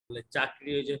চাকরি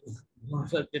ওই যে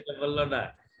যেটা বললো না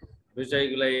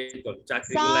বিষয়গুলাই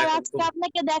চাকরিগুলো স্যার এখন আজকে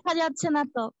আপনাকে দেখা যাচ্ছে না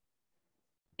তো।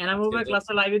 এনামুল ভাই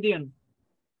ক্লাসে লাইভে দিয়েন।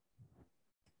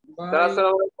 স্যার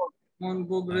আসসালামু আলাইকুম। অন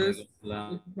প্রোগ্রেস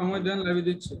সময় দেন লাইভে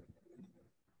দিচ্ছি।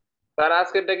 স্যার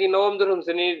আজকেরটা কি নবম দশম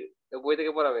শ্রেণীর বই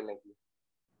থেকে পড়াবেন নাকি?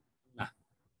 না,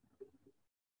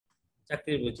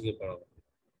 চাকরির বই থেকে পড়াবো।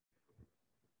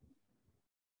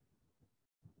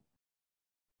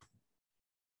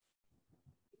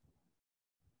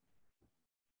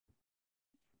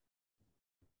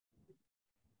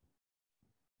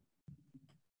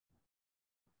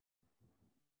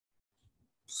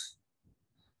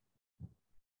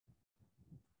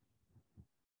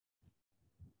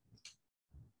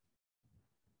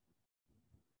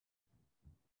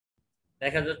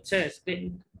 দেখা যাচ্ছে স্ক্রিন?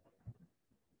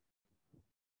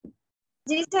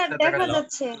 জি স্যার দেখা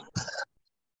যাচ্ছে।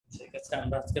 ঠিক আছে,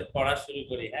 আমরা আজকে পড়া শুরু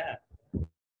করি। হ্যাঁ,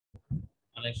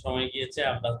 অনেক সময় গিয়েছে,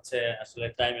 আমরা আসলে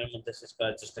টাইমের মধ্যে শেষ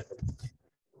করার চেষ্টা করি।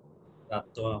 রাত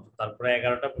তো তারপরে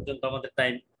 11টা পর্যন্ত আমাদের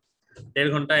টাইম, 1.5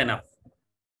 ঘন্টা এনাফ।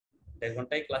 1.5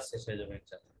 ঘন্টায় ক্লাস শেষ হয়ে যাবে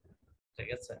ইনশাআল্লাহ। ঠিক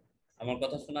আছে, আমার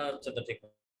কথা শোনা যাচ্ছে তো ঠিক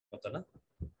মতো না?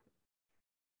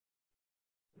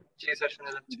 জি স্যার শোনা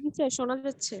যাচ্ছে। জি স্যার শোনা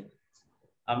যাচ্ছে।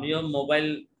 আমিও মোবাইল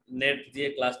নেট দিয়ে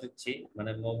ক্লাস নিচ্ছি,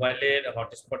 মানে মোবাইলের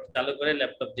হটস্পট চালু করে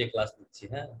ল্যাপটপ দিয়ে ক্লাস নিচ্ছি।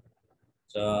 হ্যাঁ,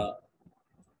 তো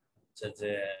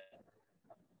যে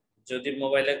যদি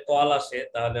মোবাইলে কল আসে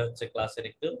তাহলে ক্লাসের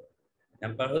একটু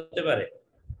হ্যাম্পার হতে পারে,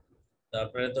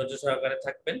 তারপরে ধৈর্য সহকারে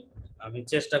থাকবেন। আমি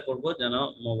চেষ্টা করব যেন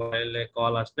মোবাইলে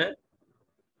কল আসলে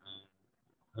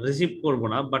রিসিভ করব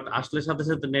না, বাট আসলে সাথে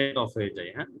সাথে নেট অফ হয়ে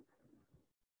যায়। হ্যাঁ,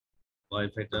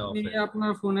 ওয়াইফাইটা অফ আপনি হয়ে যায়।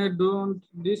 আপনার ফোনে ডোন্ট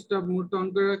ডিস্টার্ব মোডটা অন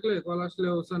করে রাখলে কল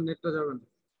আসলেও স্যার নেটটা যাবে না।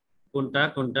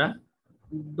 কোনটা?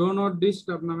 ডো নট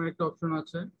ডিস্টার্ব নামে একটা অপশন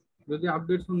আছে, যদি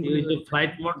আপডেট ফোন এই যে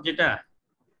ফ্লাইট মোড যেটা?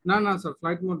 না স্যার,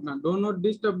 ফ্লাইট মোড না, ডো নট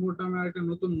ডিস্টার্ব মোড নামে একটা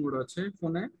নতুন মোড আছে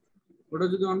ফোনে, ওটা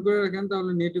যদি অন করে রাখেন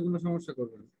তাহলে নেটে কোনো সমস্যা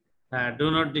করবে না। হ্যাঁ, ডু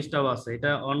নট ডিস্টার্ব আছে,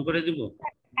 এটা অন করে দিব।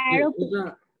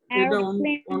 এটা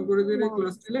অন করে দিলে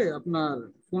ক্লাস দিলে আপনার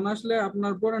ফোন আসলে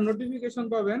আপনার পরে নোটিফিকেশন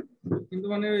পাবেন, কিন্তু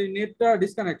মানে ওই নেটটা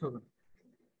ডিসকানেক্ট হবে না।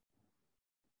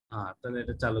 হ্যাঁ, তাহলে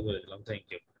এটা চালু করে দিলাম। থ্যাংক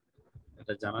ইউ,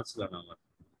 এটা জানা ছিল না আমার।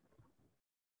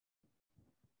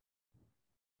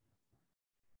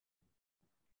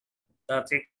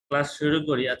 আজকে ক্লাস শুরু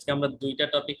করি। আজকে আমরা 2টা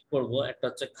টপিক পড়বো, একটা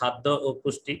খাদ্য ও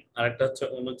পুষ্টি, আর একটা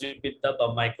অণুজীববিদ্যা বা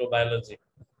মাইক্রোবায়োলজি।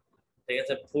 ঠিক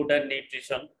আছে, ফুড অ্যান্ড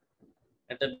নিউট্রিশন।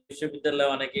 এটা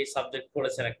বিশ্ববিদ্যালয়ে অনেকেই সাবজেক্ট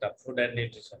পড়েছেন, একটা ফুড অ্যান্ড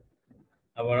নিউট্রিশন,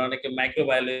 আবার অনেকে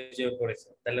মাইক্রোবায়োলজিও পড়েছে।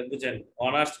 তাহলে বুঝেন,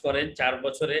 অনার্স করেন 4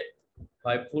 বছরে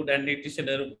হয় ফুড অ্যান্ড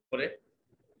নিউট্রিশনের উপরে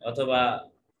অথবা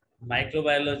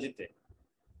মাইক্রোবায়োলজিতে।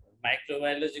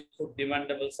 মাইক্রোবায়োলজি খুব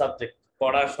ডিমান্ডেবল সাবজেক্ট,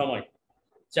 পড়ার সময়,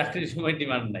 চাকরির সময়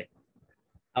ডিমান্ড নাই,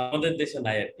 আমাদের দেশে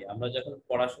নাই আর কি। আমরা যখন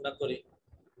পড়াশোনা করি,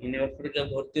 ইউনিভার্সিটিতে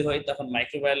ভর্তি হই, তখন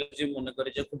মাইক্রোবায়োলজি মনে করি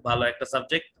যে খুব ভালো একটা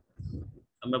সাবজেক্ট,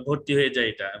 আমরা ভর্তি হয়ে যাই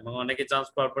এটা, এবং অনেকে চান্স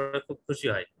পাওয়ার পরে খুব খুশি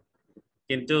হয়।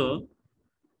 কিন্তু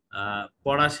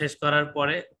পড়া শেষ করার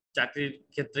পরে চাকরির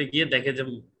ক্ষেত্রে গিয়ে দেখে যে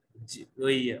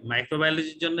ওই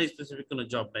মাইক্রোবায়োলজির জন্য স্পেসিফিক কোনো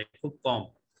জব নাই, খুব কম।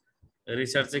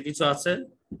 রিসার্চে কিছু আছে,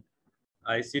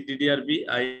 আইসিডিডিআরবি,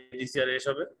 আইডিসিআর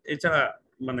এসবে, এছাড়া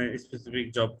মানে স্পেসিফিক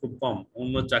জব খুব কম।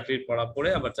 অন্য চাকরির পড়া পড়ে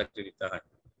আবার চাকরি দিতে হয়।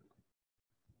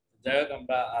 যাই হোক,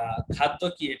 আমরা খাদ্য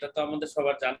কি এটা তো আমাদের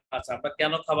সবার জানা আছে। আমরা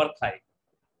কেন খাবার খাই,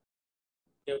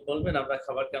 কেউ বলবেন আমরা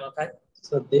খাবার কেন খাই?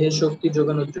 দেহে শক্তি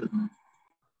যোগানোর জন্য।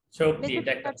 শক্তি,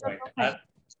 এটা একটা পয়েন্ট। আর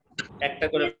একটা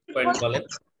করে পয়েন্ট বলেন।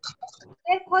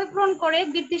 ক্ষয় পূরণ করে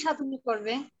বৃদ্ধি সাধন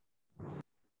করবে।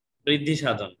 বৃদ্ধি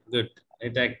সাধন, গুড,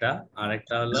 এটা একটা। আর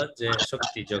একটা হলো যে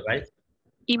শক্তি যোগায়,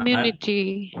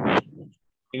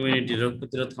 ইমিউনিটি, রোগ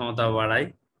প্রতিরোধ ক্ষমতা বাড়ায়।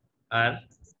 আর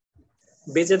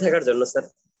বেঁচে থাকার জন্য স্যার।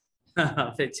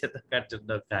 বেঁচে থাকার জন্য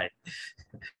খায়।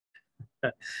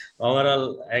 ওভারঅল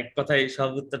এক কথায় সব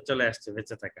উত্তর চলে আসছে,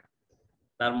 বেঁচে থাকা।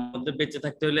 তার মধ্যে বেঁচে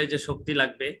থাকতে হলে যে শক্তি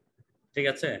লাগবে, ঠিক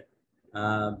আছে,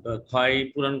 ক্ষয়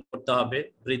পূরণ করতে হবে,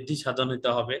 বৃদ্ধি সাধন হতে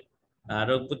হবে,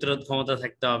 রোগ প্রতিরোধ ক্ষমতা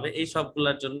থাকতে হবে, এই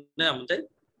সবগুলোর জন্য আমাদের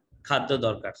খাদ্য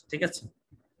দরকার। ঠিক আছে,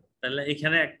 তাহলে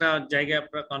এখানে একটা জায়গায়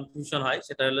আপনার কনফিউশন হয়,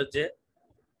 সেটা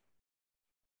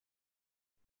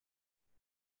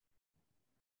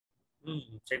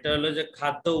হলো যে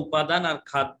খাদ্য উপাদান আর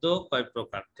খাদ্য কয়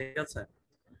প্রকার। ঠিক আছে,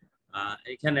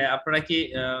 এখানে আপনারা কি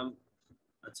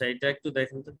আচ্ছা এটা একটু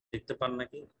দেখেন তো, দেখতে পান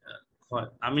নাকি?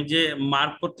 আমি যে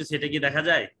মার্ক করতেছি এটা কি দেখা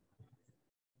যায়?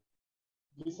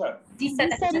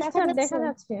 দেখা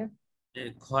যাচ্ছে।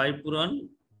 ক্ষয় পূরণ,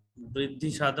 বৃদ্ধি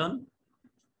সাধন,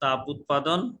 তাপ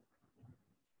উৎপাদন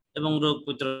এবং রোগ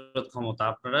প্রতিরোধ ক্ষমতা,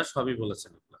 আপনারা সবই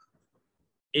বলেছেন।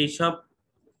 এইসব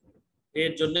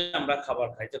এর জন্য আমরা খাবার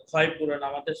খাই। যে ক্ষয় পূরণ,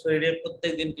 আমাদের শরীরে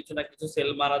প্রত্যেকদিন কিছু না কিছু সেল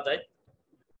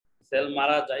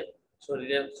মারা যায়,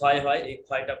 শরীরের ক্ষয় হয়, এই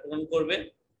ক্ষয়টা পূরণ করবে।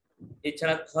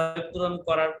 এছাড়া ক্ষয় পূরণ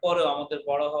করার পরেও আমাদের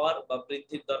বড় হওয়ার বা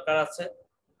বৃদ্ধির দরকার আছে।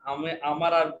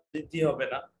 আমার আর বৃদ্ধি হবে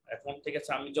না এখন, ঠিক আছে?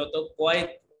 আমি যত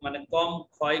কম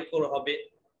ক্ষয় হবে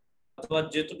অথবা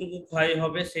যতটুকু ক্ষয়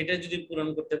হবে সেটা যদি পূরণ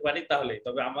করতে পারি তাহলে,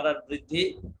 তবে আমার আর বৃদ্ধি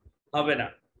হবে না।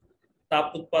 তাপ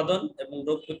উৎপাদন এবং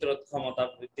রোগ প্রতিরোধ ক্ষমতা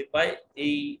বৃদ্ধি পায়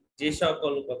এই যে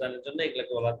সকল উপাদানের জন্য,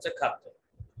 এগুলোকে বলা হচ্ছে খাদ্য।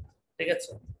 ঠিক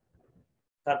আছে?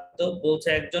 খাদ্য বলছে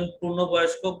একজন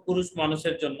পূর্ণবয়স্ক পুরুষ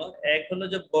মানুষের জন্য, এক হলো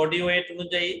যে বডি ওয়েট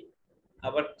অনুযায়ী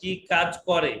আবার কি কাজ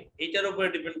করে এইটার উপরে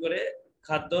ডিপেন্ড করে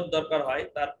খাদ্যর দরকার হয়।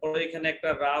 তারপরে এখানে একটা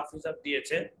রাফ হিসাব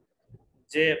দিয়েছে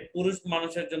যে পুরুষ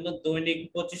মানুষের জন্য দৈনিক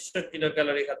 2500 কিলো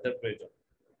ক্যালোরি খাদ্যের প্রয়োজন।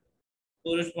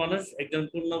 একজন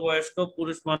পূর্ণবয়স্ক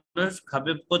পুরুষ মানুষ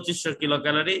খাবে 2500 কিলো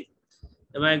ক্যালোরি,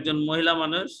 এবং একজন মহিলা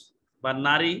মানুষ বা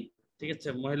নারী, ঠিক আছে,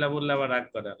 মহিলা বললে আবার রাগ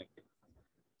করে অনেকে,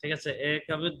 ঠিক আছে, এ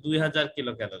খাবে 2000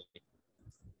 কিলো ক্যালোরি।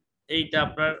 এইটা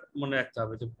আপনার মনে রাখতে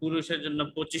হবে যে পুরুষের জন্য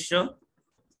 2500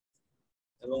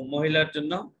 এবং মহিলার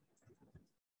জন্য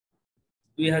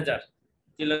 2000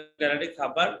 কিলো ক্যালোরি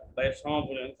খাবার বা এর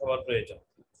সমপরিমাণ খাবার প্রয়োজন।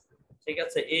 ঠিক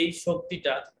আছে? এই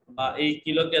শক্তিটা বা এই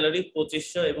কিলো ক্যালোরি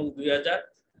 2500 এবং 2000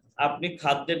 আপনি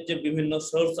খাদ্যের যে বিভিন্ন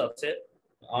সোর্স আছে,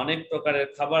 অনেক প্রকারের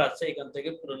খাবার আছে, এখান থেকে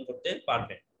পূরণ করতে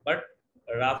পারবেন। বাট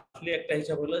রাফলি একটা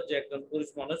হিসাব হলো যে একজন পুরুষ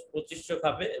মানুষ 2500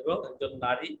 খাবে এবং একজন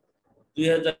নারী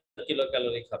 2000 কিলো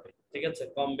ক্যালোরি খাবে। ঠিক আছে?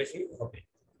 কম বেশি হবে।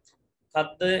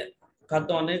 খাদ্য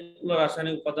অনেকগুলো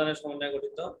রাসায়নিক উপাদানের সমন্বয়ে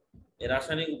গঠিত। এই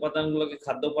রাসায়নিক উপাদানগুলোকে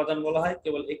খাদ্য উপাদান বলা হয়।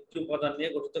 কেবল একটি উপাদান নিয়ে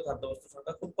গঠিত খাদ্যবস্তুর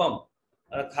সংখ্যা খুব কম।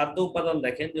 আর খাদ্য উপাদান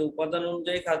দেখেন যে উপাদান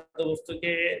অনুযায়ী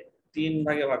খাদ্যবস্তুকে 3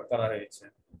 ভাগে ভাগ করা হয়েছে।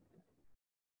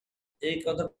 এই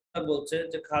কথাটা বলছে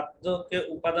যে খাদ্যকে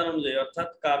উপাদান অনুযায়ী, অর্থাৎ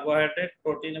কার্বোহাইড্রেট,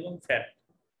 প্রোটিন এবং ফ্যাট,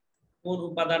 কোন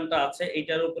উপাদানটা আছে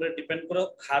এইটার উপরে ডিপেন্ড করে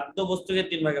খাদ্য বস্তুকে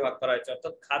 3 ভাগে ভাগ করা হয়েছে।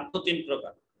 অর্থাৎ খাদ্য 3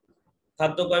 প্রকার।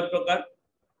 খাদ্য কয় প্রকার?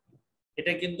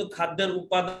 এটা কিন্তু খাদ্যের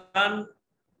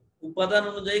উপাদান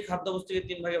অনুযায়ী খাদ্য বস্তুকে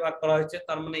 3 ভাগে ভাগ করা হয়েছে।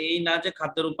 তার মানে এই না যে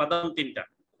খাদ্যের উপাদান 3টা,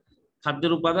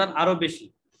 খাদ্যের উপাদান আরো বেশি।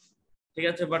 ঠিক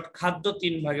আছে? বাট খাদ্য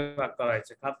 3 ভাগে ভাগ করা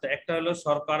হয়েছে। খাদ্য একটা হলো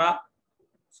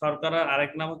শর্করা,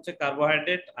 আরেক নাম হচ্ছে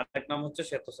কার্বোহাইড্রেট, আরেক নাম হচ্ছে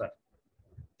শ্বেতসার।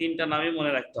 3টা নামই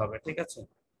মনে রাখতে হবে। ঠিক আছে?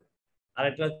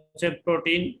 আরেকটা হচ্ছে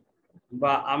প্রোটিন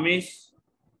বা আমিষ,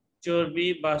 চর্বি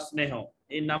বা স্নেহ,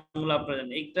 এই নামগুলো আপনারা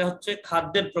জানেন। এইটা হচ্ছে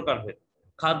খাদ্যের প্রকারভেদ।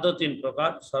 খাদ্য 3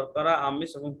 প্রকার: শর্করা,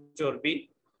 আমিষ এবং চর্বি।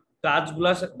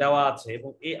 কাজগুলা দেওয়া আছে এবং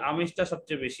এই আমিষটা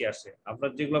সবচেয়ে বেশি আসে। আমরা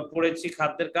যেগুলো পড়েছি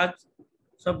খাদ্যের কাজ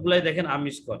সবগুলাই দেখেন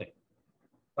আমিষ করে।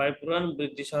 ক্ষয় পূরণ,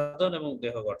 বৃদ্ধি সাধন এবং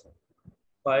দেহ গঠন।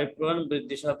 ক্ষয় পূরণ,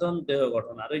 বৃদ্ধি সাধন, দেহ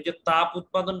গঠন। আর এই যে তাপ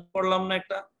উৎপাদন পড়লাম না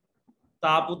একটা,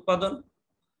 তাপ উৎপাদন,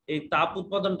 এই তাপ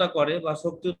উৎপাদনটা করে বা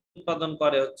শক্তি উৎপাদন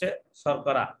করে হচ্ছে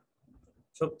শর্করা।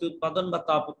 শক্তি উৎপাদন বা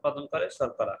তাপ উৎপাদন করে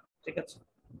শর্করা। ঠিক আছে?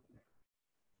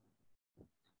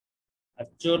 আর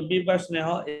চর্বি বা স্নেহ,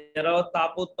 এরাও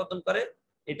তাপ উৎপাদন করে।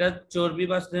 এটা চর্বি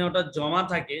বা স্নেহটা জমা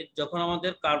থাকে যখন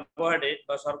আমাদের কার্বোহাইড্রেট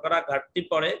বা শর্করা ঘাটতি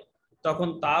পড়ে, তখন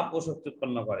তাপ ও শক্তি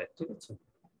উৎপন্ন করে। ঠিক আছে?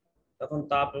 তখন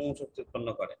তাপ এবং শক্তি উৎপন্ন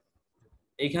করে।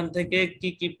 এইখান থেকে কি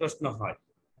কি প্রশ্ন হয়?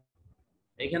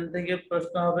 এখান থেকে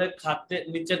প্রশ্ন হবে খাদ্যের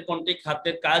নিচের কোনটি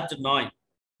খাদ্যের কাজ নয়,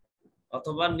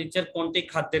 অথবা নিচের কোনটি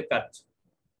খাদ্যের কাজ।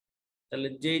 তাহলে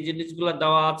যে জিনিসগুলো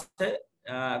দেওয়া আছে,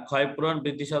 ক্ষয়পূরণ,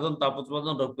 বৃদ্ধি সাধন, তাপ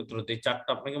উৎপাদন, রোগ প্রতিরোধ, এই 4টা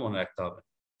আপনাকে মনে রাখতে হবে।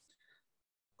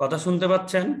 কথা শুনতে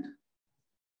পাচ্ছেন?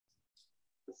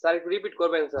 স্যার একটু রিপিট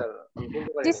করবেন স্যার, আমি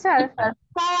শুনতে পারি জি না। স্যার।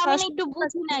 স্যার আমি একটু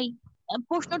বুঝি নাই,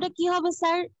 প্রশ্নটা কি হবে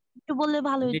স্যার, একটু বললে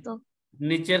ভালো হতো।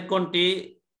 নিচের কোনটি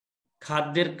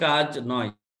খাদ্যের কাজ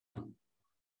নয়,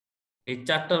 এই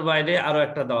 4টার বাইরে আরো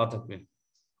একটা দেওয়া থাকবে।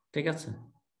 ঠিক আছে?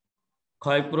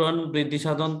 ক্ষয়পূরণ, বৃদ্ধি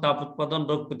সাধন, তাপ উৎপাদন,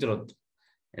 রোগ প্রতিরোধ,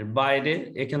 এর বাইরে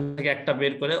এখান থেকে একটা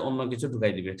বের করে অন্য কিছু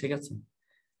ঢুকাই দিবে। ঠিক আছে?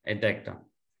 এটা একটা।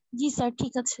 জি স্যার,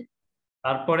 ঠিক আছে।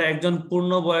 তারপরে একজন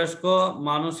পূর্ণবয়স্ক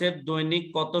মানুষের দৈনিক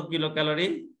কত কিলো ক্যালোরি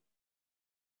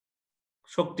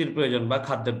শক্তির প্রয়োজন বা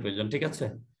খাদ্যের প্রয়োজন? ঠিক আছে?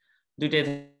 দুইটাই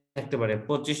থাকতে পারে।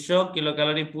 2500 কিলো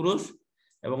ক্যালোরি পুরুষ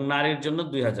এবং নারীর জন্য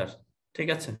 2000। ঠিক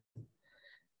আছে?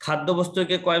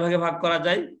 খাদ্যবস্তুকে কয় ভাগে ভাগ করা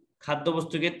যায়?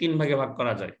 খাদ্যবস্তুকে 3 ভাগে ভাগ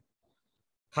করা যায়।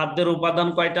 খাদ্যের উপাদান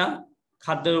কয়টা?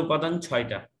 খাদ্যের উপাদান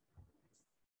 6টা।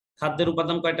 খাদ্যের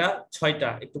উপাদান কয়টা? 6টা।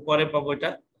 একটু পরে পাবো এটা।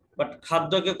 বাট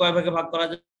খাদ্যকে কয় ভাগে ভাগ করা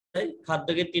যায়?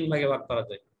 খাদ্যকে 3 ভাগে ভাগ করা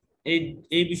যায়।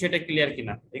 এই বিষয়টা ক্লিয়ার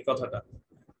কিনা, এই কথাটা?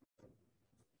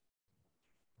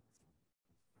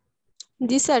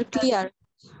 জি স্যার, ক্লিয়ার।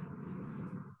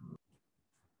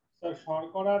 স্যার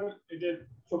শর্করার এই যে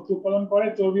শক্তি উৎপাদন করে,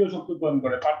 চর্বিও শক্তি উৎপাদন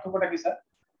করে, পার্থক্যটা কি স্যার?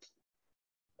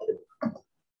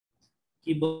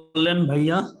 কি বললেন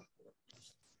ভাইয়া?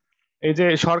 এই যে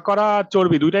শর্করা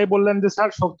চর্বি দুইটাই বললেন যে স্যার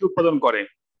শক্তি উৎপাদন করে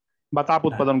বা তাপ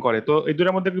উৎপাদন করে, তো এই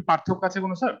দুটার মধ্যে কি পার্থক্য আছে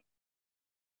কোনো স্যার?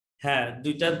 হ্যাঁ,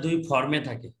 দুইটা দুই ফর্মে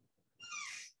থাকে,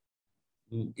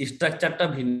 স্ট্রাকচারটা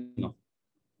ভিন্ন।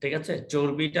 ঠিক আছে,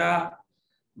 চর্বিটা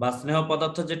বা স্নেহ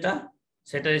পদার্থ যেটা,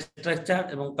 সেটার স্ট্রাকচার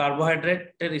এবং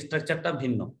কার্বোহাইড্রেটের স্ট্রাকচারটা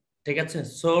ভিন্ন। ঠিক আছে,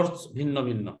 সোর্স ভিন্ন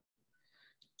ভিন্ন।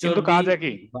 কিন্তু কাজ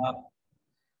একই। বা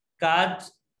কাজ,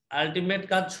 আলটিমেট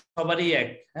কাজ সবারই এক।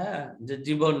 হ্যাঁ, যে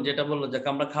জীবন যেটা বললো যে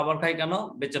আমরা খাবার খাই কেন?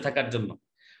 বেঁচে থাকার জন্য।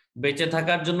 বেঁচে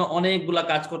থাকার জন্য অনেকগুলা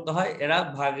কাজ করতে হয়, এরা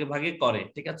ভাগে ভাগে করে।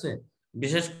 ঠিক আছে,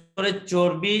 বিশেষ করে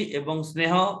চর্বি এবং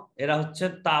স্নেহ এরা হচ্ছে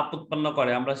তাপ উৎপন্ন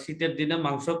করে। আমরা শীতের দিনে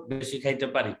মাংস বেশি খাইতে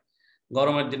পারি,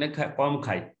 গরমের দিনে কম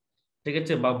খাই। ঠিক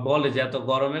আছে, বা বলে যে এত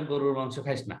গরমে গরুর মাংস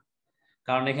খাইস না,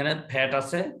 কারণ এখানে ফ্যাট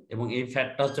আছে এবং এই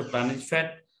ফ্যাটটা হচ্ছে প্রাণীজ ফ্যাট,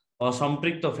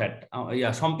 অসম্পৃক্ত ফ্যাট,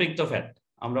 সম্পৃক্ত ফ্যাট।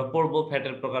 আমরা পড়বো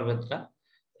ফ্যাটের প্রকারভেদটা।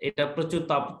 এটা প্রচুর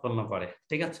তাপ উৎপন্ন করে।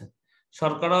 ঠিক আছে,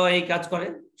 শর্করাও এই কাজ করে,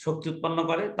 শক্তি উৎপন্ন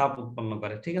করে, তাপ উৎপন্ন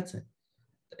করে। ঠিক আছে,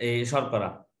 এই শর্করা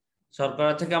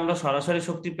শর্করা থেকে আমরা সরাসরি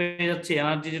শক্তি পেয়ে যাচ্ছি,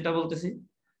 এনার্জি যেটা বলতেছি।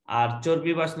 আর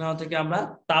চর্বি বা স্নেহ থেকে আমরা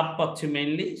তাপ পাচ্ছি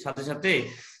মেইনলি। সাথে সাথে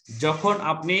যখন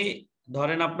আপনি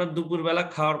ধরেন আপনার দুপুরবেলা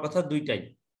খাওয়ার কথা দুইটাই,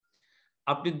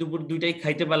 আপনি দুপুর দুইটাই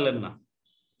খাইতে পারলেন না,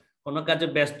 কোনো কাজে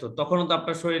ব্যস্ত, তখনও তো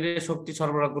আপনার শরীরে শক্তি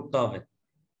সরবরাহ করতে হবে,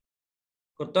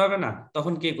 করতে হবে না?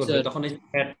 তখন কি করবে? তখন এই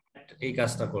ফ্যাট এই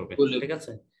কাজটা করবে। ঠিক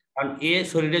আছে, কারণ এ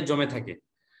শরীরে জমে থাকে।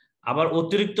 আবার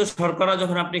অতিরিক্ত শর্করা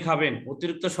যখন আপনি খাবেন,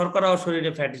 অতিরিক্ত শর্করাও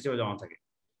শরীরে ফ্যাট হিসেবে জমা থাকে।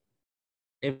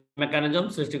 এই মেকানিজম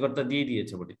সৃষ্টিকর্তা দিয়ে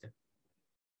দিয়েছে বডিতে।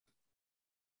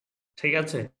 ঠিক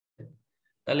আছে,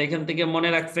 তাহলে এখান থেকে মনে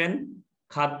রাখবেন,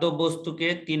 খাদ্য বস্তুকে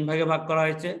 3 ভাগে ভাগ করা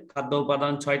হয়েছে। খাদ্য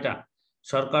উপাদান 6টা: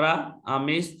 শর্করা,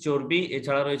 আমিষ, চর্বি,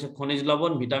 এছাড়া রয়েছে খনিজ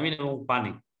লবণ, ভিটামিন এবং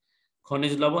পানি।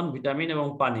 খনিজ লবণ, ভিটামিন এবং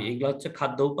পানি, এগুলো হচ্ছে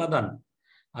খাদ্য উপাদান।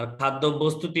 আর খাদ্য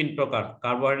বস্তু 3 প্রকার: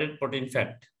 কার্বোহাইড্রেট, প্রোটিন,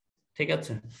 ফ্যাট। ঠিক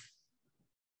আছে,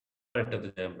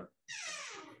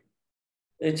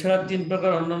 এছাড়া 3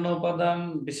 প্রকার অন্যান্য উপাদান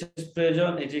বিশেষ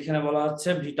প্রয়োজন। এই যে এখানে বলা হচ্ছে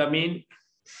ভিটামিন,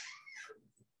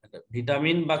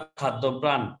 ভিটামিন বা খাদ্য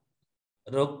প্রাণ,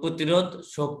 রোগ প্রতিরোধ,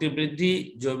 শক্তি বৃদ্ধি,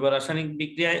 জৈব রাসায়নিক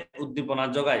বিক্রিয়ায় উদ্দীপনা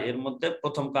যোগায়। এর মধ্যে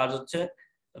প্রথম কাজ হচ্ছে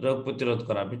রোগ প্রতিরোধ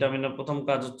করা। ভিটামিনের প্রথম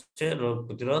কাজ হচ্ছে রোগ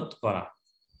প্রতিরোধ করা।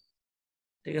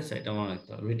 ঠিক আছে, এটা মনে রাখতে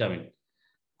হবে। ভিটামিন,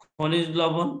 খনিজ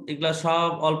লবণ, এগুলা সব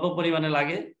অল্প পরিমাণে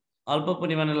লাগে, অল্প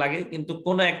পরিমাণে লাগে, কিন্তু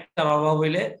কোনো একটার অভাব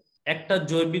হইলে একটা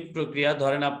জৈবিক প্রক্রিয়া,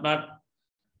 ধরেন আপনার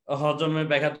হজমে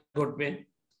ব্যাঘাত ঘটবে,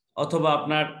 অথবা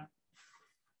আপনার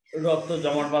রক্ত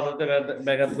জমাট বাঁধাতে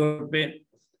ব্যাঘাত ঘটবে।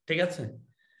 ঠিক আছে,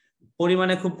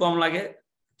 পরিমাণে খুব কম লাগে,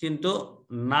 কিন্তু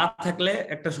না থাকলে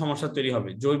একটা সমস্যা তৈরি হবে।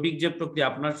 জৈবিক যে প্রক্রিয়া,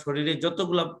 আপনার শরীরে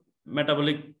যতগুলো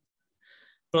মেটাবলিক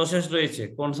প্রসেস রয়েছে,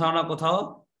 কোথাও না কোথাও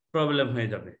প্রবলেম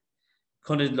হয়ে যাবে।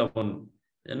 খনিজ লবণ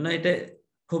জন্য এটা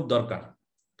খুব দরকার।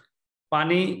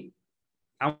 পানি,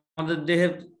 আমাদের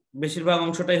দেহের বেশিরভাগ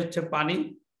অংশটাই হচ্ছে পানি।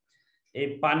 এই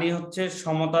পানি হচ্ছে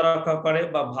সমতা রক্ষা করে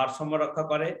বা ভারসাম্য রক্ষা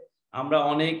করে। আমরা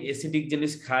অনেক অ্যাসিডিক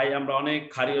জিনিস খাই, আমরা অনেক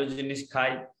ক্ষারীয় জিনিস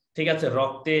খাই। ঠিক আছে,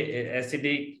 রক্তে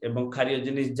অ্যাসিডিক এবং ক্ষারীয়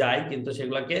জিনিস যায়, কিন্তু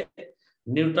সেগুলোকে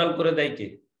নিউট্রাল করে দেয় কি?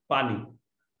 পানি।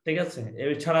 ঠিক আছে,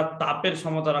 এছাড়া তাপের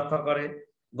সমতা রক্ষা করে।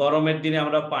 গরমের দিনে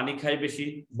আমরা পানি খাই বেশি,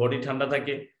 বডি ঠান্ডা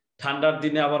থাকে। ঠান্ডার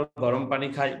দিনে আবার গরম পানি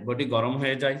খাই, বডি গরম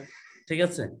হয়ে যায়। ঠিক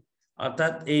আছে,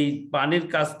 অর্থাৎ এই পানির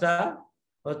কাজটা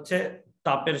হচ্ছে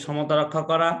তাপের সমতা রক্ষা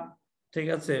করা। ঠিক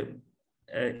আছে,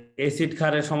 অ্যাসিড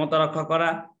ক্ষারের সমতা রক্ষা করা,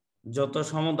 যত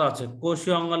সমতা আছে,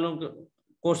 কোষীয় অঙ্গাণু,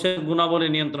 কোষের গুণাবলী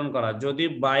নিয়ন্ত্রণ করা। যদি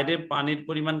বাইরে পানির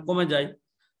পরিমাণ কমে যায়,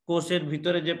 কোষের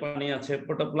ভিতরে যে পানি আছে,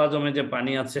 প্রোটোপ্লাজমে যে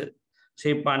পানি আছে,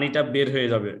 সেই পানিটা বের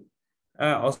হয়ে যাবে।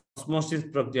 অসমোসিস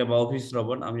প্রক্রিয়া বা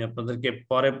অভিস্রবণ আমি আপনাদেরকে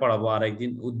পরে পড়াবো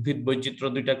আরেকদিন। উদ্ভিদ বৈচিত্র্য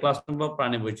 2টা ক্লাস নেবো,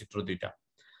 প্রাণী বৈচিত্র্য 2টা,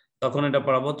 তখন এটা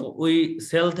পড়াবো। তো ওই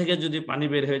সেল থেকে যদি পানি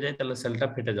বের হয়ে যায়, তাহলে সেলটা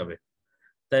ফেটে যাবে।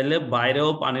 তাইলে বাইরেও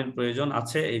পানির প্রয়োজন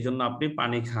আছে, এই জন্য আপনি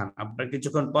পানি খান। আপনার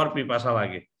কিছুক্ষণ পর পিপাসা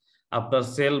লাগে, আপনার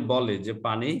সেল বলে যে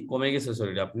পানি কমে গেছে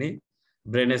শরীরে, আপনি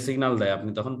ব্রেনে সিগন্যাল দেয়, আপনি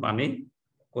তখন পানি,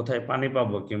 কোথায় পানি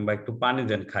পাবো, কিংবা একটু পানি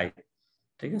দেন, খাই।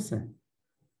 ঠিক আছে,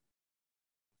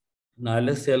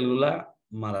 নাহলে সেলগুলা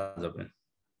মারা যাবে।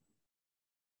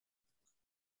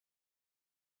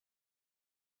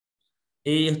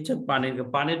 এই হচ্ছে পানির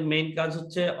পানির মেইন কাজ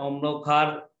হচ্ছে অম্ল ক্ষার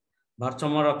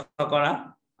ভারসাম্য রক্ষা করা,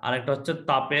 আর একটা হচ্ছে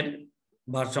তাপের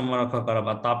ভারসাম্য রক্ষা করা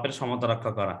বা তাপের সমতা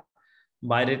রক্ষা করা।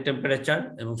 বাইরের টেম্পারেচার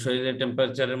এবং শরীরের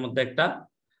টেম্পারেচারের মধ্যে একটা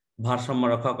ভারসাম্য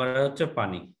রক্ষা করা হচ্ছে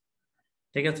পানি।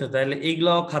 ঠিক আছে, তাহলে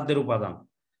এইগুলো খাদ্যের উপাদান।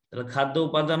 তাহলে খাদ্য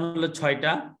উপাদান হলো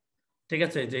 6টা। ঠিক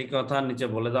আছে, যেই কথা নিচে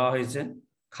বলে দেওয়া হয়েছে।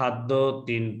 খাদ্য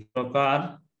 3 প্রকার: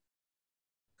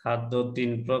 খাদ্য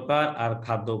 3 প্রকার আর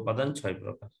খাদ্য উপাদান 6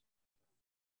 প্রকার।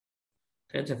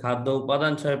 ঠিক আছে, খাদ্য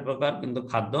উপাদান 6 প্রকার কিন্তু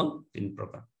খাদ্য 3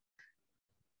 প্রকার।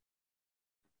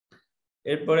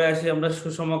 এরপরে আসি আমরা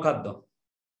সুষম খাদ্য।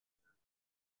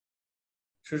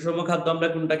 সুষম খাদ্য আমরা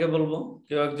কোনটাকে বলবো,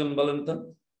 কেউ একজন বলেন তো?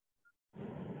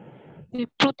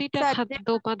 প্রতিটা স্যার, খাদ্য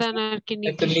উপাদান আর কি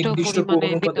একটা নির্দিষ্ট নির্দিষ্ট পরিমাণে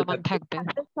অনুপাতে বিদ্যমান থাকবে।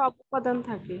 থাকবে। সব উপাদান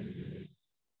থাকে।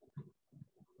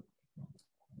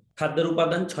 খাদ্যের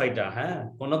উপাদান 6টা। হ্যাঁ,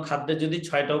 কোন খাদ্যে যদি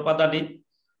 6টা উপাদানই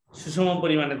সুষম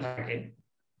পরিমাণে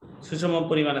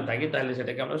থাকে, তাহলে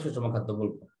সেটাকে আমরা সুষম খাদ্য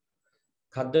বলবো।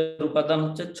 খাদ্যের উপাদান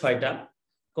হচ্ছে 6টা।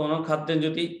 কোন খাদ্যে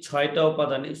যদি 6টা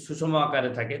উপাদানই সুষম আকারে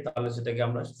থাকে তাহলে সেটাকে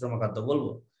আমরা সুষম খাদ্য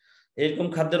বলবো। এরকম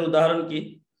খাদ্যের উদাহরণ কি?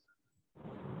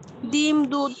 ডিম,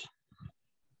 দুধ।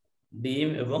 ডিম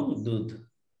এবং দুধ,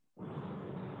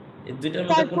 এই দুইটার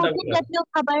স্যার, মধ্যে কোনটা প্রোটিন better? জাতীয়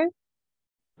খাবার।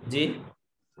 জি,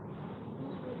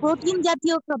 প্রোটিন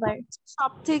জাতীয় খাবার।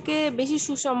 সব থেকে বেশি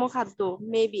সুষম খাদ্য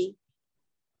মেবি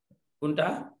কোনটা?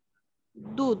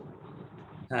 দুধ।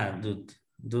 হ্যাঁ, দুধ।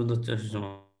 দুধ হচ্ছে সুষম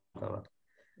খাবার।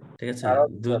 ঠিক আছে, আর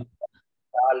দুধ।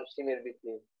 ডাল, শিমের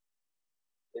বিচি,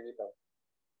 এগুলো।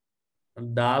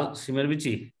 ডাল, শিমের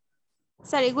বিচি।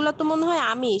 স্যার এগুলো তো মনে হয়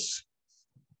আমিষ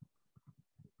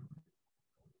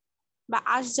বা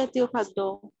আঁশ জাতীয় খাদ্য।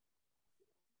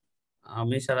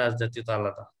 আমিষ আর আঁশ জাতীয় তো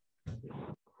আলাদা।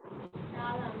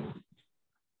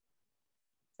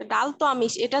 ডাল তো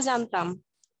আমিষ, এটা জানতাম।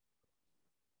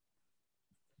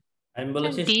 আমি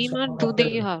বলেছি ডিম আর সুষম দুধে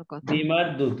খাদ্যের- হওয়ার কথা। ডিম আর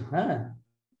দুধ। হ্যাঁ,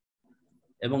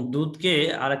 এবং দুধকে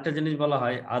আরেকটা জিনিস বলা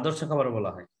হয় আদর্শ খাবার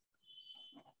বলা হয়।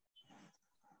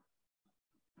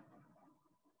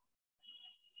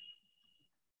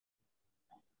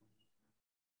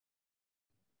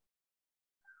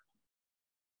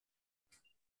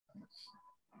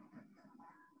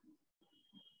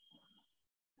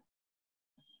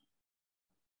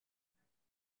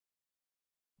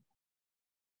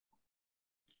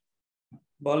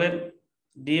 বলেন,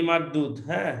 ডিম আর দুধ।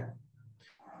 হ্যাঁ,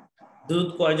 দুধ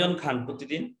কয়জন খান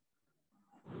প্রতিদিন?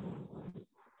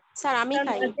 স্যার আমি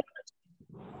খাই।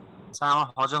 স্যার আমার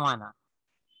হজম হয় না।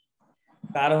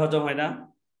 কার হজম হয় না?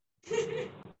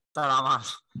 স্যার আমার।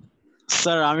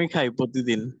 স্যার আমি খাই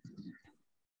প্রতিদিন।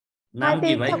 নাম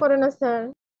কি ভাই? করে না স্যার।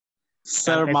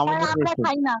 স্যার কার খাই? মামুন স্যার, আমরা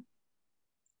খাই না,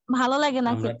 ভালো লাগে না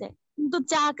আমরা খেতে, কিন্তু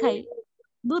চা খাই,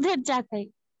 দুধের চা খাই।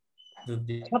 দুধ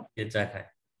দিয়ে চা খায়।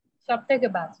 সব থেকে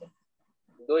বাজে।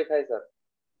 দই খাই স্যার।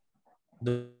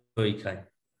 দই খায়,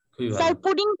 খুবই স্যার, ভালো।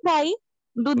 পুডিং খাই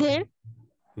দুধের।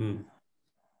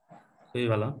 খুবই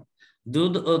ভালো।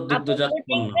 দুধ ও দুগ্ধজাত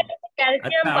পণ্য।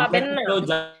 ক্যালসিয়াম আচ্ছা, আমরা পাবেন না। কেউ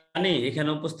জানি এখানে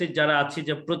উপস্থিত যারা আছি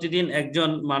যে প্রতিদিন একজন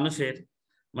মানুষের,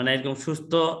 মানে একদম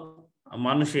সুস্থ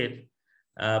মানুষের,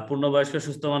 পূর্ণবয়স্ক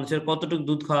সুস্থ মানুষের কতটুকু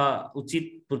দুধ খাওয়া উচিত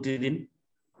প্রতিদিন?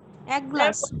 1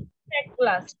 গ্লাস। 1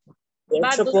 গ্লাস বা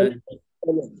 150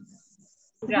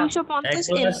 গ্রাম। 250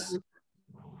 এক গ্লাস? ml।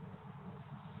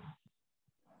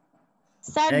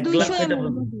 স্যার, এক 200 গ্লাস এটা ml।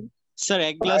 বলুন। স্যার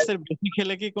 1 গ্লাসের বেশি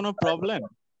খেলে কি কোনো প্রবলেম?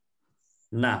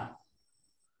 না,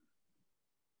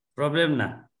 প্রবলেম না।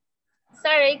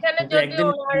 স্যার এইখানে কিন্তু যদি একদিন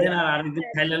ওনার খাইলেন আর আরেকদিন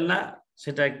খাইলেন না,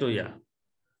 সেটা একটু ইয়া।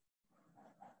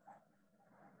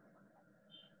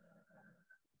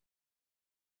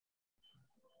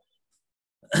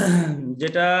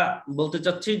 যেটা বলতে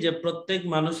চাচ্ছি যে প্রত্যেক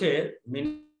মানুষের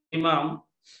মিনিমাম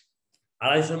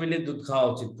 250 মিলি দুধ খাওয়া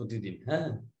উচিত প্রতিদিন। হ্যাঁ,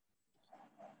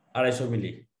 250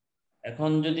 মিলি। এখন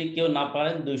যদি কেউ না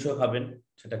পারেন 200 খাবেন,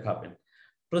 সেটা খাবেন।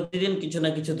 প্রতিদিন কিছু না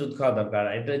কিছু দুধ খাওয়া দরকার,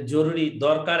 এটা জরুরি,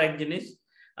 দরকার এক জিনিস।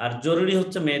 আর জরুরি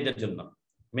হচ্ছে মেয়েদের জন্য।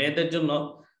 মেয়েদের জন্য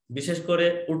বিশেষ করে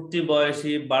উঠতি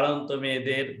বয়সী বাড়ন্ত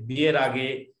মেয়েদের, বিয়ের আগে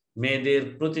মেয়েদের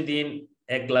প্রতিদিন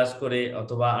 1 গ্লাস করে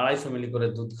অথবা 250 মিলি করে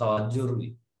দুধ খাওয়া জরুরি।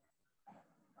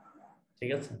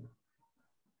 ঠিক আছে,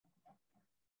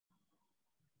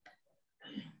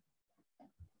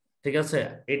 ঠিক আছে,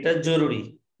 এটা জরুরি।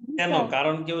 কেন,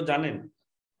 কারণ কেউ জানেন?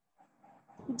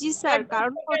 জি স্যার,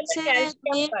 কারণ হচ্ছে ক্যালসিয়াম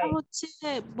মেয়েরা পায়। হচ্ছে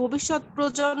ভবিষ্যৎ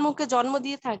প্রজন্মকে জন্ম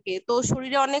দিয়ে থাকে, তো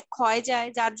শরীরে অনেক ক্ষয় যায়,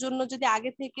 যার জন্য যদি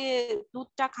আগে থেকে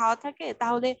দুধটা খাওয়া থাকে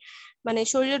তাহলে মানে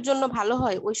শরীরের জন্য ভালো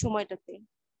হয় ওই সময়টাতে।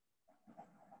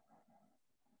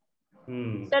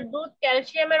 স্যার দুধ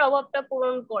ক্যালসিয়ামের অভাবটা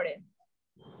পূরণ করে।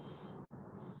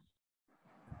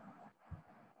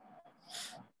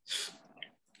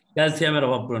 ক্যালসিয়ামের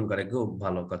অভাব পূরণ করে, খুব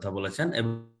ভালো কথা বলেছেন।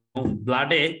 এবং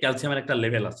ব্লাডে ক্যালসিয়ামের একটা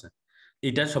লেভেল আছে,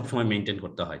 এটা সবসময় মেনটেন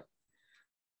করতে হয়।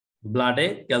 ব্লাডে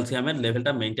ক্যালসিয়ামের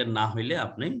লেভেলটা মেনটেন না হইলে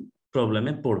আপনি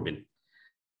প্রবলেমে পড়বেন।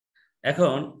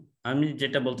 এখন আমি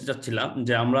যেটা বলতে চাচ্ছিলাম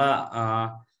যে আমরা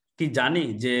কি জানি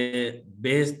যে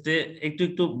বেহেশতে, একটু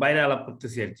একটু বাইরে আলাপ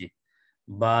করতেছি আর কি,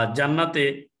 বা জান্নাতে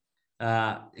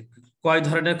কয়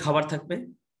ধরনের খাবার থাকবে?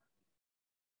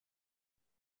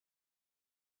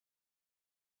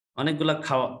 অনেকগুলা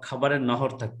খাবারের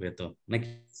নহর থাকবে তো নাকি?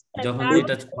 যখন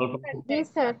যেটা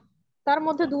স্যার তার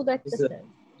মধ্যে দুধ একটা স্যার।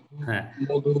 হ্যাঁ,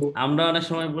 আমরা অনেক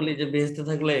সময় বলি যে বেহেশতে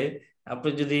থাকলে আপনি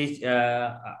যদি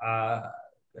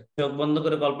চোখ বন্ধ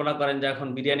করে কল্পনা করেন যে এখন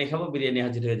বিরিয়ানি খাবো, বিরিয়ানি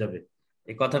হাজির হয়ে যাবে।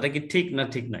 এই কথাটা কি ঠিক না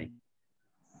ঠিক নাই?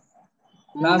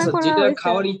 না স্যার, যেটা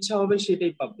খাওয়ার ইচ্ছা হবে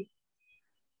সেটাই পাবে।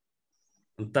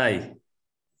 তাই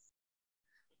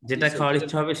যেটা খাওয়ার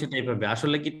ইচ্ছা হবে সেটাই পাবে,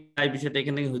 আসলে কি তাই? বিষয়টা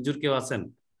এখানে হুজুর কেউ আছেন?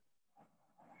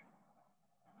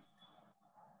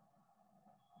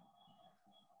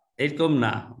 এরকম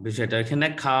না বিষয়টা। এখানে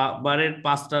খাবারের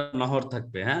 5টা নহর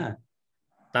থাকবে। হ্যাঁ,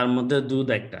 তার মধ্যে দুধ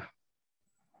একটা,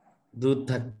 দুধ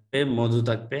থাকবে, মধু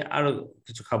থাকবে, আরো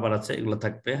কিছু খাবার আছে এগুলো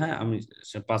থাকবে। হ্যাঁ, আমি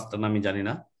 5টা নামই জানি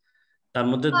না, তার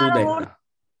মধ্যে দুধ একটা।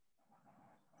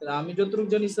 আমি যতটুকু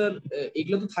জানি স্যার,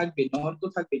 এগুলো তো থাকবে, নহর তো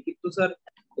থাকবে, কিন্তু স্যার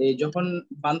যখন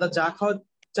বান্দা যা খাওয়া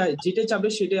চায়, যেটাই চাবে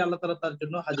সেটাই আল্লাহ তাআলা তার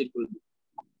জন্য হাজির করে দিবে।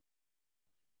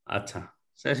 আচ্ছা,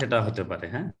 সেটা হতে পারে।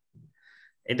 হ্যাঁ,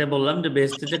 এটা বললাম যে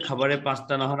বেহেশতে যে খাবারের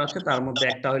 5টা নহর আছে তার মধ্যে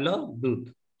একটা হলো দুধ।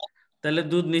 তাহলে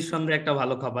দুধ নিঃসন্দেহে একটা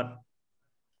ভালো খাবার।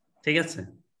 ঠিক আছে।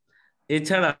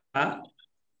 এছাড়া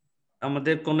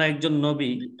আমাদের কোন একজন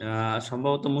নবী,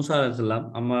 সম্ভবত মুসা আলাইহিস সালাম,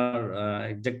 আমার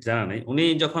এক্সাক্ট জানা নেই, উনি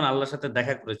যখন আল্লাহর সাথে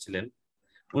দেখা করেছিলেন,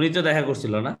 উনি তো দেখা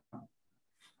করছিল না?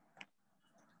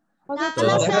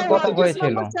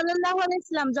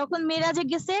 যখন মেরাজে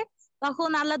গেছে তখন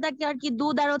আল্লাহ তাকে আর কি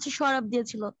দুধ আর হচ্ছে শরাব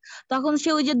দিয়েছিল, তখন সে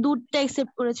ওই যে দুধটা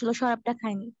একসেপ্ট করেছিল, শরাবটা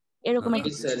খায়নি, এরকম একটা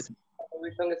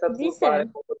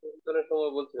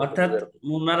অর্থাৎ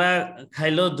ওনারা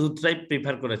খাইলেও দুধটাই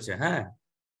প্রিফার করেছে। হ্যাঁ,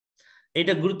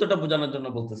 এটা গুরুত্বটা বোঝানোর জন্য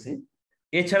বলতেছি।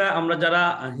 এছাড়া আমরা যারা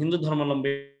হিন্দু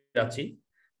ধর্মাবলম্বী আছি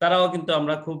তারাও কিন্তু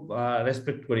আমরা খুব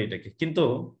রেসপেক্ট করি এটাকে, কিন্তু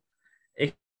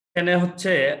এখানে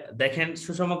হচ্ছে দেখেন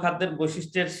সুষম খাদ্যের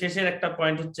বৈশিষ্ট্যের শেষের একটা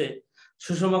পয়েন্ট হচ্ছে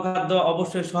সুষম খাদ্য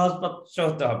অবশ্যই সহজপাচ্য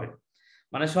হতে হবে,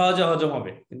 মানে সহজে হজম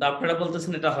হবে। কিন্তু আপনারা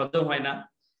বলতেছেন এটা হজম হয় না,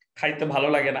 খাইতে ভালো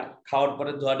লাগে না, খাওয়ার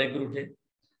পরে ধোয়া ডেকুর উঠে,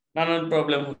 নানান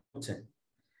প্রবলেম হচ্ছে।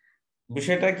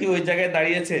 বিষয়টা কি ওই জায়গায়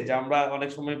দাঁড়িয়েছে যে আমরা অনেক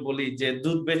সময় বলি যে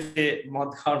দুধ বেচে মদ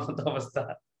খাওয়ার মতো অবস্থা?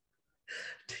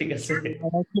 ঠিক আছে,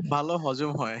 খুব ভালো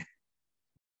হজম হয়।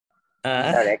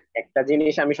 স্যার একটা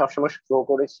জিনিস আমি সবসময় ফলো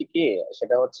করেছি কি,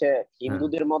 সেটা হচ্ছে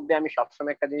হিন্দুদের মধ্যে আমি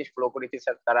সবসময় একটা জিনিস ফলো করেছি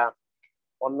স্যার, তারা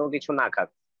অন্য কিছু না খাক,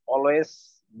 অলওয়েজ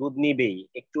দুধ নিবেই,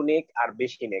 একটু নেক আর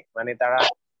বেশি নেক। মানে তারা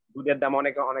দুধের দাম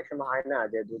অনেক সময় হয় না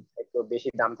যে দুধ একটু বেশি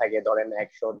দাম থাকে, ধরেন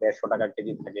 100-150 টাকা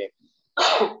কেজি থাকে,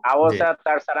 স্যার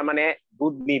তার সারা মানে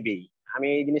দুধ নিবেই। আমি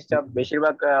এই জিনিসটা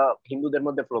বেশিরভাগ হিন্দুদের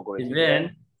মধ্যে ফলো করেছি।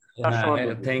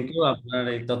 থ্যাংক ইউ আপনার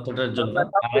এই তথ্যটার জন্য।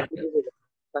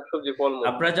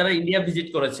 আপনারা যারা ইন্ডিয়া ভিজিট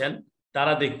করেছেন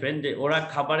তারা দেখবেন যে ওরা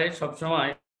খাবারে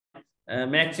সবসময়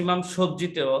ম্যাক্সিমাম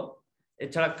সবজিতেও,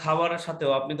 এছাড়া খাবারের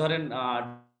সাথেও, আপনি ধরেন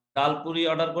ডাল পুরি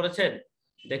অর্ডার করেছেন,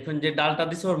 দেখবেন যে ডালটা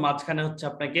দিছে ওর মাঝখানে হচ্ছে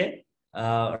আপনাকে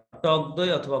টক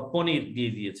দই অথবা পনির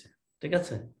দিয়ে দিয়েছে। ঠিক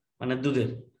আছে, মানে দুধের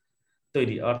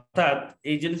তৈরি। অর্থাৎ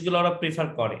এই জিনিসগুলো ওরা প্রিফার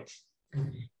করে।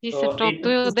 টক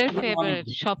দই ওদের ফেভারিট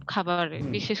সব খাবারে,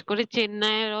 বিশেষ করে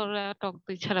চেন্নাইয়ের ওরা টক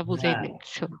দই ছাড়া বুঝাই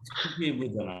দিচ্ছে।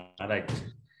 রাইট,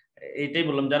 এইটাই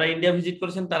বললাম, যারা ইন্ডিয়া ভিজিট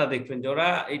করেছেন তারা দেখবেন যে ওরা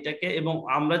এইটাকে, এবং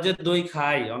আমরা যে দই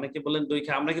খাই, অনেকে বলেন দই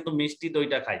খাই, আমরা কিন্তু মিষ্টি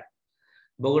দইটা খাই।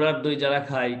 বগুড়ার দই যারা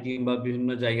খাই কিংবা বিভিন্ন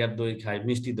জায়গার দই খাই,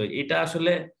 মিষ্টি দই, এটা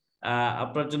আসলে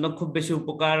আপনার জন্য খুব বেশি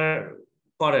উপকার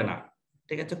করে না।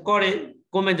 ঠিক আছে, করে,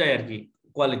 কমে যায় আর কি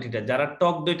কোয়ালিটিটা। যারা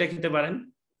টক দইটা খেতে পারেন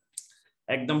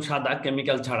একদম সাদা,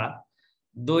 কেমিক্যাল ছাড়া,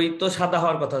 দই তো সাদা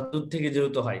হওয়ার কথা দুধ থেকে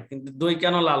যেহেতু হয়, কিন্তু দই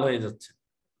কেন লাল হয়ে যাচ্ছে?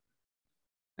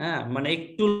 হ্যাঁ, মানে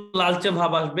একটু লালচে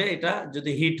ভাব আসবে এটা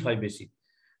যদি হিট হয় বেশি,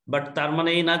 বাট তার মানে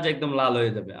এই না যে একদম লাল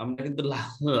হয়ে যাবে। আমরা কিন্তু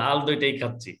লাল দইটাই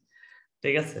খাচ্ছি।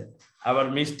 ঠিক আছে, আবার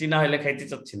মিষ্টি না হলে খাইতে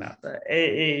চাচ্ছি না।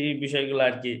 এই বিষয়গুলো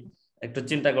আর কি একটু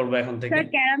চিন্তা করবো এখন থেকে।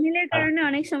 স্যার ক্যারামেলের কারণে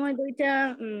অনেক সময় দইটা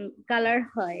কালার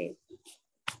হয়।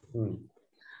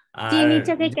 চিনি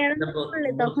চাকে ক্যারামেল করলে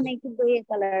তখন একটু দইয়ের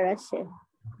কালার আসে।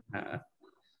 হ্যাঁ,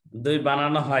 দই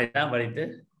বানানো হয় না বাড়িতে,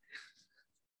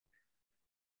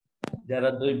 যারা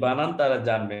দই বানান তারা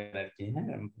জানবেন আর কি।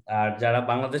 হ্যাঁ, আর যারা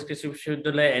বাংলাদেশ কৃষি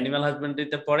বিশ্ববিদ্যালয়ে অ্যানিমাল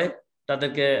হাজবেন্ডারিতে পড়ে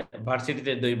তাদেরকে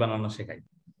ভার্সিটিতে দই বানানো শেখায়।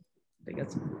 ঠিক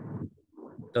আছে,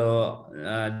 তো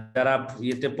যারা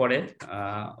ইয়েতে পড়ে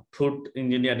ফুড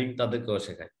ইঞ্জিনিয়ারিং তাদেরকেও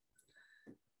শেখায়।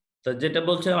 তো যেটা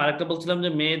বলছিলাম, আরেকটা বলছিলাম যে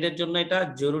মেয়েদের জন্য এটা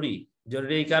জরুরি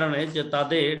এই কারণে যে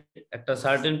তাদের একটা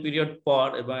সার্টেন পিরিয়ড পর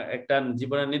এবং একটা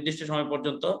জীবনের নির্দিষ্ট সময়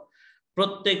পর্যন্ত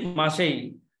প্রত্যেক মাসেই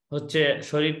হচ্ছে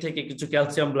শরীর থেকে কিছু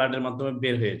ক্যালসিয়াম ব্লাডের মাধ্যমে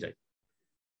বের হয়ে যায়।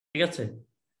 ঠিক আছে,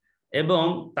 এবং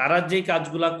তারা যে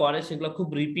কাজগুলা করে সেগুলো খুব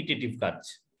রিপিটেটিভ কাজ।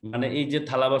 মানে এই যে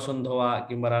থালা বাসন ধোয়া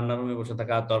কিংবা রান্নার রুমে বসে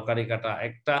থাকা, তরকারি কাটা,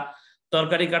 একটা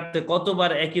তরকারি কাটতে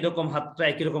কতবার একই রকম হাতটা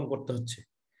একই রকম করতে হচ্ছে,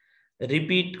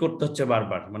 রিপিট করতে হচ্ছে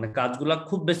বারবার, মানে কাজগুলা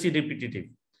খুব বেশি রিপিটিটিভ।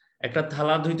 একটা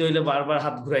থালা ধুইতে হইলে বারবার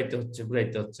হাত ঘুরাইতে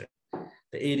হচ্ছে।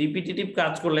 তো এই রিপিটিটিভ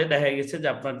কাজ করলে দেখা গেছে যে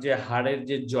আপনার যে হাড়ের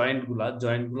যে জয়েন্ট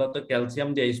গুলা তো ক্যালসিয়াম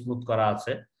দিয়ে স্মুথ করা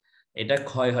আছে, এটা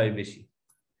ক্ষয় হয় বেশি।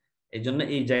 এই জন্য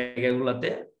এই জায়গাগুলাতে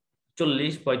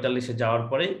 40-45-এ যাওয়ার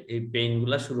পরে এই পেইন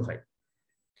গুলা শুরু হয়।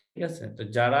 ঠিক আছে, তো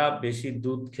যারা বেশি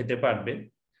দুধ খেতে পারবে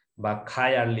বা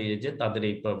খায় আর্লি এজে, তাদের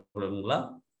এই প্রবলেম গুলা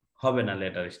হবে না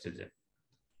লেটার স্টেজে।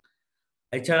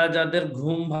 এছাড়া যাদের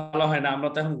ঘুম ভালো হয় না, আমরা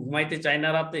তো এখন ঘুমাইতে চাই না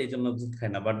রাতে, এই জন্য দুধ খাই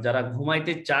না, বাট যারা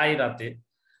ঘুমাইতে চায় রাতে,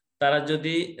 তারা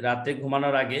যদি রাতে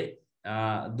ঘুমানোর আগে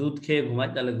দুধ খেয়ে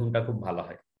ঘুমায়, তাহলে ঘুমটা খুব ভালো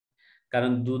হয়।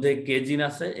 কারণ দুধে কেজিন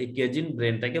আছে, এই কেজিন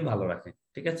ব্রেনটাকে ভালো রাখে।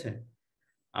 ঠিক আছে,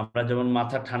 আমরা যেমন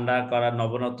মাথা ঠান্ডা করা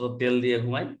নবরত্ন তেল দিয়ে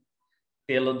ঘুমাই,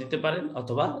 তেলও দিতে পারেন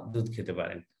অথবা দুধ খেতে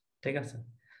পারেন। ঠিক আছে,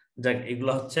 যাক,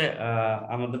 এগুলো হচ্ছে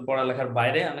আমাদের পড়ালেখার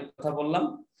বাইরে অনেক কথা বললাম।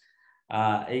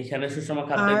 এইখানে সুষম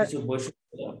খাদ্যের কিছু বৈশিষ্ট্য।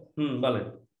 বলেন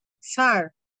স্যার।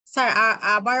 স্যার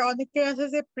আবার অনেকের আছে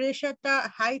যে প্রেশারটা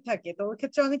হাই থাকে, তো ওই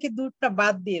ক্ষেত্রে অনেকে দুধটা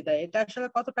বাদ দিয়ে দেয়, এটা আসলে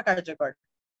কতটা কার্যকর?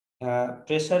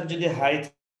 প্রেশার যদি হাই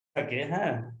থাকে,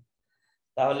 হ্যাঁ,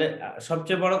 তাহলে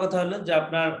সবচেয়ে বড় কথা হলো যে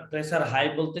আপনার প্রেশার হাই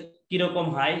বলতে কিরকম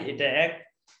হাই, এটা এক।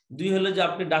 দুই হলো যে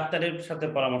আপনি ডাক্তারের সাথে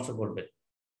পরামর্শ করবেন।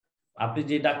 আপনি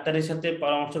যে ডাক্তারের সাথে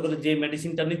পরামর্শ করে যে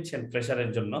মেডিসিনটা নিচ্ছেন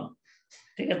প্রেশারের জন্য,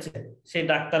 ঠিক আছে, সেই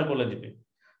ডাক্তার বলে দিবে।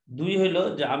 দুই হলো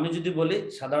যে আমি যদি বলি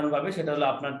সাধারণভাবে, সেটা হলো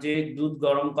আপনার যে দুধ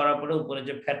গরম করার পরে উপরে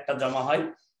যে ফ্যাটটা জমা হয়,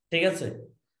 ঠিক আছে,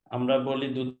 আমরা বলি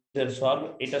দুধের সর,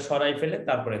 এটা সরাই ফেলে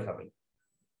তারপরে খাবেন।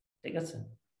 ঠিক আছে,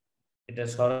 এটা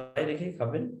সরাই রেখে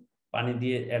খাবেন, পানি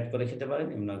দিয়ে অ্যাড করে খেতে পারেন,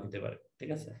 এমনিও খেতে পারেন। ঠিক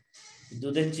আছে,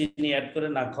 দুধে চিনি অ্যাড করে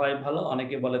না খাওয়াই ভালো।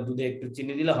 অনেকে বলে দুধে একটু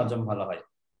চিনি দিলে হজম ভালো হয়।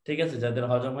 ঠিক আছে, যাদের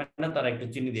হজম হয় না তারা একটু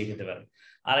চিনি দিয়ে খেতে পারেন।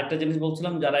 আর একটা জিনিস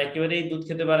বলছিলাম, যারা একেবারেই দুধ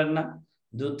খেতে পারেন না,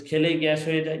 দুধ খেলেই গ্যাস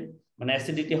হয়ে যায়, মানে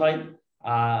অ্যাসিডিটি হয়,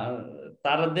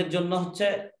 তাদের জন্য হচ্ছে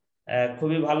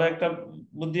খুবই ভালো একটা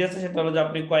বুদ্ধি আছে, সেটা হলো যে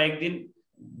আপনি কয়েকদিন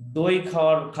দই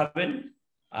খাবেন,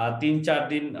 3-4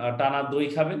 দিন টানা দই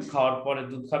খাবেন, খাওয়ার পরে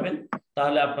দুধ খাবেন,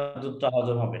 তাহলে আপনার দুধটা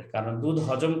হজম হবে। কারণ দুধ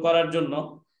হজম করার জন্য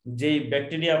যেই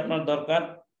ব্যাকটেরিয়া আপনার দরকার,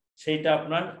 সেইটা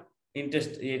আপনার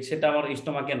সেটা আমার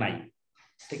স্টোমাকে নাই।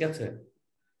 ঠিক আছে,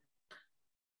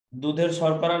 দুধের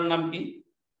শর্করার নাম কি?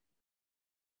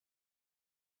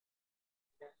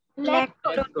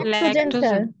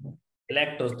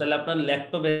 ল্যাকটোজ। তাহলে আপনার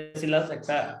ল্যাক্টোব্যাসিলাস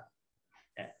একটা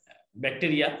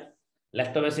ব্যাকটেরিয়া,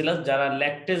 ল্যাক্টোব্যাসিলাস, যারা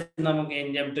ল্যাকটেজ নামক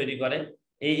এনজাইম তৈরি করে,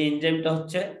 এই এনজাইমটা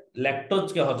হচ্ছে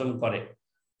ল্যাকটোজকে হজম করে।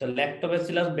 তো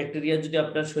ল্যাক্টোব্যাসিলাস ব্যাকটেরিয়া যদি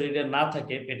আপনার শরীরে না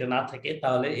থাকে, পেটে না থাকে,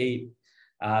 তাহলে এই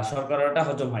শর্করাটা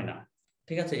হজম হয় না।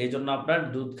 ঠিক আছে, এই জন্য আপনার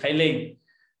দুধ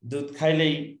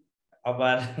খাইলেই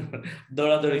আবার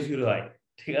দৌড়াদৌড়ি শুরু হয়।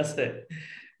 ঠিক আছে,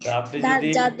 তো আপনি যদি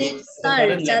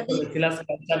ল্যাক্টোব্যাসিলাস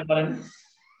কালচার করেন,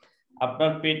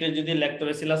 আপনার পেটে যদি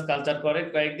ল্যাক্টোব্যাসিলাস কালচার করে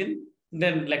কয়েকদিন,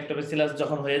 দেন ল্যাক্টোব্যাসিলাস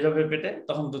যখন হয়ে যাবে পেটে,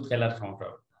 তখন দুধ খেলার সমস্যা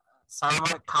হবে। স্যার,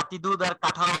 মানে খাঁটি দুধ আর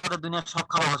কাঁঠাল আমাদের দুনিয়ার সব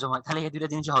খাবার হজম হয়, খালি এই দুইটা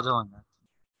জিনিস হজম হয় না।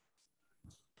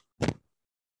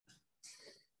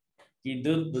 কি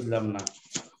দুধ বুঝলাম না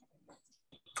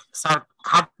স্যার।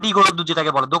 খাঁটি গরুর দুধ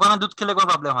যেটাকে বলে, দোকানের দুধ খেলে কোনো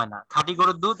প্রবলেম হয় না। খাঁটি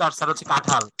গরুর দুধ আর স্যার হচ্ছে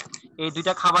কাঁঠাল, এই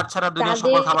দুইটা খাবার ছাড়া দুনিয়ার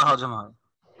সকল খাবার হজম হয়।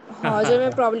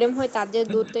 হজমের প্রবলেম হয় তাদের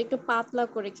দুধটা একটু পাতলা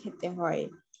করে খেতে হয়।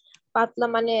 পাতলা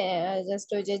মানে জাস্ট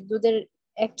ওই যে দুধের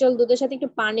অ্যাকচুয়াল দুধের সাথে একটু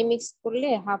পানি মিক্স করলে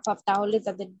হাফ হাফ, তাহলে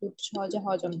তাদের দুধ সহজে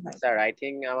হজম হয়। স্যার, আই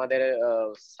থিংক আমাদের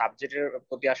সাবজেক্টের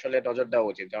প্রতি আসলে নজর দেওয়া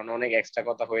উচিত, কারণ অনেক এক্সট্রা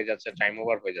কথা হয়ে যাচ্ছে, টাইম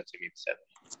ওভার হয়ে যাচ্ছে মিম স্যার,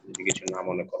 যদি কিছু না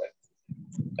মনে করেন,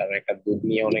 কারণ একটা দুধ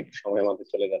নিয়ে অনেক সময় মধ্যে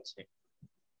চলে যাচ্ছে।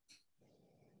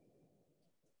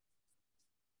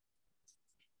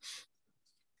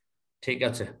 ঠিক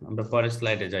আছে, আমরা পরের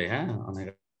স্লাইডে যাই। হ্যাঁ, অনেক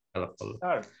আলাপ করলাম।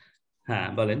 হ্যাঁ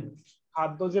বলেন।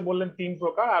 খাদ্য যে বললেন 3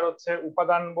 প্রকার, আর হচ্ছে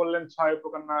উপাদান বললেন 6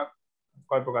 প্রকার না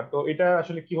কয় প্রকার, তো এটা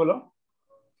আসলে কি হলো?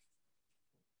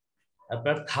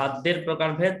 আপনার খাদ্যের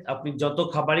প্রকারভেদ, আপনি যত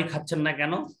খাবারই খাচ্ছেন না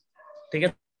কেন, ঠিক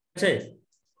আছে,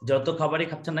 যত খাবারই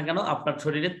খাচ্ছেন না কেন, আপনার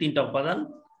শরীরে 3টা উপাদান,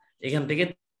 এখান থেকে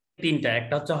 3টা,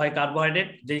 একটা হচ্ছে হয় কার্বোহাইড্রেট,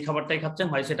 যেই খাবারটাই খাচ্ছেন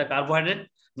হয় সেটা কার্বোহাইড্রেট,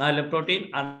 না হলে প্রোটিন,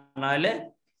 আর না হলে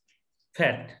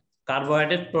ফ্যাট।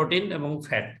 কার্বোহাইড্রেট, প্রোটিন এবং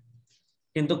ফ্যাট।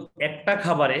 কিন্তু একটা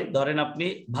খাবারে ধরেন আপনি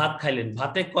ভাত খাইলেন,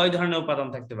 ভাতে কয় ধরনের উপাদান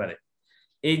থাকতে পারে?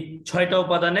 এই 6টা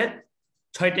উপাদানের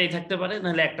 6টাই থাকতে পারে,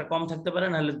 নাহলে একটা কম থাকতে পারে,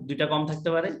 নাহলে 2টা কম থাকতে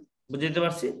পারে। বুঝতে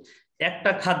পারছি?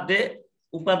 একটা খাদ্যে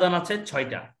উপাদান আছে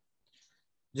 6টা,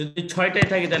 যদি 6টাই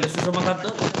থাকে তাহলে সুষম খাদ্য,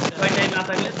 6টাই না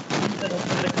থাকলে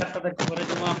 4টা থাকতে পারে।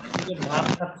 যেমন আপনি ভাত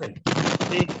খাচ্ছেন,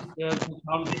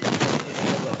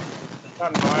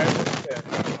 স্যার 9 হচ্ছে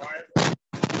 9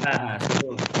 হ্যাঁ হ্যাঁ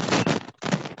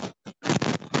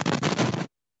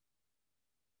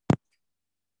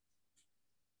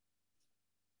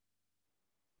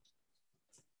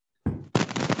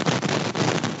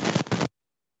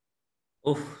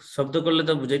উফ, শব্দ করলে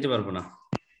তো বুঝাইতে পারবো না।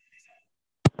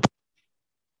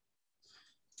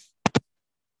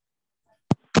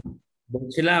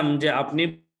 বলছিলাম যে আপনি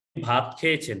ভাত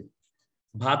খেয়েছেন,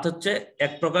 ভাত হচ্ছে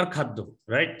এক প্রকার খাদ্য,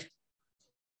 রাইট?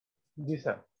 জি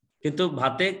স্যার। কিন্তু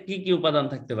ভাতে কি কি উপাদান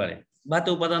থাকতে পারে? ভাতে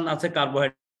উপাদান আছে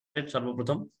কার্বোহাইড্রেট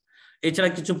সর্বপ্রথম, এছাড়া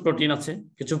কিছু প্রোটিন আছে,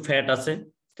 কিছু ফ্যাট আছে,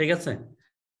 ঠিক আছে?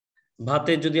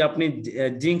 ভাতে যদি আপনি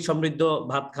জিঙ্ক সমৃদ্ধ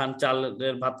ভাত খান,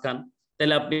 চালের ভাত খান,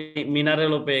 তাহলে আপনি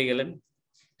মিনারেলও পেয়ে গেলেন,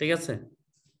 ঠিক আছে?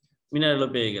 মিনারেলও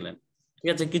পেয়ে গেলেন, ঠিক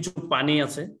আছে? কিছু পানি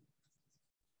আছে,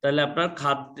 তাহলে আপনার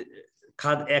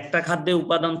একটা খাদ্যে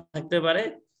উপাদান থাকতে পারে,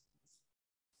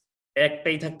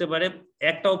 একটাই থাকতে পারে,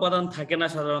 একটা উপাদান থাকে না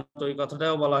সাধারণত, ওই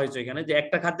কথাটাও বলা হয়েছে এখানে যে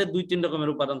একটা খাদ্যে 2-3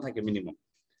 রকমের উপাদান থাকে মিনিমাম,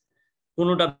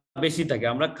 কোনোটা বেশি থাকে।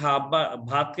 আমরা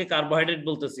ভাতকে কার্বোহাইড্রেট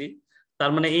বলতেছি,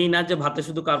 তার মানে এই না যে ভাতে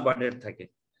শুধু কার্বোহাইড্রেট থাকে।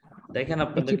 দেখেন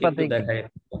আপনাদেরকে একটু দেখায়,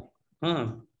 হ্যাঁ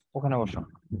ওখানে বসো।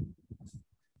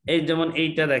 এই যেমন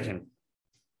এইটা দেখেন,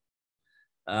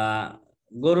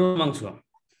 গরুর মাংস,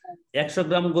 100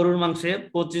 গ্রাম গরুর মাংসে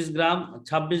 25 গ্রাম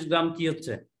 26 গ্রাম কি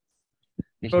হচ্ছে?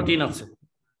 প্রোটিন আছে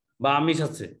বা আমিষ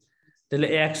আছে। তাহলে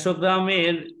 100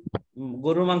 গ্রামের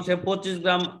গরুর মাংসে 25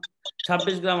 গ্রাম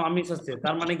 26 গ্রাম আমিষ আছে,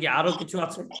 তার মানে কি আরো কিছু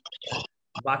আছে?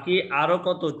 বাকি আরো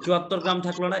কত 74 গ্রাম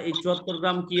থাকলো না? এই 74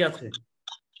 গ্রাম কি আছে?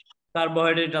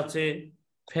 কার্বোহাইড্রেট আছে,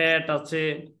 ফ্যাট আছে,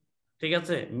 ঠিক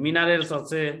আছে, মিনারেলস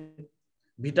আছে,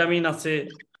 ভিটামিন আছে,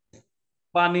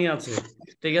 পানি আছে,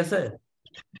 ঠিক আছে?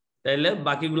 তাইলে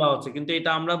বাকিগুলো আছে, কিন্তু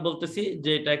এটা আমরা বলতেছি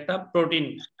যে এটা একটা প্রোটিন,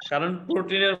 কারণ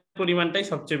প্রোটিনের পরিমাণটাই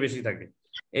সবচেয়ে বেশি থাকে,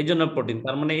 এই জন্য প্রোটিন।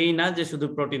 তার মানে এই না যে শুধু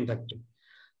প্রোটিন থাকবে।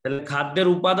 তাহলে খাদ্যের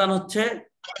উপাদান হচ্ছে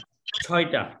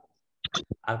 6টা।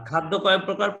 আর খাদ্য কয়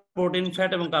প্রকার? প্রোটিন,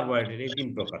 ফ্যাট এবং কার্বোহাইড্রেট, এই 3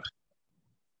 প্রকার।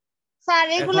 স্যার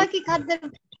এগুলা কি খাদ্যের,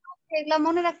 এগুলা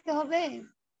মনে রাখতে হবে?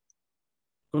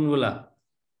 কোনগুলা?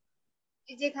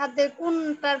 এই যে খাদ্যের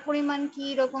কোনটার পরিমাণ কি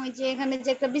রকম, যে এখানে যে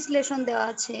একটা বিশ্লেষণ দেওয়া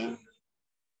আছে।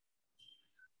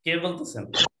 কে বলতেছেন?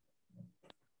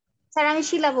 স্যার আমি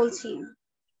শিলা বলছি।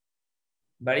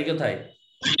 বাড়ি কোথায়?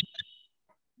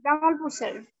 জামালপুর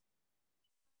স্যার।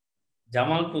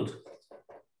 জামালপুর?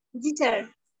 জি স্যার।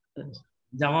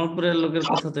 জামালপুরের লোকের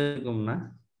কথা তো এরকম না।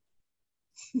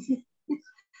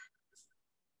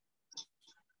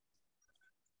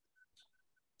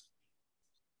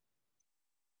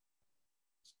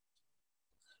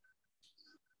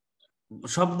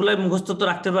 সবগুলাই মুখস্থ তো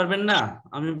রাখতে পারবেন না,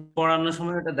 আমি পড়ানোর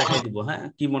সময় এটা দেখাই দিব, হ্যাঁ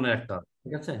কি মনে রাখতে হবে,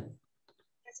 ঠিক আছে?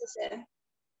 আচ্ছা স্যার।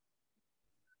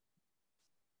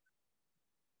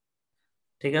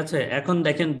 ঠিক আছে, এখন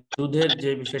দেখেন দুধের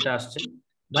যে বিষয়টা আসছে,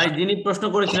 ভাই যিনি প্রশ্ন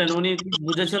করেছিলেন উনি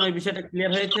বুঝেছেন? ওই বিষয়টা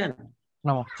ক্লিয়ার হয়েছেন?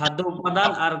 খাদ্য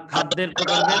উপাদান আর খাদ্যের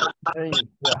প্রকারভেদ।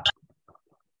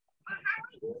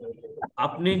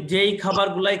 আপনি যেই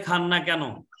খাবারগুলাই খান না কেন,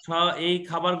 এই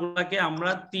খাবারগুলাকে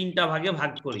আমরা 3টা ভাগে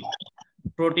ভাগ করি: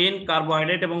 প্রোটিন,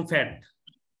 কার্বোহাইড্রেট এবং ফ্যাট।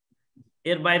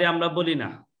 এর বাইরে আমরা বলি না।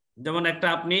 যেমন একটা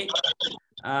আপনি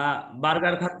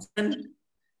বার্গার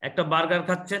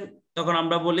খাচ্ছেন, তখন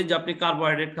আমরা বলি যে আপনি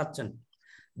কার্বোহাইড্রেট খাচ্ছেন।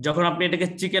 যখন আপনি এটাকে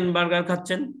চিকেন বার্গার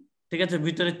খাচ্ছেন, ঠিক আছে,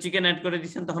 ভিতরে চিকেন অ্যাড করে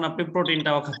দিচ্ছেন, তখন আপনি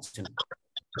প্রোটিনটাও খাচ্ছেন,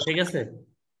 ঠিক আছে?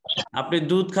 আপনি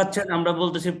দুধ খাচ্ছেন, আমরা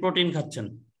বলতেছি প্রোটিন খাচ্ছেন।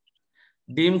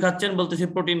 ডিম খাচ্ছেন, বলতেছি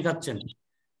প্রোটিন খাচ্ছেন।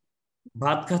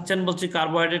 ভাত খাচ্ছেন, বলছি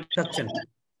কার্বোহাইড্রেট খাচ্ছেন,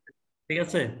 ঠিক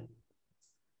আছে?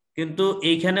 কিন্তু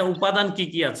এইখানে উপাদান কি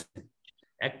কি আছে?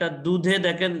 একটা দুধে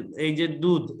দেখেন, এই যে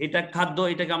দুধ, এটা খাদ্য,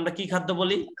 এটাকে আমরা কি খাদ্য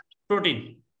বলি? প্রোটিন।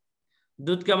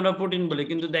 দুধকে আমরা প্রোটিন বলি,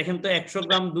 কিন্তু দেখেন তো 100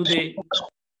 গ্রাম দুধে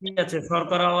কি আছে?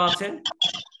 শর্করাও আছে,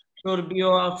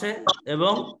 চর্বিও আছে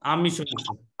এবং আমিষও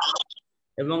আছে,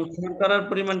 এবং শর্করার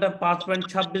পরিমাণটা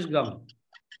 5.26 গ্রাম।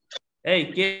 এই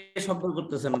কে শব্দ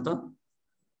করতেছে না তো?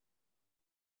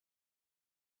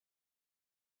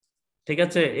 ঠিক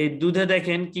আছে, এই দুধে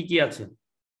দেখেন কি কি আছে?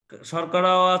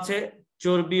 শর্করাও আছে,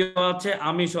 চর্বিও আছে,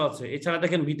 আমিষও আছে, এছাড়া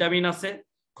দেখেন ভিটামিন আছে,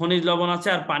 খনিজ লবণ আছে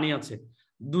আর পানি আছে।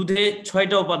 দুধে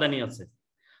 6টা উপাদানই আছে।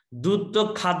 দুধ তো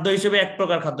খাদ্য হিসেবে এক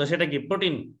প্রকার খাদ্য, সেটা কি?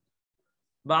 প্রোটিন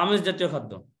বা আমিষ জাতীয়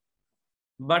খাদ্য।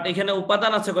 বাট এখানে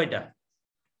উপাদান আছে কয়টা?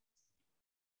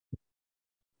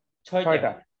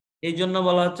 6টা। এই জন্য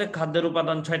বলা হচ্ছে খাদ্যের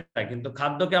উপাদান 6টা। কিন্তু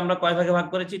খাদ্যকে আমরা কয় ভাগে ভাগ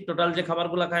করেছি? টোটাল যে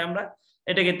খাবারগুলো খাই আমরা,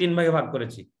 এটাকে 3 ভাগে ভাগ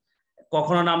করেছি।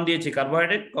 কখনো নাম দিয়েছি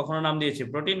কার্বোহাইড্রেট, কখনো নাম দিয়েছি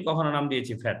প্রোটিন, কখনো নাম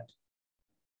দিয়েছি ফ্যাট।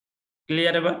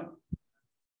 ক্লিয়ার এবার?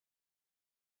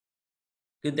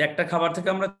 কিন্তু একটা খাবার থেকে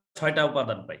আমরা 6টা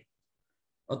উপাদান পাই।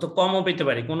 অত কমও পেতে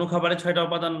পারি। কোনো খাবারে 6টা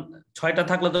উপাদান, 6টা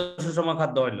থাকলে তো সুষম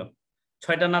খাদ্য হইলো,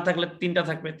 6টা না থাকলে 3টা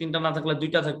থাকবে, 3টা না থাকলে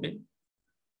 2টা থাকবে।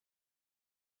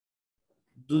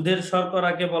 দুধের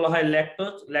শর্করাকে বলা হয়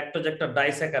ল্যাকটোজ। ল্যাকটোজ একটা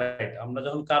ডাইস্যাকারাইড। আমরা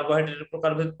যখন কার্বোহাইড্রেটের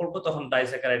প্রকারভেদ পড়বো তখন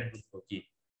ডাইস্যাকারাইড বুঝবো কি।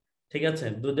 ঠিক আছে,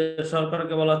 দুধের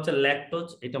শর্করাকে বলা হচ্ছে ল্যাকটোজ,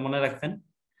 এটা মনে রাখবেন।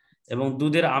 এবং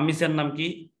দুধের আমিষের নাম কি?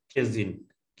 কেজিন।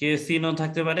 কেসিনও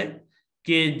থাকতে পারে,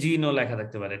 কেজিনও লেখা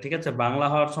থাকতে পারে। ঠিক আছে, বাংলা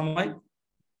হওয়ার সময়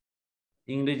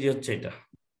ইংরেজি হচ্ছে এটা।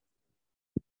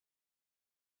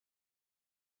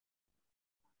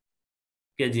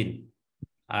 কেজিন।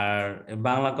 আর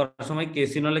বাংলা করার সময়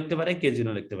কেসিনও লিখতে পারে,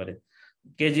 কেজিনও লিখতে পারে।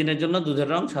 কেজিনের জন্য দুধের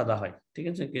রং সাদা হয়। ঠিক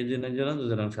আছে, কেজিনের জন্য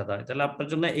দুধের রং সাদা হয়। তাহলে আপনার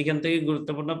জন্য এখান থেকে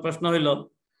গুরুত্বপূর্ণ প্রশ্ন হইলো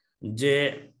যে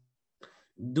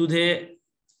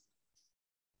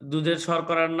দুধের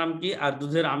শর্করার নাম কি আর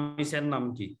দুধের আমিষের নাম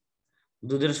কি?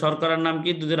 দুধের শর্করার নাম কি,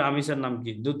 দুধের আমিষের নাম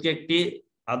কি? দুধকে একটি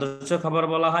আদর্শ খাবার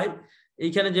বলা হয়।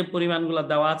 এইখানে যে পরিমাণগুলো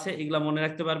দেওয়া আছে এগুলা মনে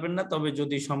রাখতে পারবেন না, তবে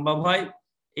যদি সম্ভব হয়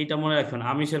এইটা মনে রাখবেন,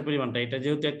 আমিষের পরিমাণটা। এটা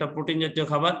যেহেতু একটা প্রোটিন জাতীয়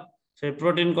খাবার, সেই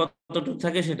প্রোটিন কতটুকু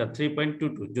থাকে সেটা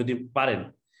 3.22 যদি পারেন।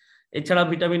 এছাড়া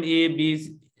ভিটামিন এ, বি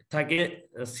থাকে,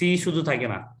 সি শুধু থাকে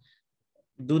না,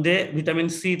 দুধে ভিটামিন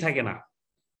সি থাকে না।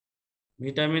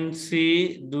 ভিটামিন সি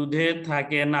দুধে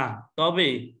থাকে না, তবে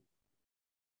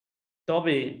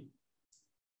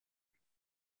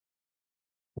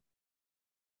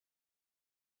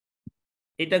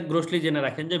এটা গ্রোসলি জেনে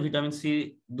রাখেন যে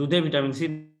দুধে ভিটামিন সি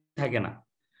থাকে না।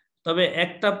 তবে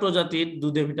একটা প্রজাতির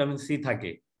দুধে ভিটামিন সি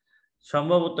থাকে,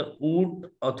 সম্ভবত উট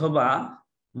অথবা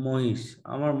মহিষ,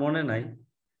 আমার মনে নাই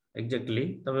এক্স্যাক্টলি,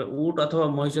 তবে উট অথবা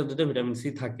মহিষের দুধে ভিটামিন সি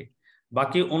থাকে।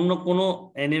 বাকি অন্য কোনো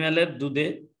অ্যানিম্যালের দুধে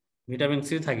ভিটামিন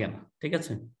সি থাকে না। ঠিক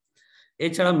আছে,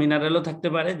 এছাড়া মিনারেলও থাকতে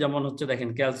পারে, যেমন হচ্ছে দেখেন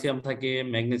ক্যালসিয়াম থাকে,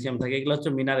 ম্যাগনেসিয়াম থাকে, এগুলো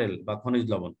হচ্ছে মিনারেল বা খনিজ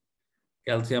লবণ।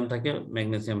 ক্যালসিয়াম থাকে,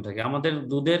 ম্যাগনেসিয়াম থাকে। আমাদের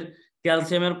দুধের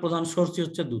ক্যালসিয়ামের প্রধান সোর্সই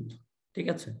হচ্ছে দুধ। ঠিক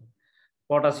আছে,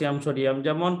 পটাশিয়াম, সোডিয়াম।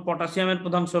 যেমন পটাশিয়ামের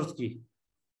প্রধান সোর্স কি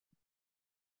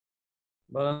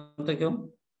বলেন তো কেউ?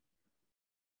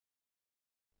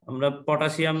 আমরা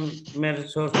পটাশিয়ামের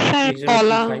সোর্স হিসেবে কি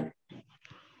খাই?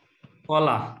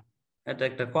 কলা। এটা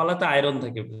একটা, কলাতে আয়রন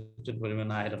থাকে, প্রচুর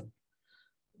পরিমাণে আয়রন।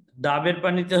 ডাবের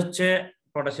পানিতে হচ্ছে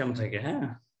পটাশিয়াম থাকে। হ্যাঁ,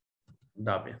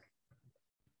 ডাবে।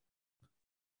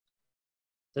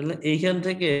 তাহলে এইখান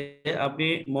থেকে আপনি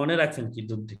মনে রাখছেন কি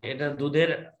দুধ থেকে? এটা দুধের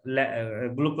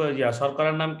গ্লুকোজ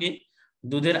শর্করার নাম কি,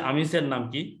 দুধের আমিষের নাম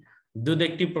কি। দুধ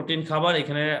একটি প্রোটিন খাবার,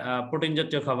 এখানে প্রোটিন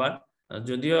জাতীয় খাবার।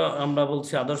 যদিও আমরা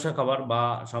বলছি আদর্শ খাবার বা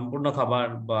সম্পূর্ণ খাবার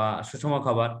বা সুষম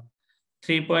খাবার।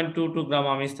 3.22 গ্রাম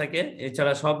আমিষ থাকে।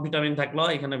 এছাড়া সব ভিটামিন থাকলেও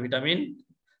এখানে ভিটামিন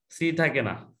সি থাকে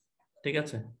না। ঠিক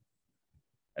আছে,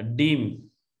 ডিম,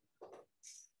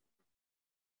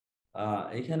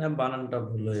 এখানে বানানটা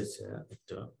ভুল হয়েছে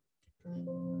একটু।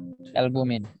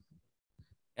 অ্যালবুমিন।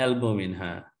 অ্যালবুমিন,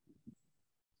 হ্যাঁ।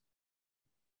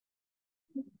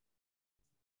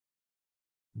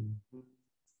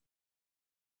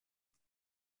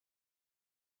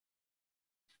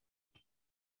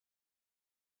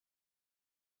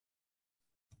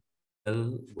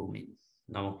 অ্যালবুমিন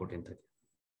নামক প্রোটিন থাকে।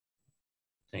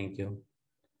 Thank you.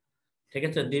 ঠিক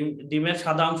আছে, ডিমের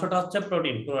সাদা অংশটা হচ্ছে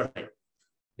প্রোটিন পুরোটাই।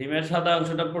 ডিমের সাদা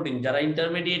অংশটা প্রোটিন। যারা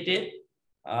ইন্টারমিডিয়েটে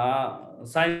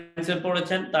সায়েন্সে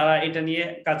পড়েছেন তারা এটা নিয়ে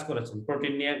কাজ করেছেন,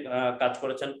 প্রোটিন নিয়ে কাজ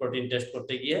করেছেন। প্রোটিন টেস্ট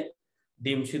করতে গিয়ে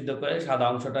ডিম সিদ্ধ করে সাদা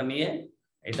অংশটা নিয়ে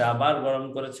এটা আবার গরম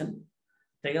করেছেন।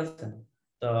 ঠিক আছে,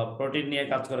 তো প্রোটিন নিয়ে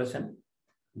কাজ করেছেন,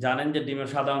 জানেন যে ডিমের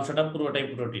সাদা অংশটা পুরোটাই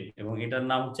প্রোটিন এবং এটার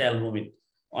নাম হচ্ছে অ্যালবুমিন।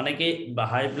 অনেকেই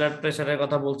হাই ব্লাড প্রেশারের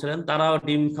কথা বলছিলেন, তারাও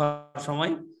ডিম খাওয়ার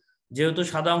সময় যেহেতু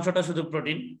সাদা অংশটা শুধু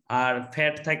প্রোটিন আর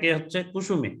ফ্যাট থাকে হচ্ছে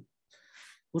কুসুমে,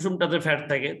 কুসুমটাতে ফ্যাট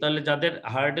থাকে, তাহলে যাদের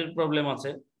হার্টের প্রবলেম আছে,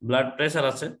 ব্লাড প্রেশার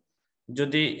আছে,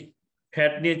 যদি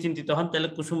ফ্যাট নিয়ে চিন্তিত হন তাহলে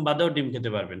কুসুম বাদেও ডিম খেতে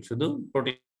পারবেন, শুধু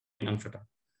প্রোটিন অংশটা।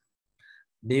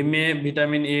 ডিমে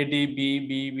vitamin A, D, B,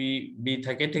 B B B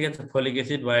থাকে। ঠিক আছে, folic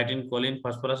acid, বায়োটিন, choline,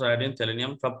 phosphorus, iodine,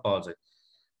 selenium সব পাওয়া যায়।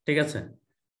 ঠিক আছে,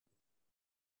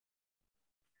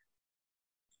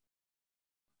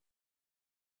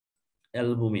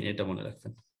 অ্যালবুমিন এটা মনে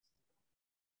রাখবেন।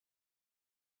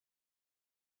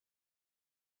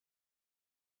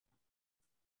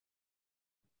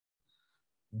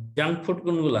 জাঙ্ক ফুড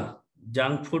কোনগুলা?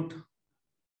 জাঙ্ক ফুড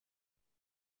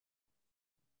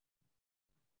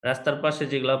রাস্তার পাশে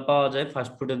যেগুলো পাওয়া যায়,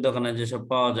 ফাস্ট ফুডের দোকানে যেসব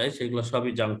পাওয়া যায় সেগুলো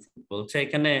সবই জাঙ্ক ফুড বলছে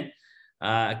এখানে।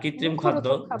 কৃত্রিম খাদ্য,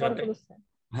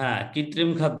 হ্যাঁ কৃত্রিম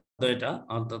খাদ্য, এটা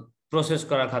অর্থাৎ প্রসেস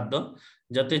করা খাদ্য,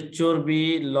 যাতে চর্বি,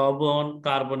 লবণ,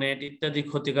 কার্বনেট ইত্যাদি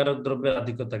ক্ষতিকারক দ্রব্যের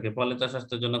আধিক্য থাকে, ফলে তা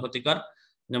স্বাস্থ্যের জন্য ক্ষতিকর।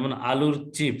 যেমন আলুর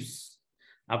চিপস,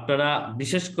 আপনারা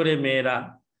বিশেষ করে মেয়েরা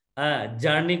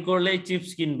জার্নি করলেই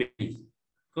চিপস কিনবেই,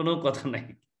 কোনো কথা নাই।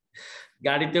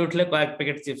 গাড়িতে উঠলে কয়েক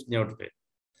প্যাকেট চিপস নিয়ে উঠবে,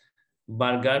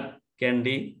 বার্গার,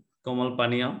 ক্যান্ডি, কোমল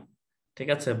পানীয়, ঠিক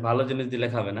আছে, ভালো জিনিস দিলে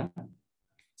খাবে না,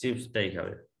 চিপসটাই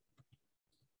খাবে।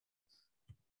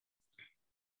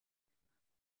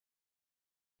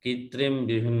 কৃত্রিম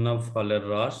বিভিন্ন ফলের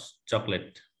রস, চকলেট,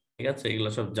 ঠিক আছে, এগুলো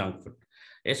সব জাঙ্ক ফুড।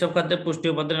 এসব খাদ্যে পুষ্টি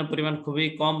উপাদানের পরিমাণ খুবই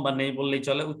কম বা নেই বললেই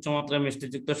চলে। উচ্চমাত্রায়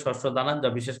মিষ্টিযুক্ত শস্য দানা, যা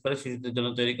বিশেষ করে শিশুদের জন্য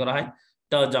তৈরি করা হয়,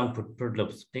 তাও জাঙ্ক ফুড, ফ্রুট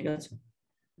লুপস, ঠিক আছে।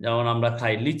 যেমন আমরা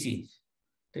খাই লিচি,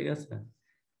 ঠিক আছে,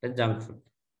 এটা জাঙ্ক ফুড।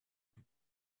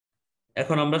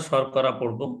 এখন আমরা শর্করা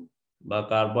পড়বো বা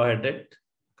কার্বোহাইড্রেট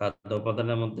খাদ্য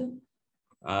উপাদানের মধ্যে।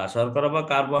 শর্করা বা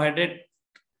কার্বোহাইড্রেট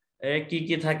কি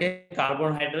কি থাকে?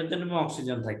 কার্বন, হাইড্রোজেন এবং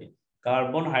অক্সিজেন থাকে।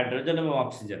 কার্বন, হাইড্রোজেন এবং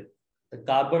অক্সিজেন।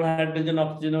 কার্বন, হাইড্রোজেন,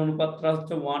 অক্সিজেনের অনুপাতটা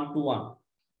হচ্ছে 1:1।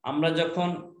 আমরা যখন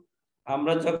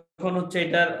হচ্ছে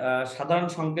এটার সাধারণ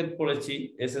সংকেত পড়েছি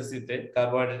এসএসসি তে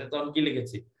কার্বোহাইড্রেটে, তখন কি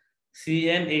লিখেছি?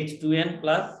 CnH2n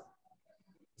প্লাস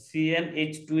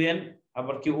CnH2n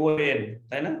আবার কি ON,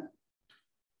 তাই না?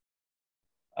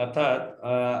 অর্থাৎ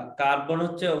কার্বন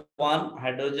হচ্ছে 1,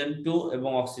 হাইড্রোজেন 2 এবং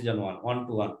অক্সিজেন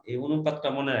 1:1। এই অনুপাতটা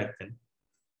মনে রাখবেন।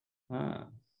 হ্যাঁ,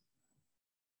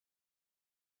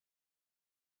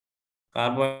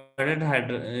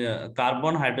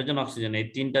 কার্বন, হাইড্রোজেন, অক্সিজেন, এই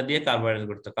তিনটা দিয়ে কার্বোহাইড্রেট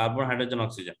করতে, কার্বন, হাইড্রোজেন,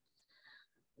 অক্সিজেন।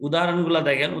 উদাহরণগুলো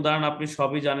দেখেন, উদাহরণ আপনি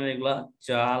সবই জানেন এগুলা: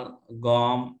 চাল,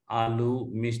 গম, আলু,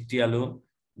 মিষ্টি আলু,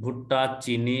 ভুট্টা,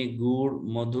 চিনি, গুড়,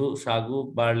 মধু, সাগু,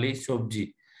 বার্লি, সবজি,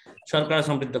 শর্করা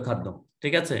সমৃদ্ধ খাদ্য,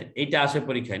 ঠিক আছে। এইটা আসে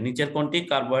পরীক্ষায়। নিচের কোনটি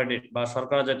কার্বোহাইড্রেট বা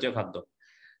শর্করা জাতীয় খাদ্য?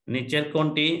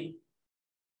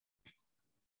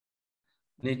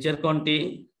 নিচের কোনটি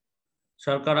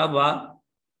শর্করা বা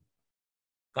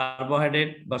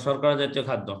কার্বোহাইড্রেট বা শর্করা জাতীয়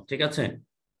খাদ্য, ঠিক আছে।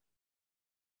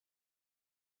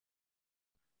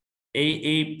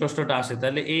 এই প্রশ্নটা আসে,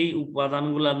 তাহলে এই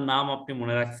উপাদানগুলোর নাম আপনি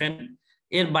মনে রাখছেন।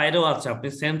 এর বাইরেও আছে, আপনি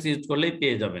সেন্স ইউজ করলেই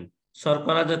পেয়ে যাবেন।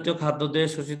 শর্করা জাতীয় খাদ্য দেহে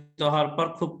শোষিত হওয়ার পর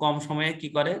খুব কম সময়ে কি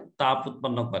করে? তাপ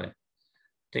উৎপন্ন করে,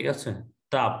 ঠিক আছে।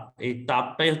 তাপ, এই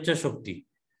তাপটাই হচ্ছে শক্তি,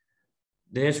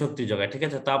 দেহে শক্তি যোগায়, ঠিক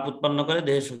আছে। তাপ উৎপন্ন করে,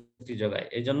 দেহে শক্তি যোগায়।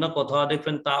 এই জন্য কোথাও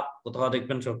দেখবেন তাপ, কোথাও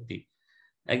দেখবেন শক্তি,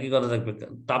 একই কথা থাকবে।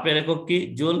 তাপের একক কি?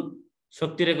 জুল।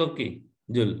 শক্তির একক কি?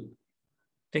 জুল,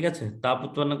 ঠিক আছে। তাপ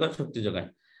উৎপন্ন করে, শক্তি যোগায়।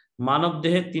 মানব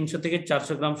দেহে 300 থেকে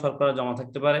 400 গ্রাম শর্করা জমা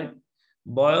থাকতে পারে।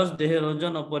 বয়স, দেহের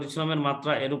ওজন ও পরিশ্রমের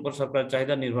মাত্রা এর উপর শর্করার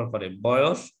চাহিদা নির্ভর করে।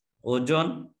 বয়স, ওজন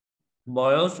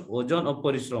ও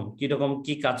পরিশ্রম কিরকম,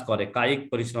 কি কাজ করে, কায়িক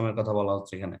পরিশ্রমের কথা বলা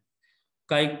হচ্ছে এখানে।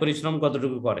 কায়িক পরিশ্রম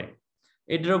কতটুকু করে,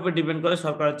 এটার উপর ডিপেন্ড করে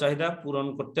শর্করার চাহিদা পূরণ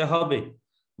করতে হবে।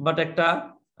 বাট একটা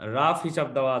রাফ হিসাব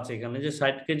দেওয়া আছে এখানে যে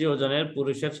 60 কেজি ওজনের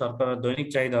পুরুষের শর্করার দৈনিক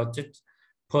চাহিদা হচ্ছে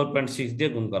 4.6 দিয়ে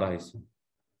গুণ করা হয়েছে,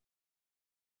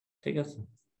 ঠিক আছে।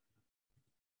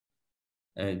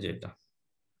 এই যেটা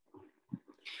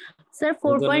স্যার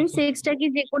 4.6টা কি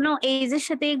যে কোনো এজের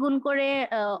সাথে গুণ করে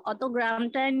অত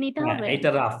গ্রামটা নিতে হবে? এটা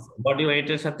রাফ, বডি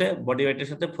ওয়েটের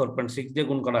সাথে 4.6 দিয়ে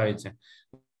গুণ করা হয়েছে।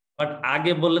 বাট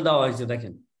আগে বলে দেওয়া হয়েছে,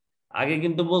 দেখেন আগে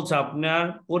কিন্তু বলছে আপনার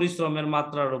পরিশ্রমের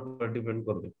মাত্রার উপর ডিপেন্ড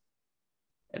করবে।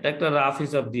 এটা একটা রাফ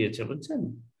হিসাব দিয়েছে, বুঝছেন।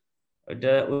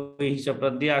 ওইটা ওই হিসাবটা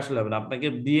দিয়ে আসলে হবে না, আপনাকে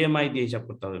বিএমআই দিয়ে হিসাব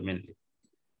করতে হবে মেনলি।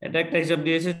 এটা একটা হিসাব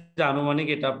দিয়েছে যে আনুমানিক,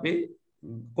 এটা আপনি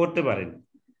করতে পারেন,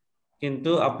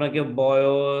 কিন্তু আপনাকে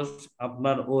বয়স,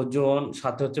 আপনার ওজন,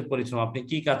 সাথে হচ্ছে পরিশ্রম, আপনি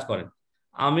কি কাজ করেন।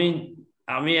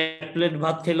 আমি 1 প্লেট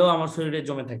ভাত খেলেও আমার শরীরে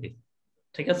জমে থাকে,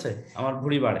 ঠিক আছে, আমার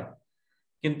ভুঁড়ি বাড়ে।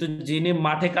 কিন্তু যিনি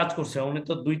মাঠে কাজ করছে উনি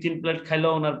তো 2-3 প্লেট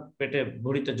খাইলেও ওনার পেটে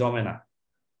ভুঁড়িতে জমে না,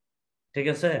 ঠিক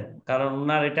আছে, কারণ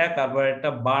ওনার এটা কার্বোহাইড্রেটটা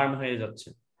বার্ন হয়ে যাচ্ছে,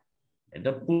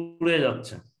 এটা পুড়ে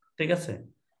যাচ্ছে, ঠিক আছে,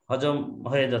 হজম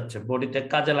হয়ে যাচ্ছে, বডিতে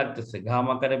কাজে লাগতেছে, ঘাম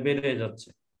আকারে বের হয়ে যাচ্ছে।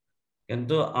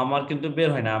 কিন্তু আমার কিন্তু বের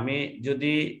হয় না। আমি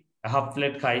যদি হাফ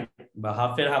প্লেট খাই বা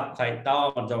হাফের হাফ খাই, তাও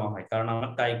আমার জমা হয়, কারণ আমার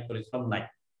কায়িক পরিশ্রম নাই,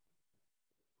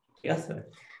 ঠিক আছে।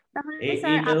 তাহলে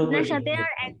স্যার আপনার সাথে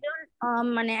আর একজন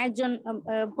মানে একজন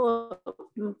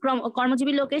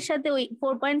কর্মজীবী লোকের সাথে ওই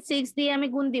 4.6 দিয়ে আমি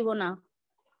গুণ দিব না?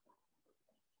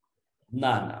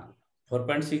 না না,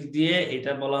 4.6 দিয়ে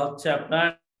এটা বলা হচ্ছে আপনার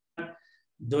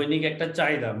দৈনিক একটা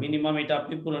চাহিদা, মিনিমাম এটা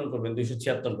আপনি পূরণ করবেন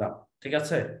 276 গ্রাম, ঠিক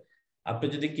আছে। আপনি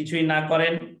যদি কিছুই না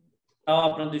করেন তাও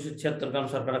আপনার 276 গ্রাম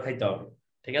শর্করা খাইতে হবে,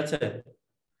 ঠিক আছে।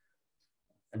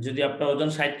 যদি আপনার ওজন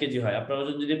 60 কেজি হয়, আপনার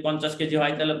ওজন যদি 50 কেজি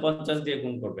হয়, তাহলে 50 দিয়ে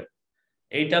গুণ করবেন।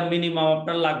 এইটা মিনিমাম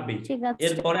আপনার লাগবেই,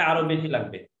 এরপরে আরো বেশি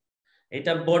লাগবে।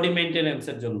 এটা বডি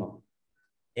মেইনটেনেন্সের জন্য,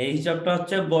 এই হিসাবটা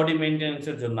হচ্ছে বডি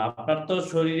মেইনটেনেন্সের জন্য, আপনার তো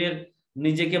শরীরের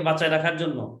নিজেকে বাঁচায় রাখার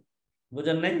জন্য,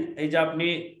 বুঝেন নাই? এই যে আপনি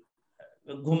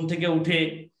ঘুম থেকে উঠে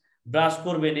ব্রাশ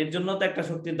করবেন, এর জন্য তো একটা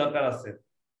শক্তির দরকার আছে।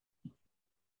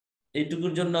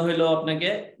 এইটুকুর জন্য হইলেও আপনাকে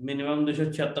মিনিমাম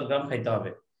 276 গ্রাম খাইতে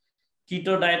হবে।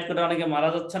 কিটো ডায়েট করে অনেকে মারা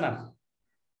যাচ্ছে না,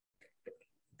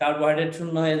 কার্বোহাইড্রেট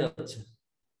শূন্য হয়ে যাচ্ছে।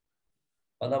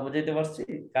 কথা বুঝাইতে পারছি?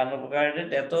 কার্বোহাইড্রেট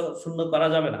এত শূন্য করা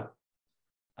যাবে না,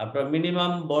 আপনার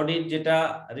মিনিমাম বডির যেটা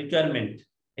রিকোয়ারমেন্ট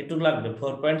এটুকু লাগবে।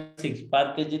 4.6 পার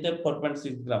কেজিতে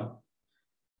 4.6 গ্রাম,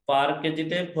 পার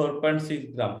কেজিতে 4.6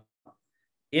 গ্রাম।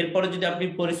 এরপরে যদি আপনি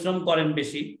পরিশ্রম করেন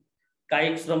বেশি,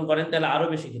 কায়িক শ্রম করেন, তাহলে আরো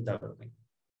বেশি খেতে হবে আপনাকে।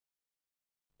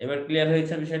 এবার ক্লিয়ার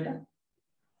হয়েছে বিষয়টা?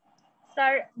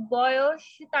 স্যার বয়স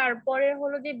তারপরে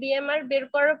হলো যে বিএমআর বের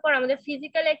করার পর আমাদের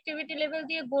ফিজিক্যাল অ্যাক্টিভিটি লেভেল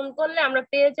দিয়ে গুণ করলে আমরা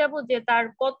পেয়ে যাব যে তার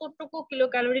কতটুকু কিলো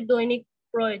ক্যালোরি দৈনিক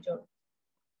প্রয়োজন।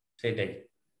 সেটাই।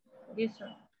 জি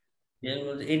স্যার।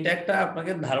 এটা একটা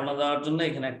আপনাকে ধারণা দেওয়ার জন্য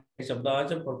এখানে একটা হিসাব দেওয়া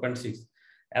হয়েছে 4.6।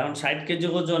 এখন 60 কেজি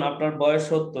ওজন, আপনার বয়স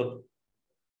 70,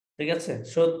 ঠিক আছে,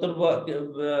 70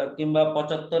 কিংবা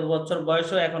 75 বছর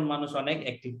বয়সেও এখন মানুষ অনেক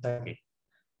অ্যাক্টিভ থাকে,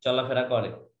 চলাফেরা করে,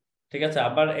 ঠিক আছে।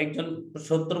 আবার একজন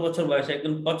 70 বছর বয়সে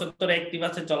একজন 75 অ্যাক্টিভ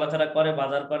আছে, চলাফেরা করে,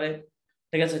 বাজার করে,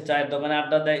 ঠিক আছে, চায়ের দোকানে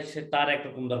আড্ডা দেয়, সে তার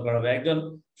একরকম দরকার হবে। একজন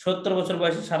 70 বছর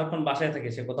বয়সে সারাক্ষণ বাসায় থাকে,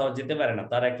 সে কোথাও যেতে পারে না,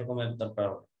 তার একরকমের দরকার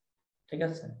হবে, ঠিক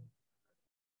আছে।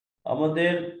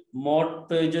 আমাদের মোট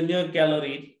প্রয়োজনীয়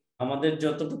ক্যালোরির, আমাদের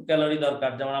যতটুকু ক্যালোরি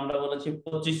দরকার, যেমন আমরা বলেছি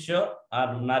 2500 আর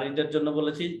নারীদের জন্য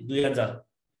বলেছি 2000,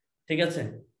 ঠিক আছে,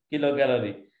 কিলো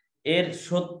ক্যালোরি। এর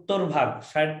 70 ভাগ,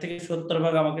 60 থেকে 70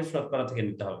 ভাগ আমাকে শর্করা থেকে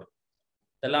নিতে হবে,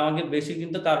 তাহলে আমাকে বেশি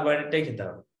কিন্তু কার্বোহাইড্রেটটাই খেতে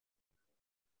হবে।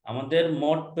 আমাদের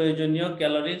মোট প্রয়োজনীয়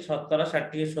ক্যালোরি শতকরা 60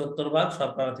 থেকে 70 ভাগ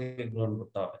শর্করা থেকে গ্রহণ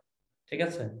করতে হবে, ঠিক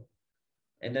আছে।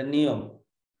 এটা নিয়ম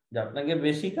যে আপনাকে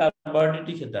বেশি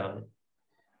কার্বোহাইড্রেটই খেতে হবে।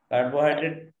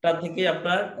 কার্বোহাইড্রেটটা থেকে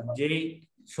আপনার যেই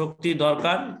শক্তি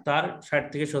দরকার তার 60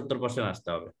 থেকে 70% আসতে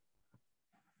হবে,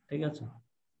 ঠিক আছে।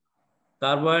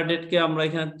 কার্বোহাইড্রেটকে আমরা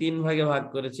এখানে 3 ভাগে ভাগ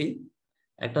করেছি।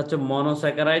 একটা হচ্ছে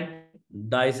মনোস্যাকারাইড,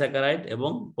 ডাইস্যাকারাইড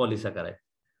এবং পলিস্যাকারাইড,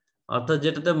 অর্থাৎ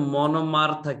যেটাতে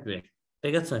মনোমার থাকবে,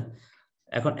 ঠিক আছে।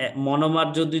 এখন মনোমার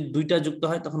যদি 2টা যুক্ত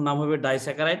হয় তখন নাম হবে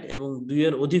ডাইস্যাকারাইড, এবং 2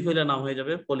 এর অধিক হলে নাম হয়ে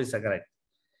যাবে পলিস্যাকারাইড।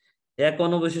 এক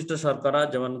অনুবিশিষ্ট শর্করা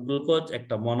যেমন গ্লুকোজ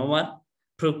একটা মনোমার,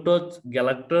 ফ্রুক্টোজ,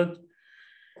 গ্যালাক্টোজ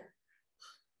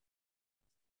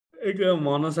এগুলো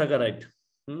মনোস্যাকারাইড।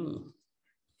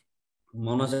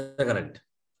 মনোস্যাকারাইড,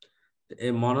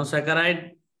 এই মনোস্যাকারাইড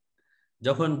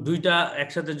যখন 2টা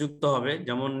একসাথে যুক্ত হবে,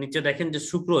 যেমন নিচে দেখেন যে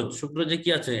সুক্রোজ, সুক্রোজে কি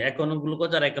আছে, এক অনু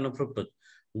গ্লুকোজ আর এক অনু ফ্রুক্টোজ।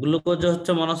 গ্লুকোজ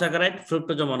হচ্ছে মনোস্যাকারাইড,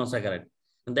 ফ্রুক্টোজ মনোস্যাকারাইড,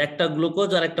 কিন্তু একটা গ্লুকোজ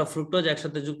আর একটা ফ্রুক্টোজ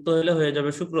একসাথে যুক্ত হলে হয়ে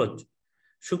যাবে সুক্রোজ।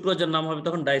 সুক্রোজের নাম হবে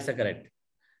তখন ডাইস্যাকারাইড।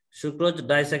 সুক্রোজ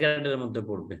ডাইস্যাকারাইডের মধ্যে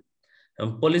পড়বে। এবং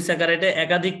পলিস্যাকারাইডে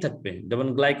একাধিক থাকবে, যেমন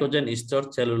গ্লাইকোজেন, স্টার্চ,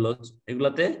 সেলুলোজ,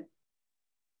 এগুলাতে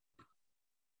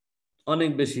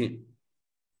অনেক বেশি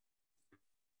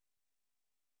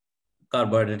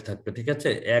কার্বোহাইড্রেট থাকবে, ঠিক আছে।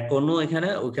 এক অণু এখানে,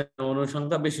 ওইখানে অণুর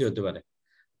সংখ্যা বেশি হতে পারে।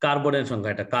 কার্বনের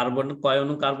সংখ্যা, এটা কার্বন কয়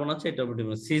অণু কার্বন আছে এটা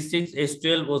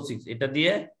C6H12O6, এটা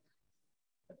দিয়ে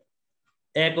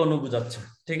এক অণু বোঝাচ্ছে,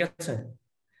 ঠিক আছে।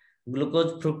 গ্লুকোজ,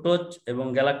 ফ্রুক্টোজ এবং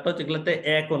গ্যালাক্টোজ এগুলোতে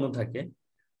এক অণু থাকে।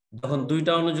 যখন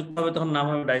 2টা অণু যুক্ত হবে তখন নাম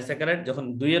হবে ডাইস্যাকারাইড, যখন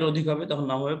 2 এর অধিক হবে তখন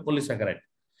নাম হবে পলিস্যাকারাইড।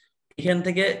 এখান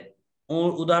থেকে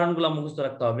উদাহরণগুলো মুখস্থ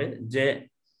রাখতে হবে যে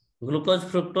গ্লুকোজ,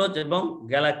 ফ্রুক্টোজ এবং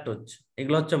গ্যালাক্টোজ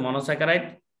এগুলো হচ্ছে মনোস্যাকারাইড।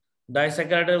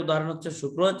 ডাইস্যাকারাইডের উদাহরণ হচ্ছে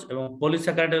সুক্রোজ, এবং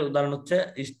পলিস্যাকারাইডের উদাহরণ হচ্ছে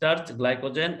স্টার্চ,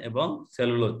 গ্লাইকোজেন এবং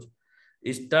সেলুলোজ।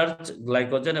 স্টার্চ,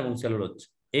 গ্লাইকোজেন এবং সেলুলোজ,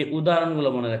 এই উদাহরণগুলো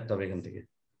মনে রাখতে হবে এখান থেকে,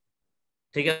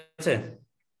 ঠিক আছে।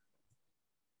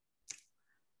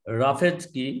 রাফেজ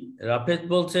কি? রাফেজ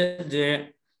বলছে যে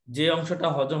যে অংশটা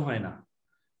হজম হয় না,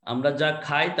 আমরা যা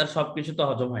খাই তার সবকিছু তো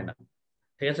হজম হয় না,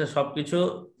 ঠিক আছে, সবকিছু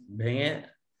ভেঙে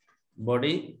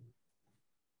বডি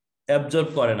অ্যাবজর্ব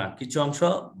করে না, কিছু অংশ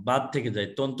বাদ থেকে যায়,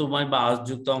 তন্তুময় বা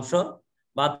আঁশযুক্ত অংশ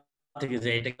বাদ থেকে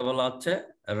যায়, এটাকে বলা হচ্ছে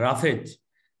রাফেজ।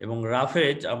 এবং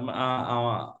রাফেজ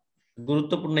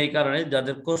গুরুত্বপূর্ণ এই কারণে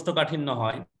যাদের কোষ্ঠকাঠিন্য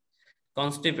হয়,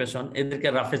 কনস্টিপেশন, এদেরকে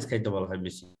রাফেজ খাইতে বলা হয়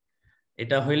বেশি।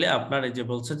 এটা হইলে আপনার এই যে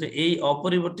বলছে যে এই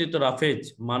অপরিবর্তিত রাফেজ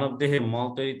মানব দেহে মল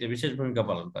তৈরিতে বিশেষ ভূমিকা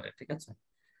পালন করে, ঠিক আছে,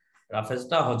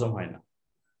 রাফেজটা হজম হয় না।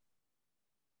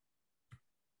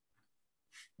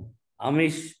 আমি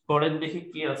পরের দেখি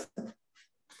কি আছে।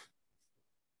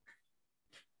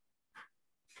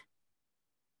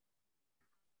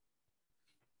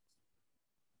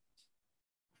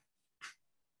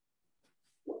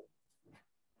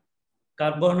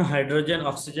 কার্বন, হাইড্রোজেন,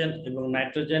 অক্সিজেন এবং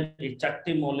নাইট্রোজেন এই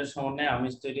 4টি মৌলের সমন্বয়ে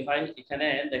আমিষ তৈরি হয়। এখানে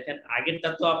দেখেন আগেরটা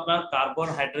তো আপনার কার্বন,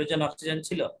 হাইড্রোজেন, অক্সিজেন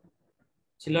ছিল,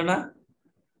 ছিল না?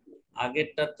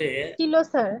 আগেরটাতে ছিল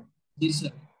স্যার। জি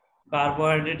স্যার।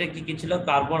 কার্বোহাইড্রেটে কি কি ছিল?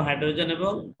 কার্বন, হাইড্রোজেন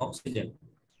এবং অক্সিজেন।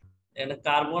 এখানে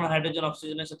কার্বন, হাইড্রোজেন,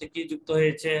 অক্সিজেনের সাথে কি যুক্ত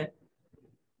হয়েছে?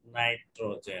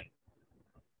 নাইট্রোজেন,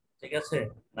 ঠিক আছে,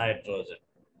 নাইট্রোজেন।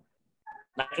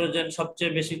 নাইট্রোজেন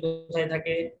সবচেয়ে বেশি কোথায়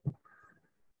থাকে?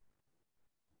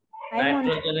 বায়ুমণ্ডল।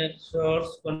 নাইট্রোজেনের সোর্স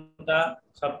কোনটা?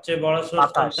 সবচেয়ে বড় সোর্স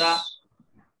বাতাস। কোনটা?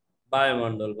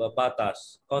 বায়ুমণ্ডল বা বাতাস।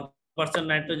 কত পার্সেন্ট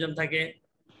নাইট্রোজেন থাকে?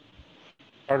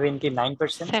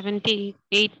 79%।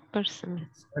 78%।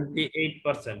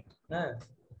 78%। হ্যাঁ,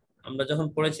 আমরা যখন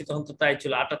পড়েছি তখন তো তাই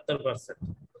ছিল 78%।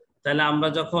 তাহলে আমরা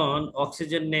যখন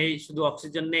অক্সিজেন নেই, শুধু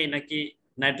অক্সিজেন নেই নাকি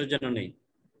নাইট্রোজেনও নেই?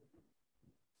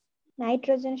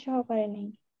 নাইট্রোজেন সহকারে নেই।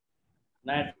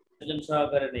 নাইট্রোজেন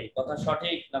সহকারে নেই। কথা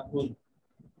সঠিক না ভুল?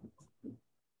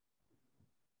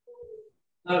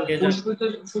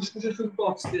 ফুসফুসে শুধু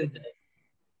অক্সিজেন যায়।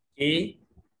 কি?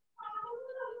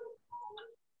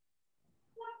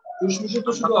 ফুসফুসে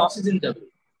তো শুধু অক্সিজেন যাবে।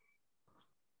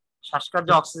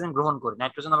 শ্বাসকার্যে অক্সিজেন গ্রহণ করি,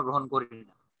 নাইট্রোজেন আর গ্রহণ করি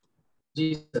না। জি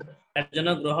স্যার। নাইট্রোজেন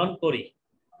গ্রহণ করি।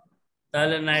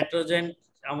 তাহলে নাইট্রোজেন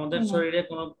আমাদের শরীরে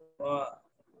কোনো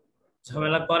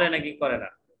ঝামেলা করে নাকি করে না?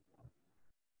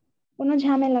 কোনো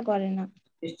ঝামেলা করে না।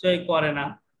 নিশ্চয়ই করে না,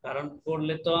 কারণ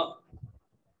করলে তো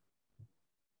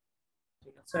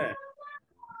ঠিক আছে।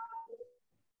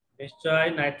 নিশ্চয়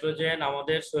নাইট্রোজেন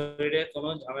আমাদের শরীরে কোনো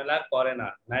ঝামেলা করে না।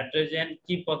 নাইট্রোজেন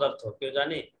কি পদার্থ কেউ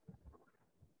জানি?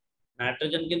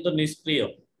 নাইট্রোজেন কিন্তু নিষ্ক্রিয়।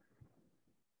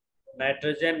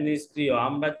 নাইট্রোজেন নিষ্ক্রিয়।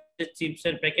 আমরা যে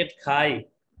চিপসের প্যাকেট খাই,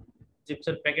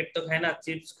 চিপসের প্যাকেট তো খাই না,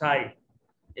 চিপস খাই,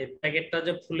 এই প্যাকেটটা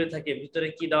যে ফুলে থাকে ভিতরে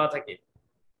কি দেওয়া থাকে?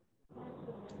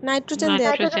 নাইট্রোজেন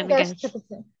গ্যাস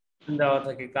দেওয়া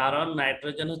থাকে, কারণ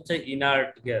নাইট্রোজেন হচ্ছে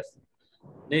ইনার্ট গ্যাস,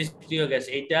 নিষ্ক্রিয় গ্যাস।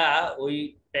 এটা ওই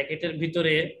প্যাকেটের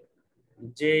ভিতরে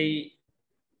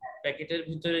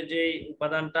যেই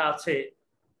উপাদানটা আছে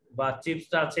বা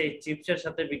চিপসটা আছে, এই চিপসের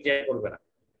সাথে বিক্রিয়া করবে না।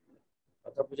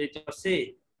 কথা বুঝাইতে পারছি?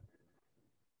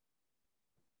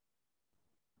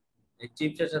 এই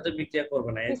চিপসের সাথে বিক্রিয়া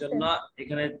করবে না, এই জন্য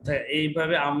এখানে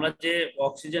এইভাবে আমরা যে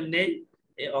অক্সিজেন নেই,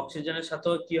 এই অক্সিজেনের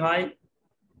সাথেও কি হয়,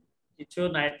 কিছু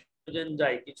নাইট্রোজেন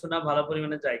যায়, কিছু না ভালো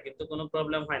পরিমাণে যায়, কিন্তু কোনো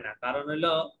প্রবলেম হয় না, কারণ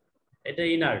হলো এটা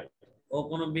ইনার্ট, ও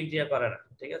কোনো বিক্রিয়া করে না,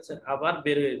 ঠিক আছে, আবার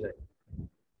বের হয়ে যায়।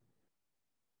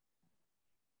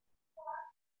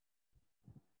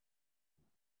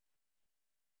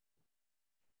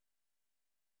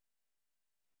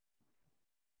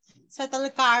 স্যার তাহলে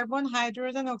কার্বন,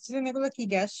 হাইড্রোজেন, অক্সিজেন এগুলো কি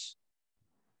গ্যাস?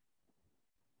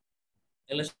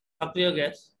 এগুলো সক্রিয়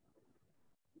গ্যাস।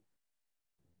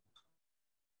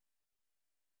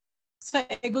 স্যার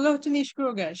এগুলো হচ্ছে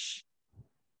নিষ্ক্রিয় গ্যাস।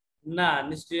 না,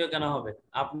 নিষ্ক্রিয় কেন হবে?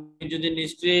 আপনি যদি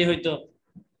নিষ্ক্রিয় হইতো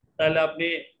তাহলে আপনি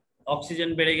অক্সিজেন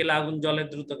বেড়ে গেলে আগুন জ্বলে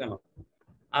দ্রুত কেন?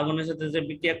 আগুনের সাথে যে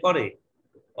বিক্রিয়া করে,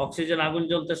 অক্সিজেন আগুন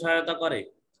জ্বলতে সহায়তা করে,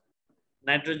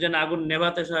 নাইট্রোজেন আগুন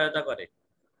নেভাতে সহায়তা করে,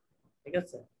 ঠিক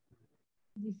আছে।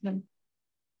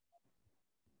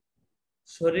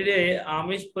 শরীরে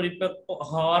আমিষ পরিপাক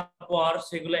হওয়ার পর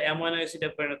সেগুলো অ্যামাইনো অ্যাসিডে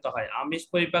পরিণত হয়। আমিষ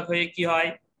পরিপাক হয়ে কি হয়?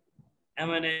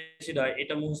 অ্যামাইনো অ্যাসিড হয়।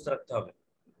 এটা মুখস্থ রাখতে হবে।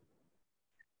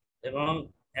 এবং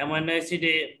অ্যামাইনো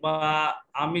অ্যাসিডে বা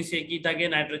আমিষে কি থাকে?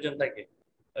 নাইট্রোজেন থাকে।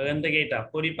 এখান থেকে এটা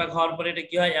পরিপাক হওয়ার পরে এটা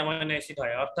কি হয়? অ্যামাইনো অ্যাসিড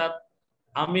হয়, অর্থাৎ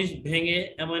আমিষ ভেঙে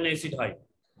অ্যামাইনো অ্যাসিড হয়।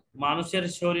 মানুষের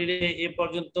শরীরে এ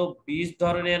পর্যন্ত 20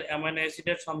 ধরনের অ্যামাইনো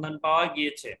অ্যাসিডের সন্ধান পাওয়া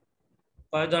গিয়েছে।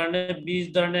 কয় ধরনের? 20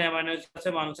 ধরনের অ্যামাইনো অ্যাসিড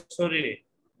আছে মানুষের শরীরে।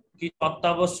 কিছু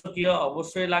অত্যাবশ্যকীয়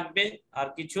অবশ্যই লাগবে, আর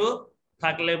কিছু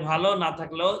থাকলে ভালো, না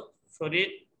থাকলেও শরীর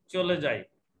চলে যায়,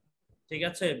 ঠিক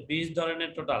আছে। 20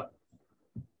 ধরনের টোটাল।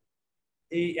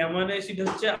 এই অ্যামাইনো অ্যাসিড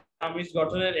হচ্ছে আমিষ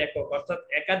গঠনের একক, অর্থাৎ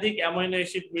একাধিক অ্যামাইনো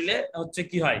অ্যাসিড মিলে হচ্ছে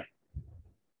কি হয়?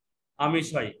 আমিষ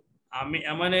হয়।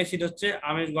 অ্যামাইনো অ্যাসিড হচ্ছে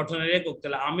আমিষ গঠনের একক।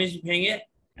 তাহলে আমিষ ভেঙে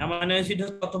অ্যামাইনো অ্যাসিড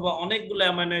হচ্ছে, অথবা অনেকগুলো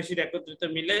অ্যামাইনো অ্যাসিড একত্রিত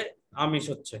মিলে আমিষ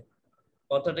হচ্ছে।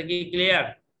 কথাটা কি ক্লিয়ার?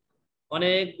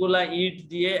 অনেকগুলা ইট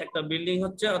দিয়ে একটা বিল্ডিং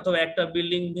হচ্ছে, অথবা একটা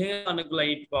বিল্ডিং ভেঙে অনেকগুলা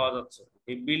ইট পাওয়া যাচ্ছে।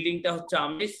 এই বিল্ডিংটা হচ্ছে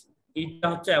আমিষ, ইটটা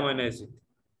হচ্ছে অ্যামাইনো অ্যাসিড,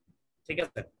 ঠিক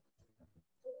আছে।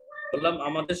 বললাম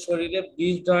আমাদের শরীরে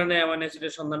 20 ধরনের অ্যামাইনো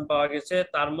অ্যাসিডের সন্ধান পাওয়া গেছে।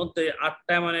 তার মধ্যে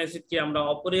 8টা অ্যামাইনো অ্যাসিড কি আমরা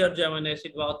অপরিহার্য অ্যামাইনো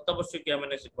অ্যাসিড বা অত্যাবশ্যকীয়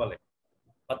অ্যামাইনো অ্যাসিড বলে।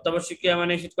 অত্যাবশ্যকীয়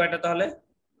অ্যামাইনো অ্যাসিড কয়টা তাহলে?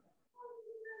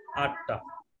 8টা।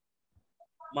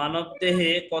 মানব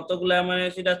দেহে কতগুলো অ্যামাইনো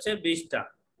অ্যাসিড আছে? 20টা।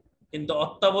 কিন্তু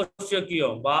অত্যাবশ্যকীয়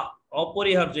বা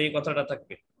অপরিহার্য এই কথাটা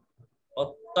থাকবে।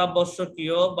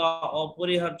 অত্যাবশ্যকীয় বা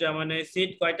অপরিহার্য অ্যামাইনো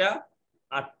অ্যাসিড কয়টা?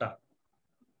 8টা।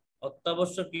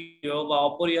 অত্যাবশ্যকীয় বা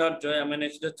অপরিহার্য অ্যামাইনো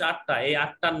অ্যাসিড হচ্ছে 8টা। এই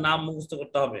 8টার নাম মুখস্থ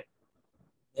করতে হবে।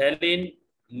 Valine,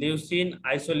 leucine,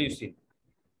 isoleucine.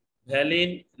 Valine,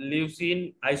 leucine,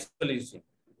 isoleucine.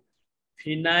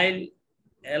 Phenyl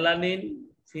alanine,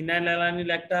 phenyl alanine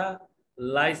একটা,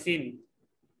 লাইসিন।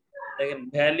 দেখেন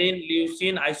ভ্যালিন,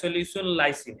 লিউসিন, আইসোলিউসিন,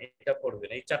 লাইসিন, এটা পড়বেন।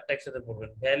 এই 4টা একসাথে পড়বেন।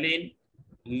 ভ্যালিন,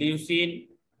 লিউসিন,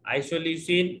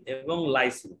 আইসোলিউসিন এবং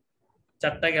লাইসিন,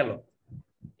 4টা গেল।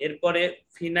 এরপরে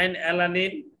ফিনাইল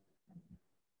অ্যালানিন,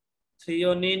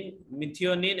 থ্রিওনিন,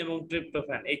 মিথিওনিন এবং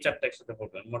ট্রিপ্টোফ্যান, এই চারটা একসাথে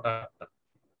পড়বেন মোটা আটটা।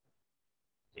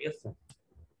 ঠিক আছে,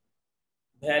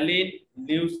 ভ্যালিন,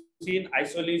 লিউসিন,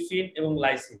 আইসোলিউসিন এবং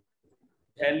লাইসিন।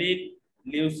 ভ্যালিন,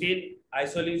 লিউসিন,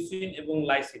 আইসোলিউসিন এবং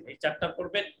লাইসিন, এই চারটা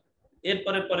পড়বেন।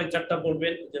 এরপরে পরে চারটা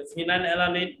পড়বেন যে ফিনাইল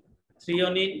অ্যালানিন,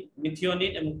 থ্রিওনিন,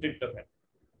 মিথিওনিন এবং tryptophan.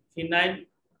 Phenyl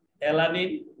alanine,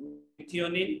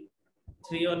 methionine,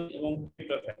 threonine এবং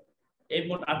ট্রিপ্টোফ্যান, এই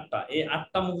মোট আটটা। এই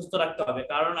আটটা মুখস্থ রাখতে হবে,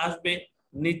 কারণ আসবে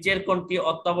নিচের কোনটি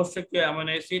অত্যাবশ্যকীয়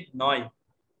অ্যামিনো অ্যাসিড নয়,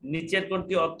 নিচের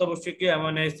কোনটি অত্যাবশ্যকীয়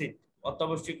অ্যামিনো অ্যাসিড,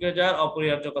 অত্যাবশ্যকীয় যার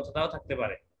অপরিহার্য কথাটাও থাকতে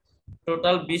পারে।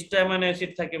 টোটাল 20টা অ্যামিনো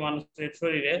অ্যাসিড থাকে মানুষের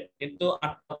শরীরে, কিন্তু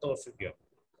 8টা অত্যাবশ্যকীয়।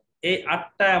 এই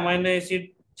 8টা অ্যামিনো অ্যাসিড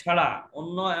ছাড়া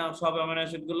অন্য সব অ্যামিনো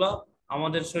অ্যাসিড গুলো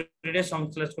আমাদের শরীরে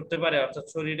সংশ্লেষ করতে পারে, অর্থাৎ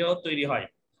শরীরেও তৈরি হয়।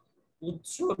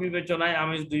 উৎস বিবেচনায়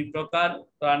আমিষ দুই প্রকার,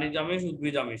 প্রাণীজ আমিষ,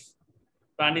 উদ্ভিজ আমিষ।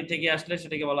 প্রাণী থেকে আসলে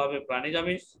সেটাকে বলা হবে প্রাণীজ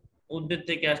আমিষ, উদ্ভিদ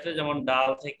থেকে আসলে যেমন ডাল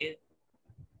থেকে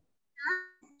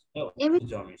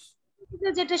উদ্ভিজ আমিষ।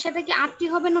 যেটা সেটা কি 8টি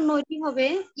হবে না 9টি হবে?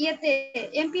 ইয়েতে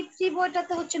MP3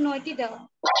 বইটাতে হচ্ছে 9টি দেওয়া।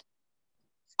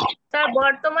 স্যার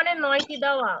বর্তমানে 9টি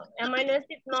দেওয়া, অ্যামাইনো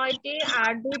অ্যাসিড 9টি,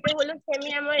 আর 2টা হলো সেমি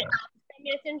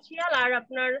এসেনশিয়াল, আর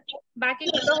আপনার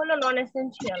বাকিগুলো হলো নন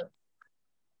এসেনশিয়াল।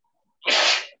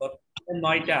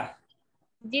 9টা?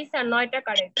 জি স্যার, 9টা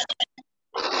কারেক্ট।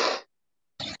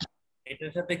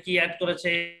 এটার সাথে কি অ্যাড করেছে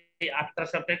এই 8টার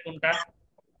সাথে কোনটা?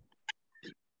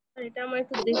 এটা আমার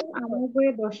একটু দেখি। আমার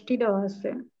বইয়ে 10টি দেওয়া আছে।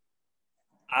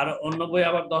 আর অন্য বই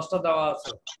আবার 10টা দেওয়া আছে।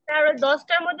 স্যার ওই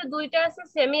 10টার মধ্যে 2টা আছে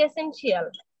সেমি এসেনশিয়াল।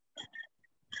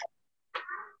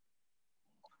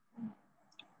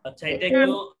 আচ্ছা, এটা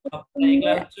একটু আপনারা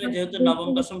এগুলা হচ্ছে যেহেতু নবম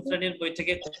দশম শ্রেণীর বই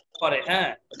থেকে করে, হ্যাঁ,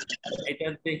 এটা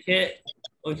দেখে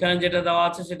ওইখানে যেটা দেওয়া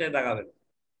আছে সেটাই দেখাবেন।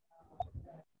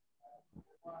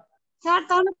 স্যার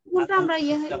তাহলে কোনটা আমরা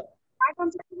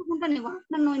কোনটা নেব,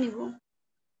 না 9 নেব?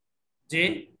 জি,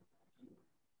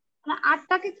 না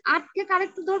 8কে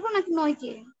কারেক্ট ধরবো নাকি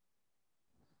 9কে?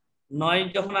 9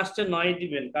 যখন আসছে 9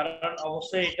 দিবেন, কারণ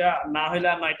অবশ্যই এটা না হলে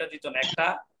আর 9টা দিত না, একটা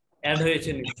অ্যাড হয়েছে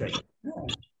নিশ্চয়ই।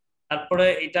 তারপরে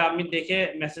এটা আমি দেখে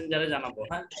মেসেঞ্জারে জানাবো।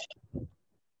 হ্যাঁ,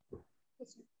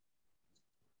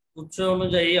 উৎস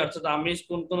অনুযায়ী, অর্থাৎ আমিষ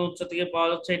কোন কোন উৎস থেকে পাওয়া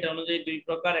যাচ্ছে এটা অনুযায়ী দুই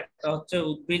প্রকার, একটা হচ্ছে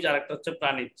উদ্ভিজ আর একটা হচ্ছে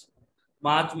প্রাণীজ।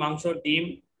 মাছ, মাংস, ডিম,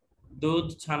 দুধ,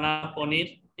 ছানা, পনির,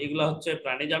 এগুলো হচ্ছে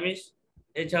প্রাণীজ আমিষ।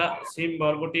 এছাড়া সিম,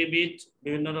 বরবটি, বীজ,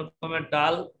 বিভিন্ন রকমের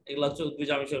ডাল, এগুলো হচ্ছে উদ্ভিজ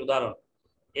আমিষের উদাহরণ।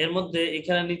 এর মধ্যে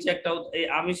এখানে নিচে একটা এই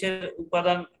আমিষের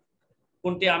উপাদান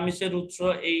কোনটি, আমিষের উৎস,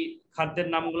 এই খাদ্যের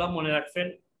নামগুলো মনে রাখবেন।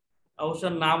 অবশ্য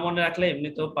না মনে রাখলে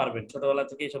এমনিতেও পারবেন, ছোটবেলা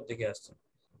থেকে এইসব দেখে আসছে।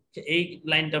 এই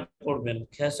লাইনটা পড়বেন,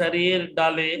 খেসারির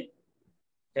ডালে,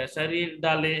 খেসারির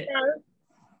ডালে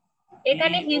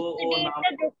এখানে হিস্টিডিনটা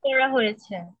যোগ করা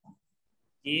হয়েছে।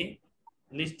 কি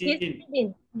লিস্টিডিন?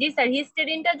 জি স্যার,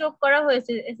 হিস্টিডিনটা যোগ করা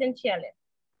হয়েছে এসেনশিয়ালে।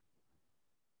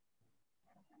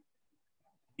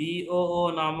 বিওও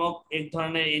নামক এক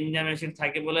ধরনের এনজাইম অ্যাসিড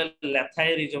থাকে বলে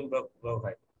ল্যাথাইরিজম রোগ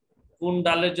হয়। কোন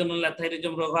ডালের জন্য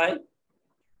ল্যাথাইরিজম রোগ হয়?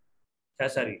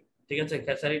 খেসারি। ঠিক আছে,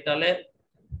 খেসারি ডালে,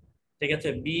 ঠিক আছে,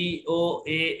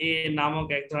 বিওএ নামক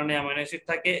এক ধরনের অ্যামাইনো অ্যাসিড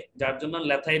থাকে যার জন্য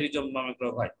ল্যাথাইরিজম নামক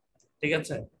রোগ হয়। ঠিক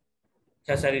আছে,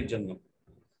 খেসারির জন্য।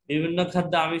 বিভিন্ন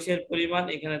খাদ্যে আমিষের পরিমাণ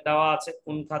এখানে দেওয়া আছে,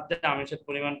 কোন খাদ্যে আমিষের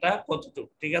পরিমাণটা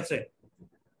কতটুকু। ঠিক আছে,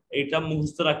 এইটা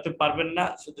মুখস্থ রাখতে পারবেন না,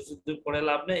 শুধু শুধু পড়ে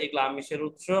লাভ নেই। এগুলো আমিষের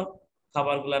উৎস,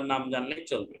 খাবারগুলোর নাম জানলেই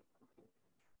চলবে।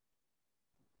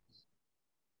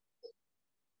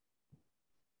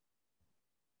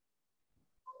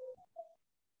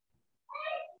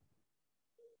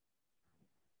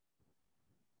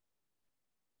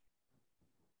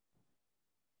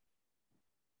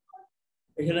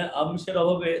 এখানে আমিষের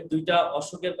অভাবে দুইটা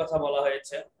অসুখের কথা বলা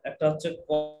হয়েছে, একটা হচ্ছে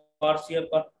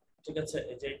কোয়ার্সিয়াপাত, ঠিক আছে,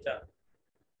 এই যে এটা,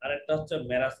 আর একটা হচ্ছে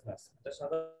মেরাসমাস। এটা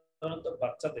সাধারণত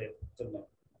বাচ্চাদের জন্য।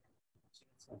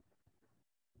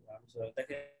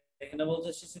 এখানে বলছে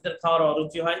শিশুদের খাওয়ার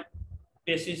অরুচি হয়,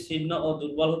 পেশি শীর্ণ ও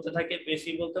দুর্বল হতে থাকে। পেশি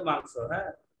বলতে মাংস, হ্যাঁ,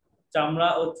 চামড়া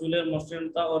ও চুলের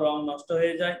মসৃণতা ও রং নষ্ট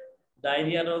হয়ে যায়,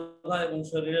 ডায়রিয়া রোগ হয় এবং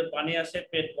শরীরে পানি আসে,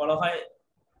 পেট বড় হয়।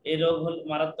 এই রোগ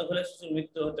মারাত্মক হলে শিশুর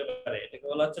মৃত্যু হতে পারে। এটাকে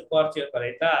বলা হচ্ছে কোয়ার্সিয়াপাত।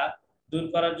 এটা দূর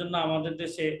করার জন্য আমাদের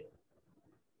দেশে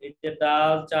এই যে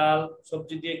ডাল, চাল,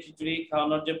 সবজি দিয়ে খিচুড়ি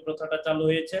খাওয়ানোর যে প্রথাটা চালু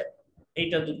হয়েছে,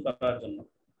 এইটা দূর করার জন্য।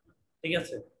 ঠিক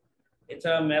আছে,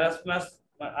 এছাড়া মেরাসমাস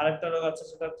আরেকটা রোগ আছে,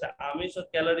 সেটা হচ্ছে আমিষ ও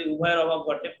ক্যালোরি উভয়ের অভাব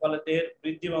ঘটে, ফলে দেহের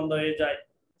বৃদ্ধি বন্ধ হয়ে যায়,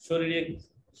 শরীরে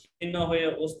ক্ষীণ হয়ে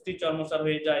অস্থি চর্মসার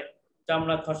হয়ে যায়,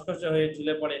 চামড়া খসখসে হয়ে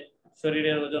ঝুলে পড়ে,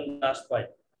 শরীরের ওজন হ্রাস পায়।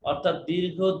 অর্থাৎ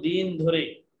দীর্ঘদিন ধরে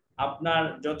আপনার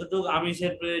যতটুকু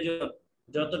আমিষের প্রয়োজন,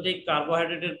 যতটুকু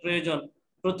কার্বোহাইড্রেটের প্রয়োজন,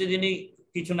 প্রতিদিনই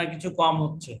কিছু না কিছু কম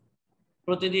হচ্ছে,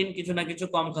 প্রতিদিন কিছু না কিছু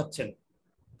কম খাচ্ছেন।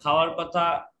 খাওয়ার কথা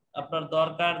আপনার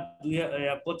দরকার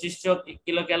 2500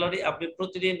 কিলো ক্যালোরি, আপনি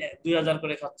প্রতিদিন 2000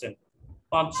 করে খাচ্ছেন,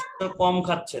 500 কম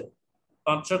খাচ্ছেন।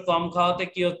 500 কম খাওয়াতে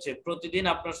কি হচ্ছে, প্রতিদিন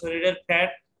আপনার শরীরের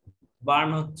ফ্যাট বার্ন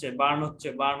হচ্ছে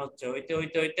হইতে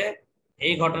হইতে হইতে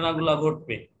এই ঘটনাগুলো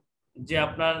ঘটবে যে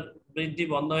আপনার বৃদ্ধি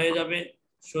বন্ধ হয়ে যাবে,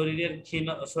 শরীর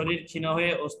ক্ষীণ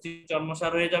হয়ে অস্থি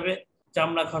চর্মসার হয়ে যাবে,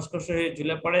 চামড়া খসখসে হয়ে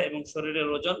ঝুলে পড়ে এবং শরীরের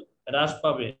ওজন হ্রাস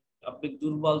পাবে। আপনি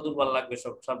দুর্বল দুর্বল লাগবে,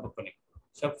 সার্বক্ষণিক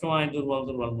সবসময় দুর্বল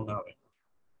দুর্বল মনে হবে।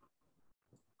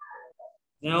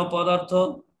 স্নেহ পদার্থ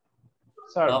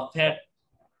বা ফ্যাট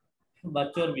বা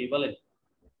চর্বি বলেন।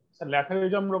 স্যার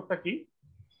ল্যাথারিজম রোগটা কি?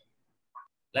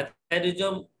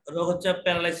 ল্যাথারিজম রোগ হচ্ছে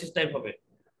প্যারালাইসিস টাইপ হবে,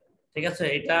 ঠিক আছে।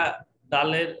 এটা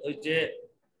ডালের ওই যে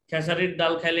খেসারির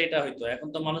ডাল খাইলে এটা হইতো, এখন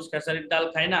তো মানুষ খেসারির ডাল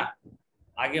খায় না,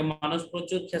 আগে মানুষ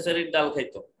প্রচুর খেসারির ডাল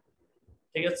খাইতো,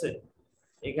 ঠিক আছে।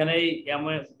 এখানে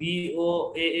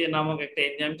BOAA নামক একটা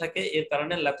এনজাইম থাকে, এর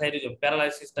কারণে ল্যাথারিজম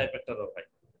প্যারালাইসিস টাইপ একটা রোগ হয়,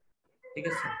 ঠিক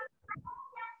আছে।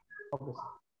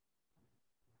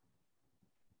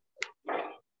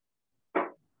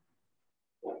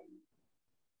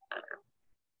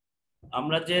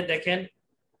 আমরা যে দেখেন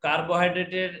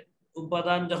কার্বোহাইড্রেটের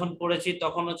উপাদান যখন পড়েছি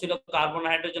তখন ছিল কার্বন,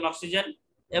 হাইড্রোজেন, অক্সিজেন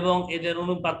এবং এদের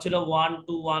অনুপাত ছিল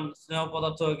 1:1। স্নেহ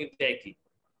পদার্থ কিন্তু একই,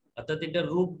 অর্থাৎ এটা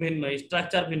রূপ ভিন্ন,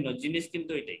 স্ট্রাকচার ভিন্ন, জিনিস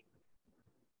কিন্তু এটাই।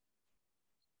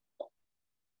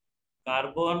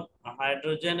 কার্বন,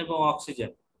 হাইড্রোজেন এবং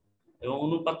অক্সিজেন এবং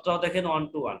অনুপাতটাও দেখেন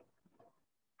 1:1,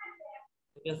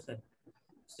 ঠিক আছে।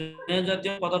 স্নেহ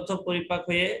জাতীয় পদার্থ পরিপাক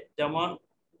হয়ে, যেমন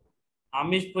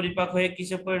আমিষ পরিপাক হয়ে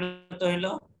কিসে পরিণত হইল?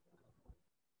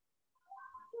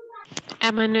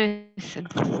 Amino acid.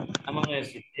 Amino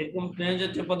acid. এরকম স্নেহ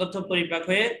জাতীয় পদার্থ পরিপাক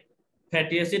হয়ে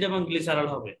ফ্যাটি অ্যাসিড এবং গ্লিসারল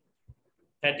হবে।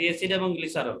 ফ্যাটি অ্যাসিড এবং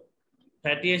গ্লিসারল,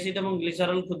 ফ্যাটি অ্যাসিড এবং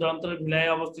গ্লিসারল ক্ষুদ্রান্তরের ভিলায়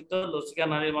অবস্থিত লসিকা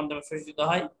নালীর মাধ্যমে শোষিত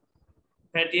হয়।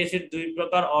 ফ্যাটি অ্যাসিড দুই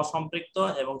প্রকার, অসম্পৃক্ত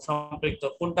এবং সম্পৃক্ত।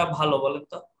 কোনটা ভালো বলেন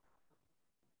তো?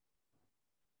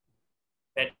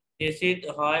 ফ্যাটি অ্যাসিড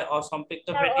হয় অসম্পৃক্ত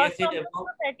ফ্যাটি অ্যাসিড এবং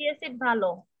ফ্যাটি অ্যাসিড ভালো,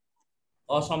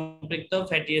 অসম্পৃক্ত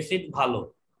ফ্যাটি অ্যাসিড ভালো,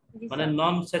 মানে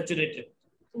নন স্যাচুরেটেড।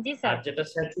 জি আর স্যার। যেটা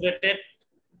স্যাচুরেটেড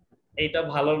এইটা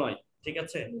ভালো নয়, ঠিক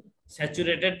আছে।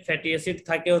 স্যাচুরেটেড ফ্যাটি অ্যাসিড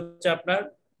থাকে হচ্ছে আপনার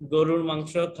গরুর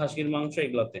মাংস, খাসির মাংস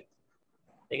এগুলোতে,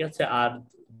 ঠিক আছে। আর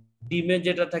ডিমে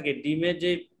যেটা থাকে, ডিমে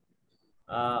যে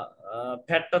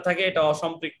ফ্যাটটা থাকে এটা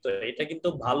অসম্পৃক্ত, এটা কিন্তু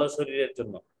ভালো শরীরের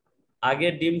জন্য। আগে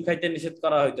ডিম খাইতে নিষেধ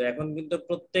করা হয়তো, এখন কিন্তু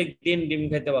প্রত্যেক দিন ডিম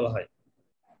খাইতে বলা হয়,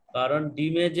 কারণ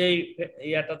ডিমে যে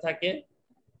ইয়াটা থাকে,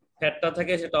 ফ্যাটটা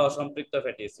থাকে, সেটা অসম্পৃক্ত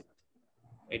ফ্যাটি অ্যাসিড,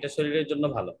 এটা শরীরের জন্য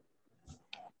ভালো।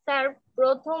 স্যার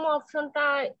প্রথম অপশনটা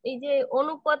এই যে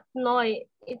অনুপাত 9,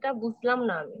 এটা বুঝলাম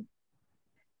না আমি।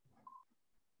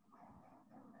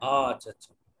 আচ্ছা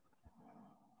আচ্ছা,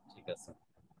 ঠিক আছে।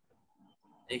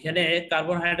 এখানে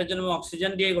কার্বন, হাইড্রোজেন এবং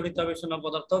অক্সিজেন দিয়ে গঠিত হবে স্নেহ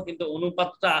পদার্থ, কিন্তু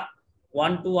অনুপাতটা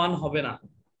 1:1 হবে না,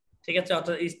 ঠিক আছে,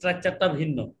 অর্থাৎ স্ট্রাকচারটা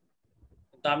ভিন্ন।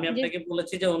 তো আমি আপনাকে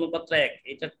বলেছি যে অনুপাতটা 1,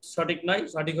 এটা সঠিক নয়।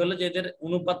 সঠিক হলো যে এদের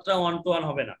অনুপাতটা 1:1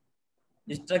 হবে না,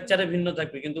 স্ট্রাকচারে ভিন্ন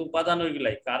থাকবে, কিন্তু উপাদান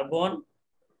ওইগুলাই, কার্বন,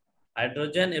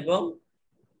 হাইড্রোজেন এবং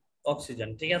অক্সিজেন,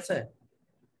 ঠিক আছে।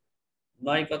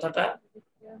 9 কথাটা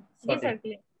সঠিক।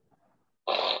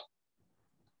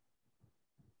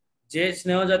 যে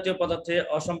স্নেহ জাতীয় পদার্থে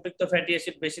অসম্পৃক্ত ফ্যাটি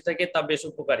অ্যাসিড বেশি থাকে তা বেশ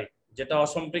উপকারী, যেটা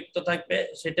অসম্পৃক্ত থাকবে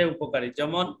সেটাই উপকারী,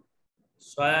 যেমন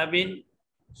সয়াবিন,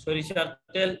 সরিষার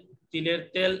তেল, তিলের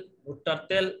তেল, ভুট্টার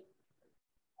তেল,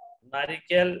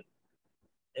 নারিকেল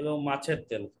এবং মাছের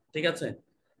তেল, ঠিক আছে।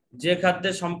 যে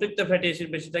খাদ্যে সম্পৃক্ত ফ্যাটি অ্যাসিড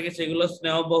বেশি থাকে সেগুলো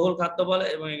স্নেহবহুল খাদ্য বলে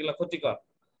এবং এগুলো ক্ষতিকর।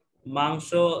 মাংস,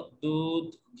 দুধ,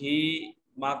 ঘি,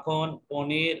 মাখন,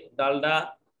 পনির, ডালডা,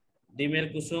 ডিমের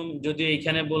কুসুম, যদিও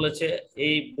এইখানে বলেছে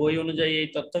এই বই অনুযায়ী এই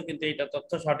তথ্য, কিন্তু এটা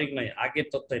তথ্য সঠিক নয়, আগের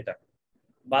তথ্য এটা।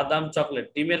 বাদাম, চকলেট,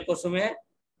 ডিমের কুসুমে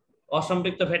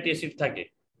অসম্পৃক্ত ফ্যাটি অ্যাসিড থাকে,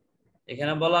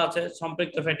 এখানে বলা আছে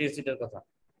সম্পৃক্ত ফ্যাটি অ্যাসিডের কথা,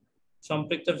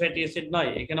 সম্পৃক্ত ফ্যাটি অ্যাসিড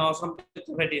নয়, এখানে অসম্পৃক্ত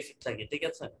ফ্যাটি অ্যাসিড থাকে, ঠিক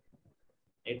আছে।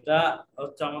 এটা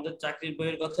হচ্ছে আমাদের চাকরির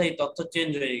বইয়ের কথা, এই তথ্য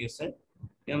চেঞ্জ হয়ে গেছে,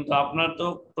 কিন্তু আপনার তো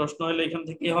প্রশ্ন হলে এখান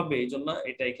থেকেই হবে, এই জন্য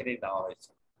এটা এখানেই দেওয়া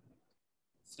হয়েছে।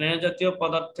 স্নেহ জাতীয়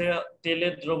পদার্থে তেলে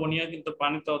দ্রবণীয় কিন্তু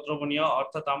পানিতে অদ্রবণীয়,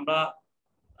 অর্থাৎ আমরা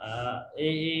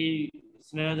এই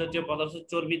স্নেহ জাতীয় পদার্থ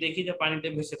চর্বি দেখি যে পানিতে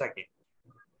ভেসে থাকে,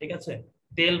 ঠিক আছে।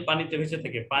 তেল পানিতে ভেসে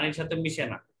থাকে, পানির সাথে মিশে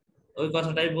না, ওই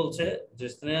কথাটাই বলছে যে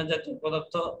স্নেহ জাতীয়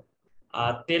পদার্থ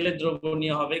তেলে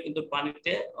দ্রবণীয় হবে কিন্তু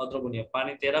পানিতে অদ্রবণীয়,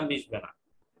 পানিতে এরা মিশবে না।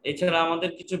 এছাড়া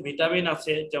আমাদের কিছু ভিটামিন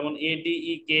আছে, যেমন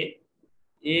এডিইকে,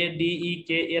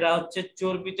 এরা হচ্ছে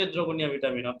চর্বিতে দ্রবণীয়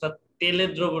ভিটামিন, অর্থাৎ তেলে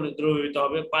দ্রবীভূত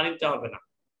হবে, পানিতে হবে না।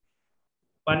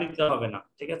 পানিতে হবে না,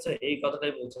 ঠিক আছে? এই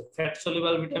কথাটাই বলছে, ফ্যাট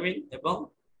সলিউবল ভিটামিন এবং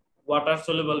ওয়াটার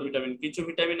সলিউবল ভিটামিন। কিছু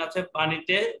ভিটামিন আছে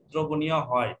পানিতে দ্রবণীয়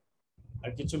হয়, আর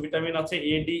কিছু ভিটামিন আছে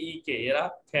এ ডি ই কে, এরা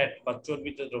ফ্যাট বা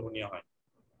চর্বিতে দ্রবণীয় হয়।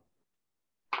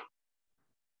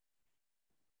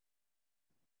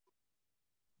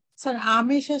 স্যার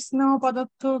আমিষ আর স্নেহ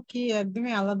পদার্থ কি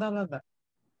একদমই আলাদা আলাদা?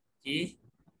 কি?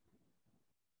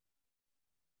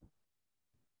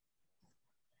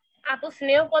 আপু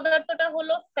স্নেহ পদার্থটা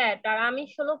হলো ফ্যাট আর আমিষ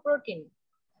হলো প্রোটিন।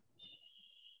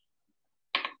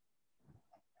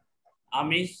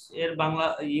 আমিষ এর বাংলা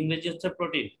ইংরেজি হচ্ছে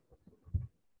প্রোটিন,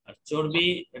 আর চর্বি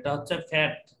এটা হচ্ছে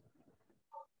ফ্যাট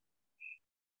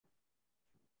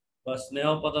বা স্নেহ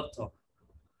পদার্থ।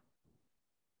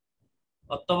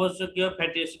 অত্যাবশ্যকীয়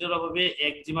ফ্যাটি অ্যাসিডের অভাবে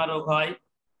একজিমা রোগ হয়,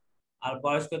 আর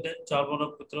বয়স্কদের চর্মরোগ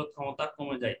প্রতিরোধ ক্ষমতা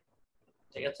কমে যায়,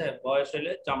 ঠিক আছে? বয়স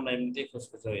হলে চামড়া এমনিতেই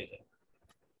খসখসে হয়ে যায়।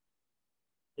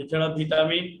 এছাড়া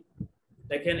ভিটামিন,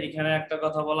 দেখেন এখানে একটা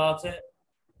কথা বলা আছে,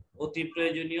 অতি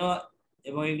প্রয়োজনীয়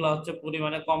এবং এগুলো হচ্ছে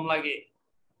পরিমাণে কম লাগে।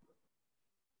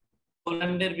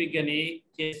 পোল্যান্ডের বিজ্ঞানী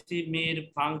কেসিমির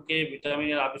ফ্রাঙ্ককে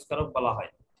ভিটামিনের আবিষ্কারক বলা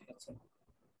হয়, ঠিক আছে?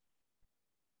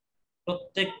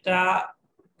 প্রত্যেকটা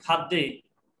খাদ্যে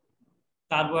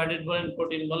কার্বোহাইড্রেট বলেন,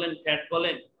 প্রোটিন বলেন, ফ্যাট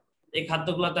বলেন, এই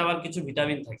খাদ্যগুলোতে আবার কিছু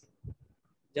ভিটামিন থাকে।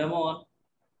 যেমন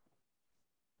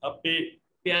আপনি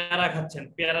পেয়ারা খাচ্ছেন,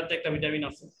 পেয়ারাতে একটা ভিটামিন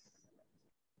আছে,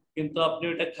 কিন্তু আপনি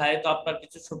ওটা খায় তো আপনার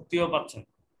কিছু শক্তিও পাচ্ছেন,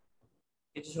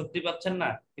 কিছু শক্তি পাচ্ছেন না,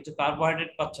 কিছু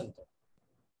কার্বোহাইড্রেট পাচ্ছেন, তো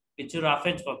কিছু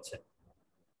রাফেজ পাচ্ছেন,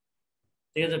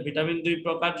 ঠিক আছে? ভিটামিন দুই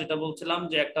প্রকার, যেটা বলছিলাম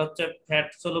যে একটা হচ্ছে ফ্যাট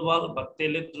সলুবল বা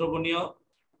তেলে দ্রবণীয়,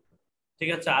 ঠিক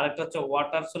আছে? আরেকটা হচ্ছে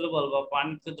ওয়াটার সলুবল বা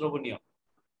পানিতে দ্রবণীয়।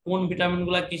 কোন ভিটামিন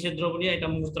গুলা কিসে দ্রবণীয় এটা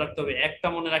মুখস্থ রাখতে হবে, একটা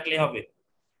মনে রাখলেই হবে।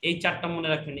 এই চারটা মনে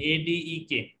রাখবেন, A D E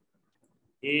K,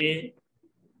 A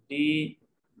D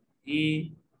E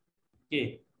কে,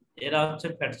 এরা হচ্ছে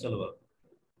ফ্যাট সলুবল,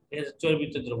 ঠিক আছে?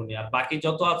 চর্বিতে দ্রবণীয়। আর বাকি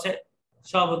যত আছে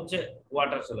সব হচ্ছে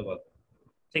ওয়াটার সলুবল,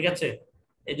 ঠিক আছে?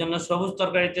 এই জন্য সবুজ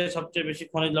তরকারিতে সবচেয়ে বেশি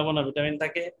খনিজ লবণ আর ভিটামিন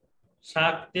থাকে।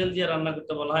 শাক তেল দিয়ে রান্না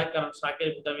করতে বলা হয়, কারণ শাকের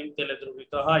ভিটামিন তেলে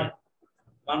দ্রবীভূত হয়।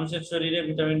 মানুষের শরীরে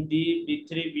ভিটামিন ডি, বি3,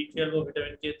 বি12 ও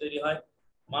ভিটামিন কে তৈরি হয়।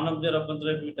 মানবদের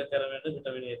অভ্যন্তরে বিটা ক্যারোটিনে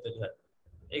ভিটামিন এ তৈরি হয়।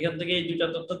 এখান থেকে এই দুইটা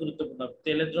তথ্য গুরুত্বপূর্ণ,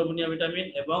 তেলে দ্রবণীয় ভিটামিন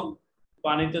এবং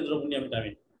পানিতে দ্রবণীয়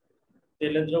ভিটামিন।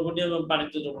 তেলে দ্রবণীয় এবং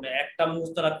পানিতে দ্রবণীয় একটা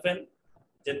মুখস্থ রাখবেন,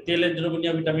 যে তেলে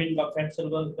দ্রবণীয় ভিটামিন বা ফ্যাট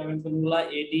সলুবল ভিটামিন কোনগুলা,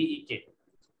 A D E K,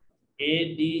 A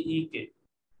D E K.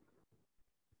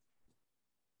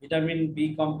 Vitamin B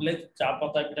complex, চা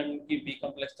পাতায় ভিটামিন কি বি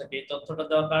কমপ্লেক্স থাকে, এই তথ্যটা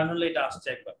দেওয়ার কারণ হলো এটা আসছে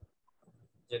একবার,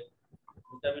 যে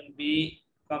ভিটামিন বি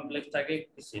কমপ্লেক্স থাকে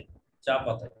কিসে, চা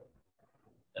পাতায়,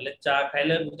 তাহলে চা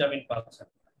খাইলে ভিটামিন পাচ্ছেন।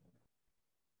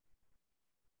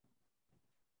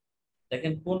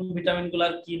 দেখেন কোন ভিটামিন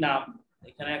গুলার কি নাম,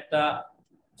 এখানে একটা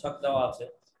ছক দেওয়া আছে।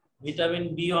 ভিটামিন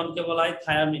বি1 কে বলা হয়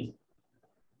থায়ামিন,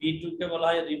 বি2 কে বলা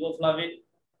হয় রিবোফ্লাভিন,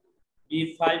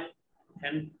 বি5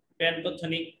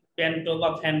 প্যান্টোথেনিক, প্যান্টো বা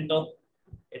ফ্যান্টো,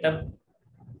 এটা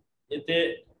এতে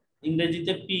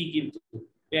ইংরেজিতে পি কিন্তু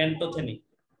প্যান্টোথেনিক।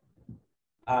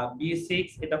 আর বি6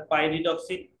 এটা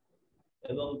পাইরিডক্সিন,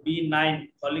 এবং বি9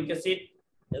 ফলিক অ্যাসিড,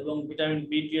 এবং ভিটামিন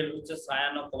বি12 হচ্ছে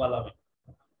সায়ানোকোবালামিন,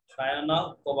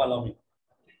 সায়ানোকোবালামিন,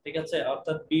 ঠিক আছে?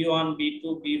 অর্থাৎ বি1, বি2,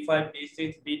 বি5,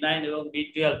 বি6, বি9 এবং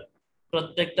বি12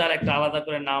 প্রত্যেকটার একটা আলাদা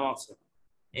করে নাম আছে।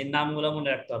 এই নামগুলো মনে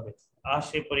রাখতে হবে।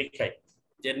 আসে পরীক্ষায়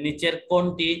যে নিচের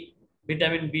কোনটি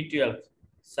ভিটামিন বি12,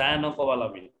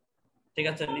 সায়ানোকোবালামিন, ঠিক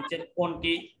আছে? নিচের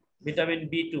কোনটি ভিটামিন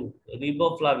বি2,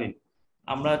 রিবোফ্লাভিন।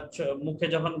 আমরা মুখে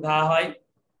যখন ঘা হয়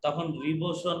তখন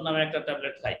রিবোসন নামে একটা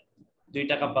ট্যাবলেট খাই, 2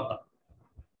 টাকা পাতা।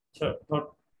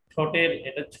 ঠোঁটের,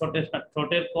 এটা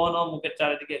ঠোঁটের কোণ ও মুখের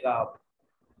চারিদিকে ঘা হবে,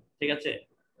 ঠিক আছে?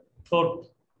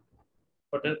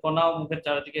 ঠোঁটের কোণা ও মুখের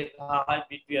চারিদিকে ঘা হয়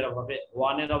বি2 এর অভাবে,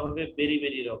 1 এর অভাবে বেরি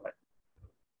বেরি রোগ হয়,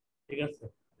 ঠিক আছে?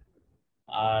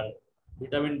 আর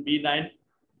ভিটামিন বি9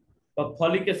 বা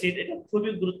ফলিক অ্যাসিড, এটা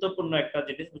খুবই গুরুত্বপূর্ণ একটা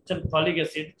জিনিস, বুঝছেন? ফলিক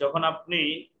অ্যাসিড যখন আপনি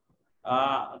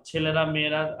ছেলেরা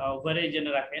মেয়েরা উভয়ই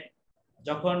জেনে রাখেন,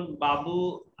 যখন বাবু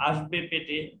আসবে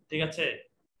পেটে, ঠিক আছে,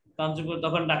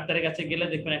 তখন ডাক্তারের কাছে গেলে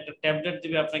দেখবেন একটা ট্যাবলেট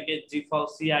দিবে আপনাকে, জিফল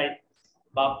সিআই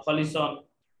বা ফলিসন,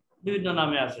 বিভিন্ন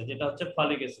নামে আছে, যেটা হচ্ছে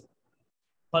ফলিক অ্যাসিড।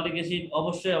 ফলিক অ্যাসিড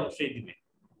অবশ্যই দিবে।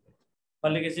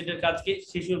 ফলিক অ্যাসিডের কাজ কি?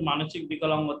 শিশুর মানসিক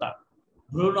বিকলাঙ্গতা,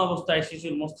 ভ্রূণ অবস্থায়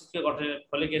শিশুর মস্তিষ্ক গঠনে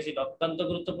ফলিক অ্যাসিড অত্যন্ত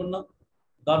গুরুত্বপূর্ণ।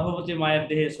 গর্ভবতী মায়ের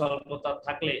দেহে স্বল্পতা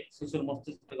থাকলে শিশুর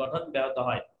মস্তিষ্ক গঠন ব্যাহত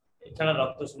হয়, এছাড়া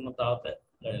রক্ত শূন্যতা হতে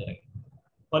লাগে।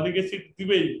 ফলিক অ্যাসিড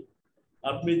দিবেই,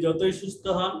 আপনি যতই সুস্থ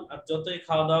হন আর যতই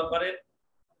খাওয়া দাওয়া করেন,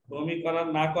 বমি করার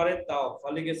না করেন, তাও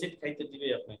ফলিক অ্যাসিড খাইতে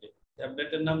দিবেই আপনাকে।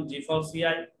 ট্যাবলেটের নাম জিফল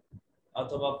সিআই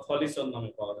অথবা ফলিসন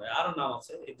নামে পাওয়া যায়, আরো নাম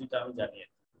আছে, এই দুইটা আমি জানি।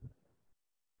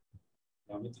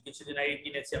 আমি তো কিছুদিন আগে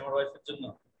কিনেছি আমার ওয়াইফের জন্য,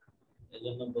 এই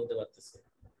জন্য বলতে পারতেছি।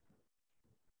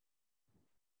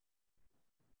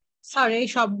 স্যার এই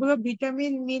সবগুলো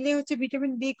ভিটামিন মিলে হচ্ছে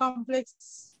ভিটামিন বি কমপ্লেক্স।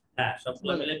 হ্যাঁ,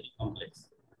 সবগুলো মিলে বি কমপ্লেক্স,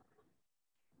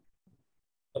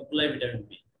 সবগুলাই vitamin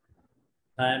B.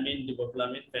 Thymine,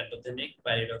 riboflavin, pantothenic,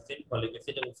 pyridoxine, folic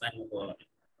acid এবং সায়ানোকোবালামিন।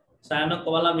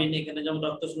 সায়ানোকোবালামিন এখানে যেমন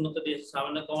রক্ত শূন্যতা দিয়েছে,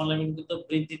 সায়ানোকোবালামিন কিন্তু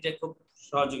বৃদ্ধিতে খুব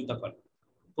সহযোগিতা করে,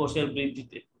 কোষের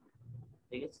বৃদ্ধিতে।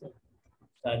 ঠিক আছে,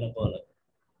 সায়ানোকোবালামিন।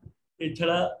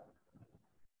 এছাড়া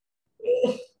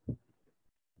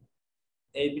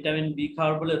এই ভিটামিন বি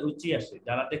খাওয়ার ফলে রুচি আসে।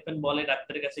 যারা দেখবেন বলে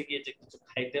ডাক্তারের কাছে গিয়ে যে কিছু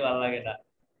খাইতে ভালো লাগে না,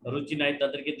 রুচি নাই,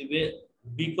 তাদেরকে দিবে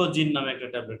বিকোজিন নামে একটা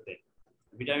ট্যাবলেট দেয়,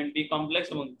 ভিটামিন বি কমপ্লেক্স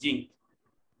এবং জিঙ্ক।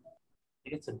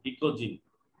 ঠিক আছে, বিকোজিন।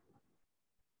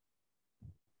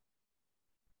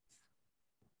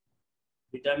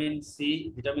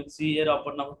 ভিটামিন সি এর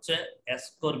অপর নাম হচ্ছে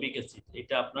অ্যাসকর্বিক অ্যাসিড,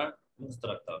 এটা আপনার মুখস্থ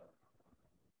রাখতে হবে।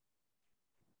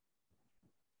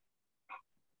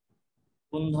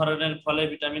 কোন ধরনের ফলে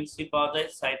ভিটামিন সি পাওয়া যায়?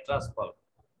 সাইট্রাস ফল,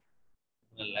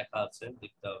 লেখা আছে,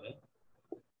 দেখতে হবে।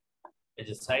 এই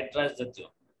যে সাইট্রাস জাতীয়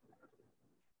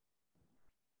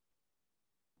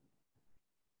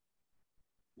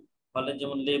ফলে,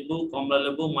 যেমন লেবু, কমলা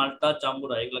লেবু, মাল্টা,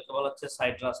 জাম্বুরা, এগুলোকে বলা হচ্ছে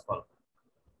সাইট্রাস ফল।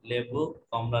 লেবু,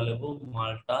 কমলা লেবু,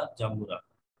 মাল্টা, জাম্বুরা,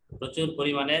 প্রচুর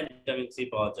পরিমাণে ভিটামিন সি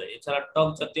পাওয়া যায়। এছাড়া টক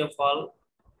জাতীয় ফল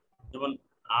যেমন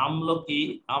আমলকি,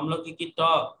 আমলকি কি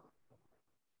টক?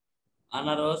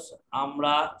 আনারস,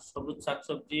 আমড়া, সবুজ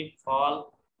শাকসবজি, ফল,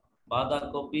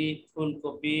 বাঁধাকপি,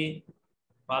 ফুলকপি,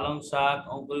 পালং শাক,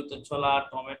 অঙ্কুরিত ছোলা,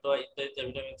 টমেটো ইত্যাদিতে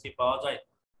ভিটামিন সি পাওয়া যায়।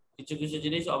 কিছু কিছু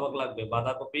জিনিস অবাক লাগবে,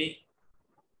 বাঁধাকপি,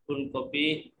 ফুলকপি,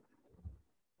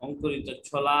 অঙ্কুরিত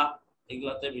ছোলা,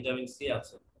 এগুলাতে ভিটামিন সি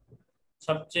আছে।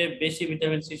 সবচেয়ে বেশি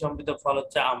ভিটামিন সি সমৃদ্ধ ফল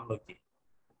হচ্ছে আমলকি।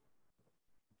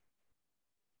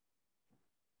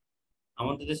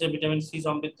 আমাদের দেশে ভিটামিন সি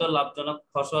সমৃদ্ধ লাভজনক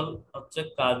ফসল হচ্ছে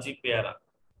কাজি পেয়ারা।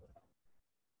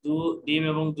 ডিম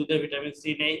এবং দুধে ভিটামিন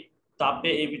সি নেই, তাপে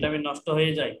এই ভিটামিন নষ্ট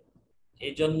হয়ে যায়।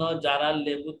 এই জন্য যারা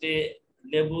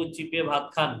লেবু চিপে ভাত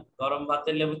খান, গরম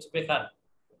ভাতে লেবু চিপে খান,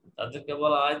 তাদেরকে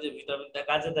বলা হয় যে ভিটামিনটা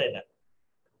কাজে দেয় না।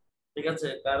 ঠিক আছে,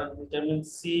 কারণ ভিটামিন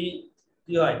সি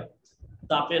কি হয়,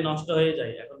 তাপে নষ্ট হয়ে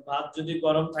যায়। এখন ভাত যদি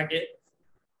গরম থাকে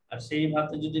আর সেই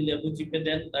ভাতে যদি লেবু চিপে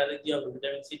দেন, তাহলে কি হবে,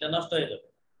 ভিটামিন সিটা নষ্ট হয়ে যাবে।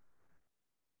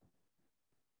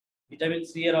 ভিটামিন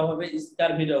সি এর অভাবে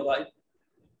স্কারভি রোগ হয়।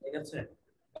 ঠিক আছে,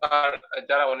 আর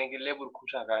যারা অনেকে লেবুর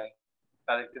খোসা খায়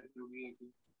তাদের ক্ষেত্রে কি?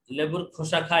 লেবুর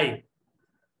খোসা খাই,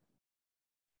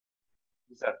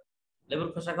 স্যার লেবুর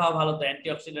খোসা খাওয়া ভালো, তো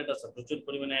অ্যান্টিঅক্সিডেন্ট আছে, প্রচুর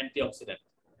পরিমাণে অ্যান্টিঅক্সিডেন্ট,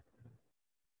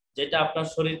 যেটা আপনার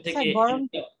শরীর থেকে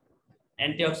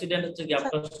অ্যান্টিঅক্সিডেন্ট হচ্ছে কি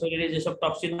আপনার শরীরে যেসব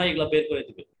টক্সিন হয় এগুলো বের করে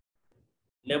দিবে।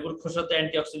 লেবুর খোসাতে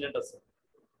অ্যান্টিঅক্সিডেন্ট আছে।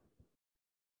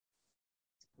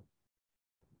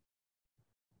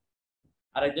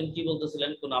 আরেকজন কি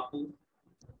বলতেছিলেন, কোন আপু?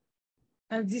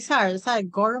 জি স্যার, স্যার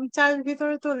গরম চায়ের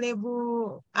ভিতরে তো লেবু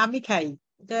আমি খাই,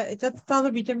 এটা তো তাহলে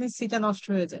ভিটামিন সিটা নষ্ট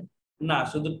হয়ে যায়? না,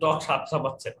 শুধু টক স্বাদটা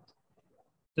পাচ্ছেন,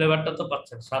 ফ্লেভারটা তো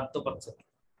পাচ্ছেন, স্বাদ তো পাচ্ছেন,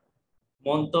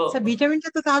 মন তো। স্যার ভিটামিনটা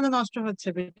তো তাহলে নষ্ট হচ্ছে,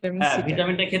 ভিটামিন হ্যাঁ, সিটা।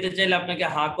 ভিটামিনটা খেতে চাইলে আপনাকে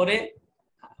হা করে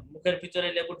মুখের ভিতরে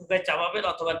লেবু ঢুকায় চাবাবেন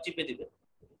অথবা চিপে দিবেন,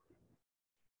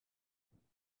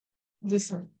 জি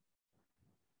স্যার।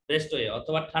 বেস্ট হয়ে,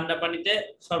 অথবা ঠান্ডা পানিতে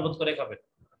শরবত করে খাবেন।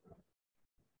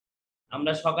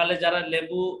 আমরা সকালে যারা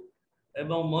লেবু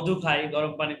এবং মধু খাই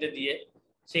গরম পানিতে দিয়ে,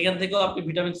 সেখান থেকেও আপনি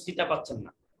ভিটামিন সিটা পাচ্ছেন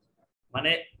না।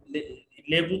 মানে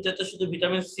লেবুতে তো শুধু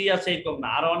ভিটামিন সি আছে এরকম না,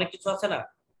 আরো অনেক কিছু আছে না,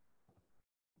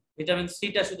 ভিটামিন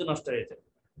সিটা শুধু নষ্ট হয়ে যায়।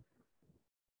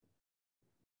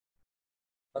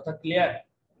 কথা ক্লিয়ার?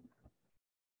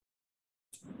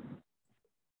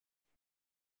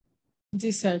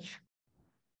 জি স্যার।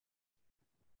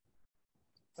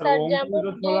 স্যার যেমন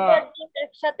দুধ আর ডিম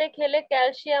একসাথে খেলে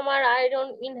ক্যালসিয়াম আর আয়রন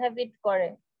ইনহিবিট করে,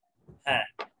 হ্যাঁ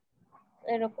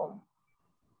এরকম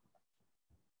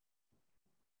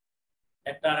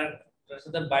একটা আরেকটার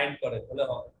সাথে বাইন্ড করে, বলে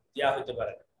ইয়া হইতে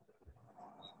পারে,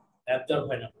 অ্যাবজর্ব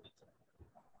হয় না।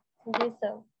 জি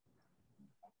স্যার।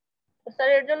 স্যার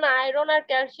এর জন্য আয়রন আর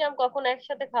ক্যালসিয়াম কখনো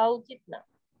একসাথে খাওয়া উচিত না।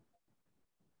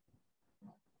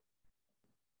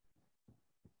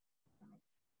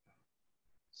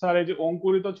 স্যার এই যে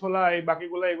অঙ্কুরিত ছোলা, এই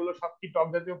বাকিগুলো, এগুলো সব কি টক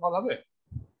জাতীয় ফল হবে?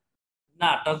 না,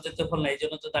 টক জাতীয় ফল না, এই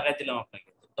জন্য তো টাকা দিলাম আপনাকে।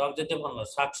 টক জাতীয় ফল না,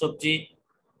 শাকসবজি,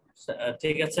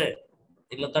 ঠিক আছে,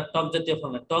 এগুলো তার টক জাতীয় ফল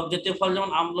না। টক জাতীয় ফল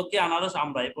যেমন আমলকি, আনারস,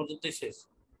 আমড়া, এই পর্যন্তই শেষ।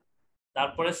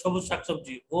 তারপরে সবুজ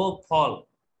শাকসবজি ও ফল,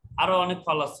 আরো অনেক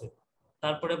ফল আছে।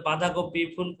 তারপরে বাঁধাকপি,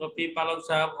 ফুলকপি, পালং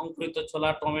শাক, অঙ্কুরিত ছোলা,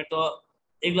 টমেটো,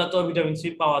 এগুলা তো ভিটামিন সি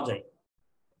পাওয়া যায়।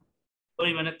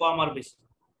 পরিমাণে কম আর বেশি।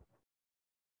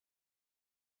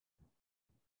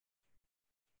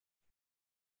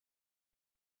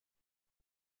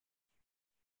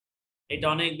 এটা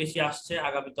অনেক বেশি আসছে,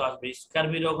 আগামীতে আসবে।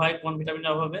 স্কারবি রোগ হয় কোন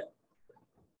ভিটামিনের অভাবে?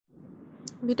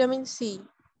 Vitamin C.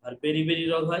 আর বেরি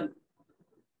রোগ হয়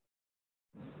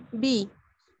বি।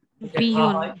 ঘা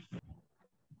হয়।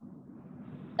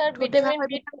 Sir vitamin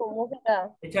B2 মুখেটা।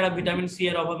 এছাড়া ভিটামিন সি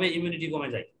এর অভাবে ইমিউনিটি কমে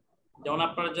যায়। যেমন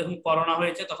আপনারা যখন করোনা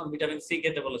হয়েছে তখন ভিটামিন সি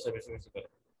খেতে বলেছে বেশি বেশি করে,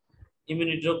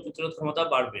 ইমিউনিটি রোগ প্রতিরোধ ক্ষমতা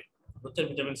বাড়বে হচ্ছে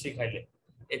ভিটামিন সি খাইলে।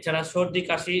 এছাড়া সর্দি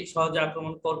কাশি সহজে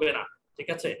আক্রমণ করবে না, ঠিক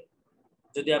আছে,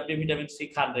 যদি আপনি ভিটামিন সি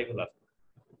খান রেগুলার।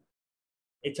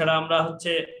 এছাড়া আমরা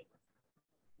হচ্ছে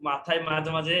মাথায়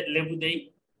মাঝে মাঝে লেবু দেই।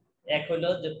 এক হলো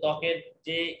যে ত্বকের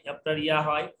যে আপনার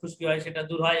হয় খুশকি হয় সেটা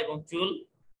দূর হয় এবং চুল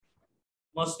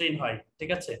মসৃণ হয়, ঠিক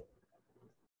আছে,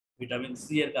 ভিটামিন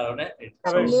সি এর কারণে।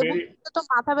 লেবু তো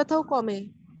মাথা ব্যথাও কমে।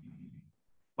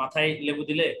 মাথায় লেবু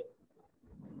দিলে?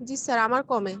 জি স্যার, আমার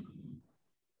কমে।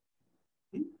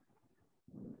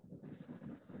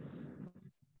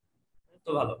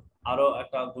 তো ভালো, আরো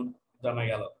একটা গুণ জানা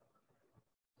গেল।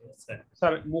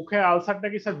 স্যার মুখে আলসারটা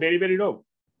কি স্যার বেরি রোগ?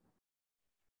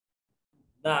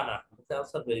 না না, মুখে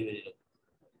আলসার বেরি রোগ।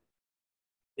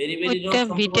 বেরি রোগ ওইটা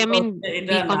ভিটামিন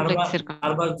এটা বি কমপ্লেক্সের কারণে।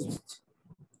 নার্ভাস ডিজিজ,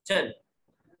 বুঝছেন,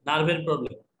 নার্ভের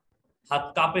প্রবলেম। হাত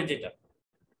কাঁপে, যেটা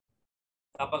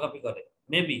কাঁপাকাঁপি করে,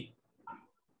 মেবি।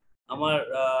 আমার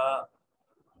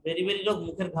বেরি রোগ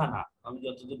মুখের ঘা না, আমি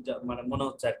যতদূর মানে মনে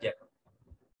হচ্ছে আর কি। এখন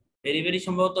বেরি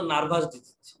সম্ভবত নার্ভাস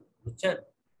ডিজিজ, বুঝছেন,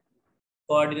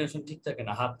 কোঅর্ডিনেশন ঠিক থাকে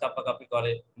না, হাত কাঁপাকাঁপি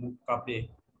করে, মুখ কাঁপে,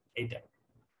 এইটা।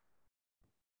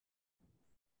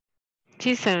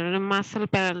 জি স্যার, মাসল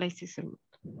প্যারালাইসিস।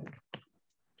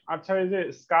 আচ্ছা, এই যে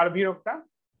স্কারভি রোগটা?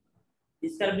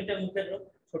 স্কারভিটা মুখের রোগ,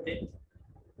 ছোটে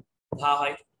ঘা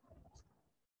হয়।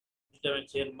 ভিটামিন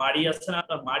সি এর মাড়ি আছে না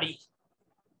আপনার,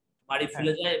 মাড়ি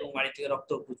ফুলে যায় এবং মাড়ি থেকে রক্ত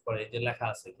উপজ পড়ে, যে লেখা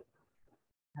আছে।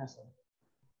 হ্যাঁ স্যার।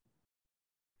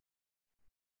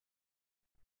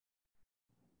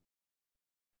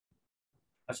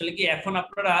 আসলে কি এখন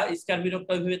আপনারা স্কারভি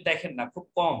রোগটা ওইভাবে দেখেন না, খুব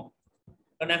কম,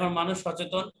 কারণ এখন মানুষ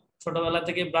সচেতন। ছোটবেলা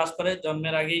থেকে ব্রাশ করে,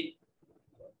 জন্মের আগেই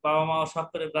বাবা মা সব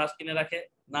করে ব্রাশ কিনে রাখে,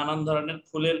 নানান ধরনের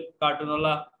ফুলের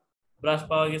কার্টুনওয়ালা ব্রাশ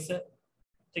পাওয়া গেছে,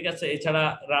 ঠিক আছে। এছাড়া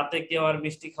রাতে কেউ আর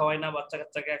মিষ্টি খাওয়ায় না বাচ্চা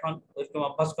কাচ্চাকে, এখন ওইরকম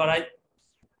অভ্যাস করায়।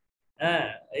 হ্যাঁ,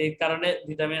 এই কারণে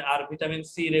ভিটামিন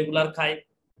সি রেগুলার খাই।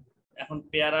 এখন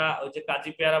পেয়ারা, ওই যে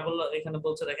কাজি পেয়ারা বললো এখানে,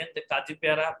 বলছে দেখেন যে কাজি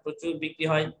পেয়ারা প্রচুর বিক্রি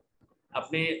হয়।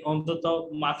 আপনি অন্তত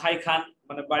মাখাই খান,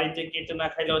 মানে বাড়িতে কেটে না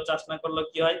খাইলেও, চাষ না করলেও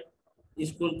কি হয়,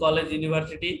 স্কুল কলেজ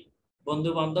ইউনিভার্সিটি বন্ধু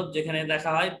বান্ধব যেখানে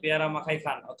দেখা হয়, পেয়ারা মাখাই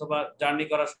খান অথবা জার্নি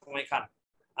করার সময় খান,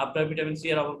 আপনার ভিটামিন সি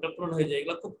এর অভাবটা পূরণ হয়ে যায়।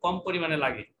 এগুলো খুব কম পরিমাণে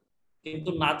লাগে, কিন্তু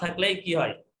না থাকলেই কি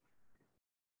হয়,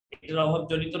 এটার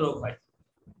অভাবজনিত রোগ হয়।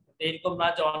 এরকম না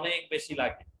যে অনেক বেশি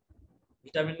লাগে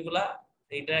ভিটামিন গুলা।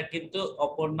 এটা কিন্তু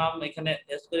অপর নাম এখানে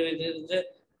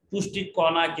পুষ্টি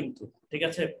কণা, কিন্তু ঠিক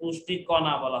আছে, পুষ্টি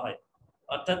কণা বলা হয়।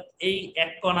 অর্থাৎ এই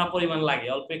এক কণা পরিমাণ লাগে,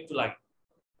 অল্প একটু লাগে,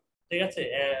 ঠিক আছে।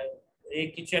 এই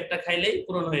কিছু একটা খাইলেই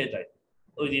পূরণ হয়ে যায়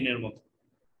ওই দিনের মতো।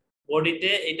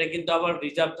 বডিতে এটা কিন্তু আবার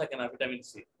রিজার্ভ থাকে না ভিটামিন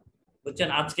সি, বুঝছেন।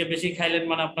 আজকে বেশি খাইলেন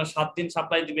মানে আপনার 7 দিন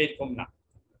সাপ্লাই দিবে এরকম না,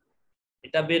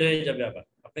 এটা বের হয়ে যাবে। আবার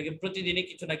আপনাকে প্রতিদিনই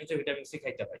কিছু না কিছু ভিটামিন সি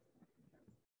খাইতে হয়।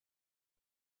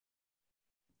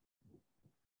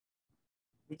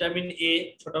 ভিটামিন এ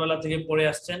ছোটবেলা থেকে পড়ে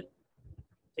আসছেন,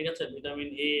 ঠিক আছে। ভিটামিন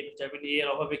এ এর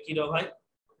অভাবে কি রোগ হয়?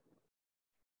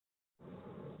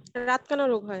 রাতকানা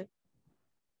রোগ হয়।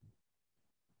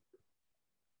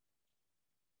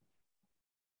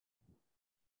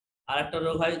 আর একটা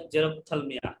রোগ হয়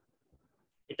জেরপ্থ্যালমিয়া।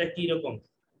 এটা কি রকম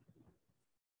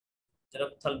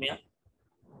জেরপ্থ্যালমিয়া?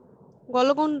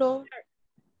 গলগণ্ড।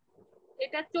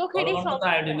 এটা চোখেরই গলগণ্ড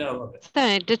আয়োডিনের অভাবে। স্যার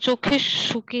এটা চোখে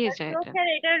শুকিয়ে যায়, এটা চোখের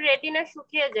এটা রেটিনা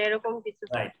শুকিয়ে যায়, এরকম কিছু।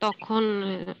 তখন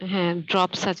হ্যাঁ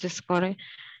ড্রপ সাজেস্ট করে,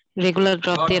 রেগুলার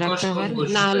ড্রপ দিয়ে রাখতে হয়,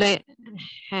 না হলে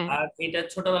হ্যাঁ। আর এটা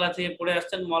ছোটবেলা থেকে পড়ে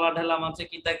আসছেন, মলা ঢেলা মাছে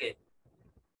কি থাকে?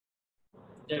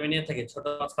 ভিটামিন এ থাকে, ছোট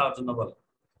মাছ খাওয়ার জন্য বলে।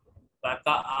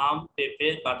 পাকা আম, পেঁপে,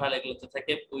 কাঁঠাল এগুলোতে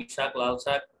থাকে। পুঁই শাক, লাল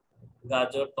শাক,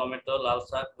 গাজর, টমেটো, লাল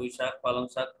শাক, পুঁই শাক, পালং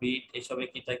শাক, বিট, এসবে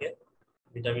কি থাকে?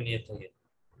 ভিটামিন এ থাকে।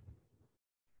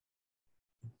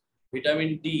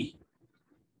 ভিটামিন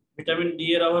ডি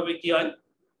এর অভাবে কি হয়?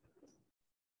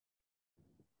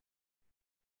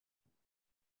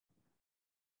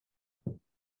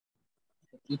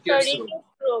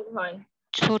 রোগ হয়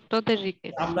ছোটদের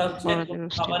রিকেটস। আমরা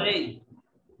খাবারে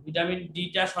ভিটামিন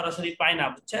ডিটা সরাসরি পাই না,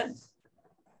 বুঝছেন।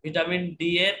 ভিটামিন ডি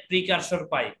এর প্রিকারসর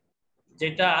পাই,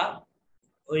 যেটা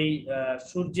ওই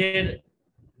সূর্যের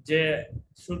যে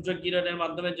সূর্য কিরণের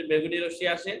মাধ্যমে যে বেগুনি রশ্মি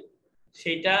আসে,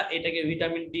 সেইটা এটাকে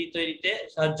ভিটামিন ডি তৈরিতে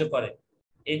সাহায্য করে।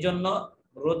 এই জন্য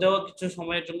রোদেও কিছু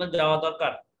সময়ের জন্য যাওয়া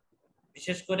দরকার।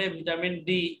 বিশেষ করে ভিটামিন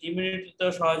ডি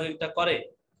ইমিউনিটিতেও সহযোগিতা করে।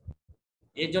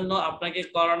 এই জন্য আপনাকে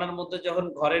করোনার মধ্যে যখন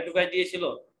ঘরে ঢুকাই দিয়েছিল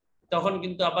তখন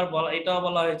কিন্তু আবার এটাও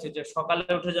বলা হয়েছে যে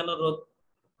সকালে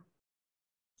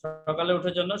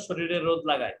উঠে যেন শরীরে রোদ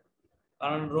লাগায়,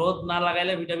 কারণ রোদ না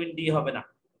লাগাইলে ভিটামিন ডি হবে না।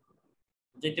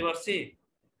 বুঝতে পারছি?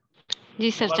 জি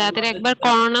স্যার, যাদের একবার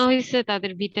করোনা হয়েছে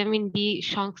তাদের ভিটামিন ডি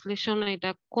সংশ্লেষণ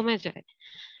এটা কমে যায়,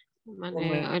 মানে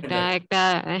এটা একটা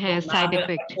হ্যাঁ সাইড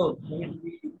এফেক্ট।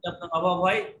 আপনার অভাব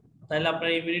হয় তাহলে আপনার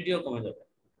ইমিউনিটিও কমে যাবে।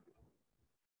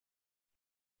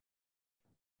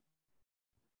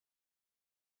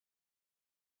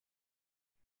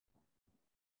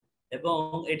 এবং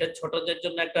এটা ছোটদের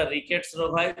জন্য একটা রিকেটস রোগ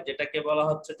হয়, যেটাকে বলা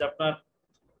হচ্ছে যে আপনার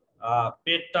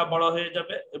পেটটা বড় হয়ে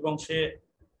যাবে এবং সে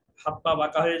হাত পা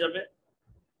বাঁকা হয়ে যাবে।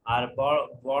 আর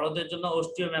বড়দের জন্য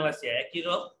অস্টিওমেলাসিয়া, একই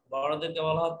রোগ। বড়দেরকে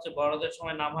বলা হচ্ছে, বড়দের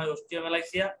সময় নাম হয়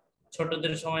অস্টিওমেলাসিয়া,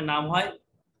 ছোটদের সময় নাম হয়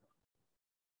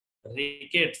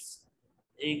রিকেটস।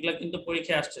 এইগুলা কিন্তু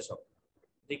পরীক্ষায় আসছে সব।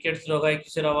 রিকেটস রোগ হয়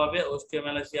কিসের অভাবে,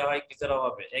 অস্টিওমেলাসিয়া হয় কিসের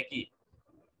অভাবে, একই।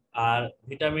 আর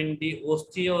ভিটামিন ডি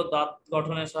অস্থি ও দাঁত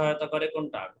গঠনে সহায়তা করে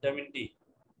কোনটা? ভিটামিন ডি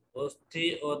অস্থি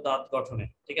ও দাঁত গঠনে,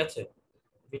 ঠিক আছে।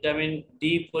 ভিটামিন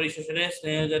ডি পরিশোষণে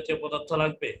স্নেহ জাতীয় পদার্থ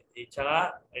লাগবে, এছাড়া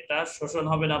এটা শোষণ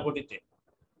হবে না বডিতে।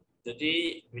 যদি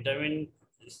ভিটামিন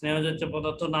স্নেহ জাতীয়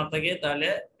পদার্থ না থাকে তাহলে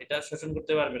এটা শোষণ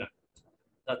করতে পারবে না।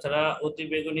 তাছাড়া অতি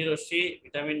বেগুনি রশ্মি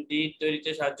ভিটামিন ডি তৈরিতে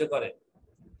সাহায্য করে।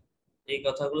 এই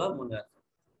কথাগুলো মনে রাখবেন।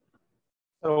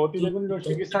 অতিবেগুনি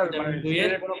রশ্মি কি স্যার মানে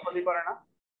স্কিনের কোনো ক্ষতি করে না?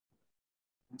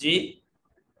 জি,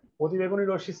 অতিবেগুনি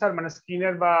রশ্মি স্যার মানে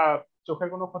স্কিনের বা চোখের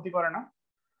কোনো ক্ষতি করে না?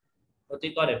 ক্ষতি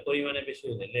করে পরিমাণে বেশি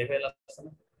হলে, লেভেল আছে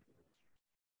না।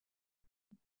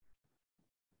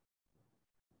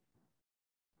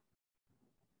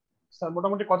 স্যার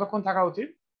মোটামুটি কতক্ষণ থাকা উচিত?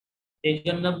 এই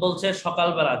জন্য বলছে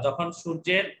সকালবেলা যখন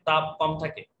সূর্যের তাপ কম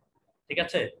থাকে, ঠিক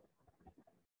আছে,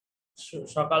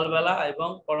 সকালবেলা এবং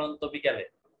পরন্ত বিকালে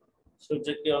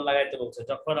সূর্যের কিরণ লাগাইতে বলছে,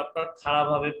 যখন আপনার খারাপ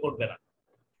ভাবে পড়বে না।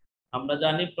 আমরা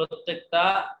জানি প্রত্যেকটা,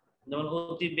 যেমন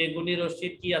অতি বেগুনি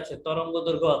রশ্মির কি আছে, তরঙ্গ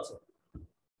দৈর্ঘ্য আছে।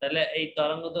 তাহলে এই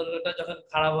তরঙ্গ দৈর্ঘ্যটা যখন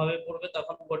খারাপ ভাবে পড়বে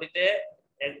তখন বডিতে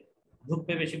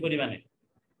ঢুকবে বেশি পরিমাণে।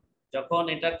 যখন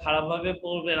এটা খারাপ ভাবে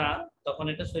পড়বে না তখন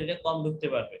এটা শরীরে কম ঢুকতে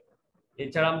পারবে।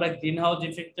 এছাড়া আমরা গ্রিন হাউস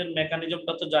ইফেক্টের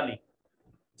মেকানিজমটা তো জানি,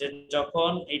 যে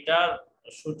যখন এটা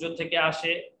সূর্য থেকে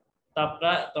আসে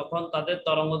তাপটা, তখন তাদের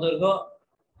তরঙ্গ দৈর্ঘ্য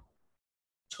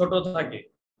ছোট থাকে,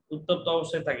 উত্তপ্ত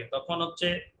অবস্থায় থাকে, তখন হচ্ছে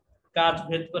কাঁচ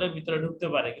ভেদ করে ভিতরে ঢুকতে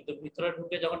পারে। কিন্তু ভিতরে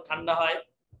ঢুকে যখন ঠান্ডা হয়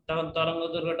তখন তরঙ্গ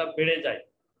দৈর্ঘ্যটা বেড়ে যায়,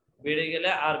 বেড়ে গেলে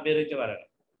আর বের হইতে পারে না,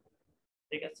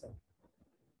 ঠিক আছে।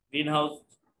 গ্রিন হাউস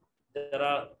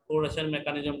যারা পড়েছেন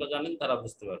মেকানিজমটা জানেন তারা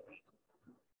বুঝতে পারবেন।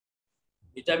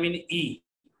 ভিটামিন ই,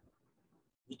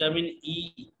 ভিটামিন ই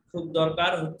খুব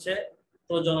দরকার হচ্ছে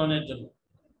প্রজননের জন্য।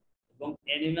 এবং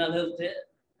অ্যানিমাল হেলথে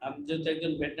আমি যেহেতু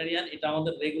একজন ভেটেরিয়ান, এটা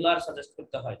আমাদের রেগুলার সাজেস্ট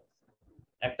করতে হয়।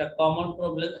 একটা কমন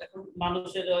প্রবলেম এখন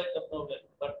মানুষেরও একটা প্রবলেম,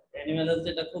 বাট অ্যানিমাল হেলথে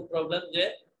এটা খুব প্রবলেম যে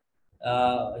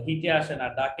হিটে আসে না,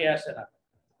 ডাকে আসে না,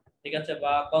 ঠিক আছে,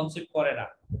 বা কনসিভ করে না।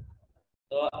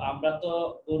 তো আমরা তো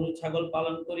গরু ছাগল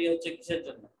পালন করি হচ্ছে কিসের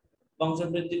জন্য?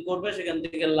 বংশবৃদ্ধি করবে, সেখান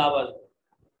থেকে লাভ আসবে।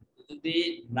 যদি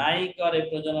নাই করে,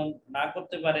 প্রজনন না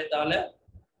করতে পারে তাহলে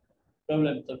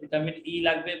প্রবলেম। তো ভিটামিন ই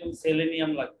লাগবে এবং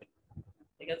সেলেনিয়াম লাগবে,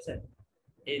 ঠিক আছে।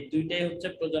 এই দুইটাই হচ্ছে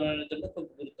প্রজননের জন্য খুব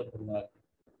গুরুত্বপূর্ণ আর কি।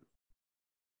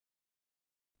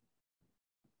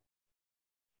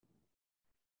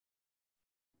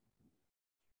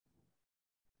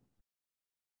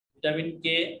 ভিটামিন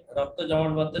কে রক্ত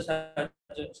জমাট বাঁধতে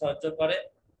সাহায্য করে,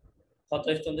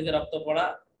 ক্ষতস্থল থেকে রক্ত পড়া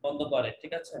বন্ধ করে,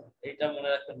 ঠিক আছে। এইটা মনে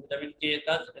রাখবেন, ভিটামিন কে এর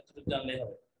কাজ এতটুকু জানলেই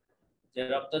হবে, যে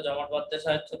রক্ত জমাট বাঁধতে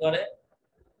সাহায্য করে।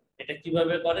 এটা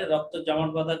কিভাবে করে? রক্ত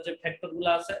জমাট বাঁধার যে ফ্যাক্টর গুলো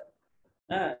আছে,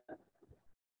 হ্যাঁ,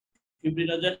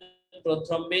 ফিব্রিনোজেন,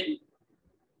 প্রোথ্রম্বিন,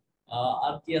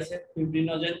 আর কি আছে,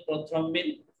 ফিব্রিনোজেন, প্রোথ্রম্বিন,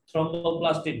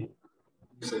 থ্রম্বোপ্লাস্টিন,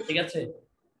 ঠিক আছে।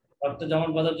 রক্ত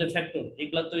জমাট বাঁধার যে ফ্যাক্টর,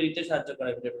 এগুলা তৈরিতে সাহায্য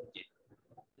করে ভিটামিন কে।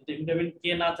 যদি ভিটামিন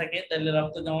কে না থাকে তাহলে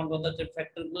রক্ত জমাট বাঁধার যে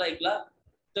ফ্যাক্টর গুলা, এগুলা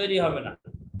তৈরি হবে না।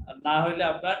 আর না হলে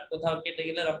আপনার কোথাও কেটে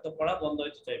গেলে রক্ত পড়া বন্ধ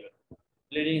হতে চাইবে,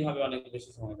 ব্লিডিং হবে অনেক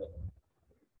বেশি সময় ধরে।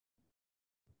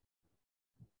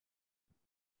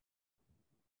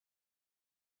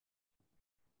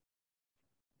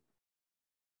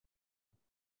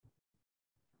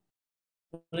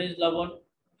 খনিজ লবণ,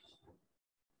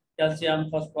 calcium,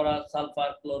 phosphorus, sulphur,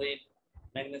 chlorine,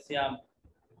 magnesium,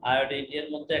 iodine, এর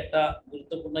মধ্যে একটা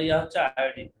গুরুত্বপূর্ণ হচ্ছে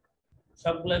আয়োডিন।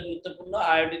 সবগুলো গুরুত্বপূর্ণ।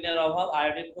 আয়োডিনের অভাব,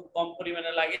 আয়োডিন খুব কম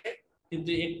পরিমাণে লাগে,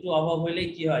 কিন্তু একটু অভাব হইলেই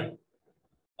কি হয়,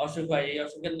 অসুখ হয়, এই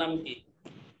অসুখের নাম কি?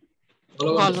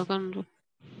 গলগণ্ড।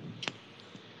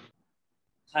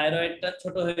 থাইরয়েডটা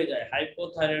ছোট হয়ে যায়,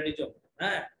 হাইপোথাইরয়েডিজম।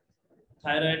 হ্যাঁ,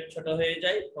 থাইরয়েড ছোট হয়ে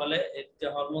যায়, ফলে এর যে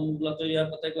হরমোনগুলো তৈরি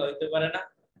হওয়ার কথা হইতে পারে না,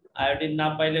 আয়োডিন না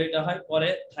পাইলে এটা হয়। পরে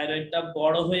থাইরয়েডটা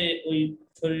বড় হয়ে ওই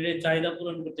শরীরের চাহিদা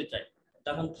পূরণ করতে চায়,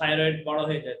 তখন থাইরয়েড বড়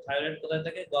হয়ে যায়। থাইরয়েড কোথায়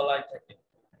থাকে? গলায় থাকে,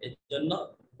 এর জন্য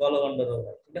গলগণ্ড রোগ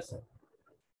হয়। ঠিক আছে,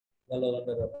 গলগণ্ড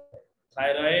রোগ।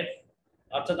 থাইরয়েড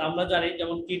অর্থাৎ আমরা জানি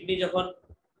যেমন কিডনি, যখন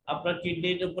আপনার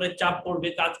কিডনির উপরে চাপ পড়বে,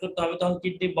 কাজ করতে হবে, তখন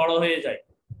কিডনি বড় হয়ে যায়।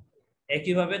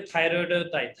 একইভাবে থাইরয়েডেও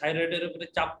তাই, থাইরয়েডের উপরে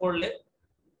চাপ পড়লে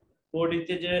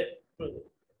বডিতে যে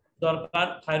দরকার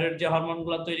থাইরয়েড যে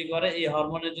হরমোনগুলো তৈরি করে, এই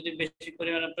হরমোনের যদি বেশি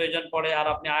পরিমাণে প্রয়োজন পড়ে আর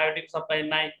আপনি আয়োডিন সাপ্লাই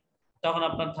নাই, তখন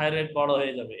আপনার থাইরয়েড বড়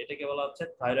হয়ে যাবে। এটাকে বলা হচ্ছে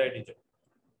থাইরয়েডিজম।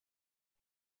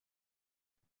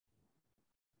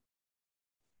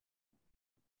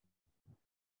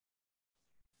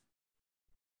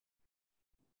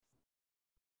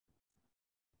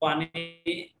 পানি,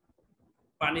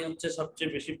 পানি হচ্ছে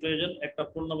সবচেয়ে বেশি প্রয়োজন। একটা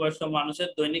পূর্ণবয়স্ক মানুষের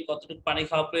দৈনিক কতটুকু পানি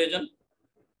খাওয়া প্রয়োজন?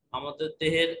 আমাদের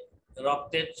দেহের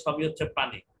রক্তের সবই হচ্ছে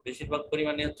পানি, বেশিরভাগ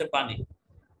পরিমাণে হচ্ছে পানি।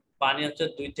 পানি হচ্ছে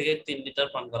 2 থেকে 3 লিটার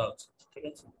পান করা উচিত। ঠিক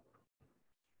আছে,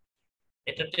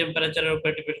 এটা টেম্পারেচারের উপর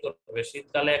ডিপেন্ড করবে,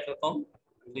 শীতকালে একরকম,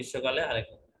 গ্রীষ্মকালে আরেক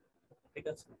রকম। ঠিক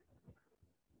আছে,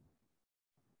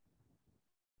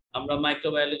 আমরা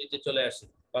মাইক্রোবায়োলজিতে চলে আসি।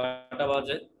 কয়টা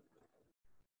বাজে?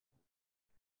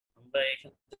 আমরা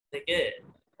এখান থেকে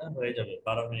হয়ে যাবে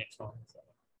 12 মিনিট সময়।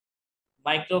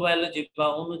 মাইক্রোবায়োলজি বা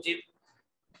অণুজীব।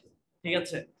 ঠিক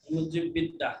আছে, অণুজীব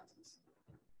বিদ্যা,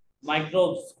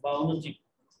 মাইক্রোবস বা অণুজীব।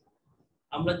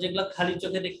 আমরা যেগুলা খালি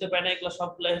চোখে দেখতে পাই না, এগুলো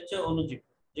সবগুলাই হচ্ছে অণুজীব,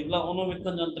 যেগুলো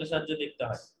অণুবীক্ষণ যন্ত্রের সাহায্যে দেখতে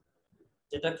হয়।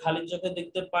 যেটা খালি চোখে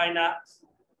দেখতে পায় না,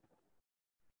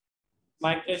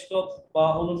 মাইক্রোস্কোপ বা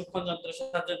অণুবীক্ষণ যন্ত্রের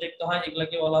সাহায্যে দেখতে হয়,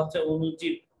 এগুলাকে বলা হচ্ছে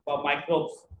অণুজীব বা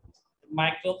মাইক্রোবস।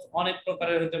 মাইক্রোবস অনেক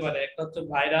প্রকারের হতে পারে। একটা হচ্ছে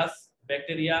ভাইরাস,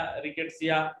 ব্যাকটেরিয়া,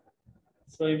 রিকেটসিয়া,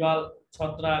 শৈবাল,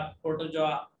 ছত্রাক,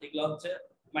 প্রোটোজোয়া, এগুলো হচ্ছে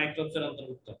মাইক্রোবসের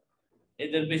অন্তর্ভুক্ত।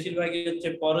 এদের বেশিরভাগই হচ্ছে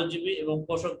পরজীবী এবং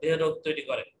পোষক দেহে রোগ তৈরি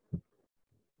করে।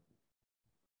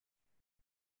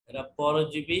 এরা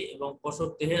পরজীবী এবং পোষক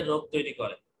দেহে রোগ তৈরি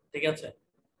করে। ঠিক আছে,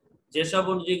 যেসব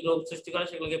অণুজীব রোগ সৃষ্টি করে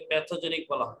সেগুলোকে প্যাথোজেনিক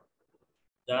বলা হয়।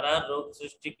 যারা রোগ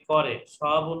সৃষ্টি করে,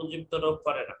 সব অণুজীব তো রোগ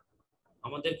করে না।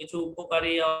 আমাদের কিছু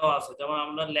উপকারীও আছে, যেমন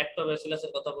আমরা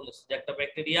ল্যাক্টোব্যাসিলাসের কথা বলেছি, যে একটা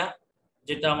ব্যাকটেরিয়া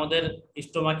যেটা আমাদের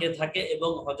স্টোমাকে থাকে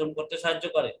এবং হজম করতে সাহায্য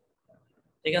করে।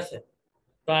 ঠিক আছে,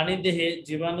 প্রাণী দেহে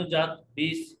জীবাণুজাত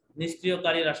বিষ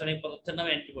নিষ্ক্রিয়কারী রাসায়নিক পদার্থের নাম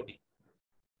অ্যান্টিবডি।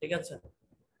 ঠিক আছে,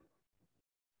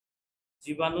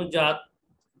 জীবাণুজাত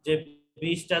যে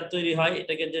বিষটা তৈরি হয়,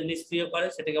 এটাকে যে নিষ্ক্রিয় করে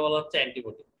সেটাকে বলা হচ্ছে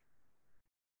অ্যান্টিবডি।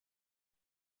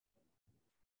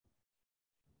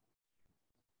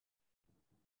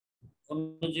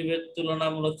 অণুজীবের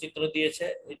তুলনামূলক চিত্র দিয়েছে,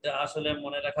 এটা আসলে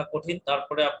মনে রাখা কঠিন।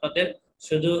 তারপরে আপনাদের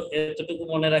শুধু এতটুকু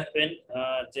মনে রাখবেন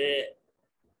যে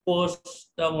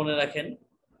কোষটা মনে রাখেন,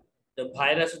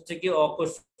 ভাইরাস হচ্ছে কি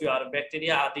অকোষীয় আর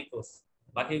ব্যাকটেরিয়া আদি কোষ,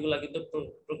 বাকিগুলা কিন্তু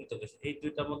প্রকৃত কোষ। এই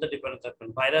দুইটার মধ্যে ডিফারেন্স রাখবেন।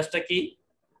 ভাইরাসটা কি?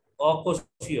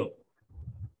 অকোষীয়।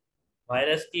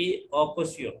 ভাইরাস কি?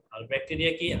 অকোষীয়। আর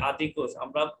ব্যাকটেরিয়া কি? আদি কোষ।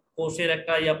 আমরা কোষের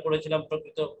একটা পড়েছিলাম,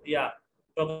 প্রকৃত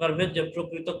প্রকারভেদ, যে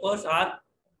প্রকৃত কোষ আর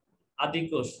আদি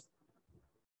কোষ,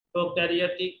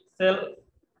 প্রোক্যারিওটিক সেল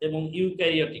এবং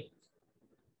ইউক্যারিওটিক।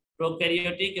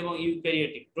 প্রোক্যারিওটিক এবং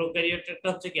ইউক্যারিওটিক। প্রোক্যারিওটিকটা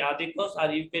হচ্ছে কি? আদি কোষ, আর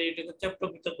ইউক্যারিওটিক হচ্ছে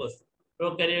প্রকৃত কোষ।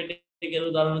 প্রোক্যারিওটিক এর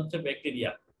উদাহরণ হচ্ছে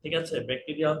ব্যাকটেরিয়া। ঠিক আছে,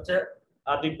 ব্যাকটেরিয়া হচ্ছে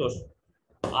আদি কোষ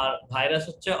আর ভাইরাস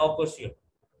হচ্ছে অকোষীয়।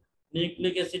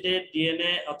 নিউক্লিক অ্যাসিডে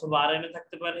ডিএনএ অথবা আরএনএ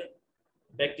থাকতে পারে,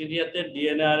 ব্যাকটেরিয়াতে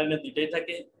ডিএনএ আরএনএ দুটোই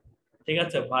থাকে। ঠিক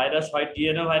আছে, ভাইরাস হয়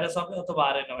ডিএনএ ভাইরাস হবে অথবা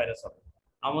আরএনএ ভাইরাস হবে।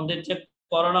 আমাদের যে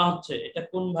করোনা হচ্ছে, এটা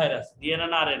কোন ভাইরাস? ডিএনএ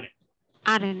না আরএনএ?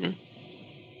 আরএনএ।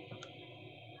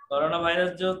 করোনা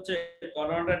ভাইরাস যে হচ্ছে,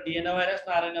 করোনাটা ডিএনএ ভাইরাস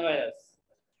না RNA virus?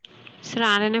 Sir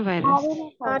RNA virus.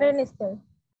 RNA sir.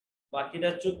 বাকিটা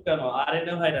চুপ কেন?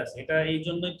 RNA virus. এটা এই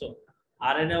জন্যই তো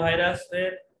আরএনএ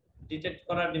ভাইরাসের ডিটেক্ট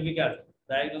করা ডিফিকাল্ট,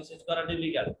 ডায়াগনোসিস করা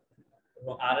ডিফিকাল্ট।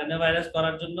 এবং আরএনএ ভাইরাস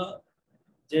করার জন্য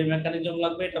যে মেকানিজম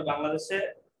লাগবে, এটা বাংলাদেশে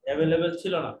অ্যাভেলেবেল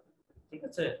ছিল না। ঠিক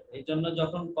আছে, এই জন্য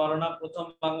যখন করোনা প্রথম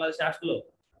বাংলাদেশে আসলো,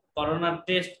 করোনার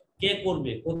টেস্ট কে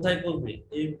করবে, কোথায় করবে,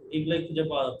 এইগুলাই খুঁজে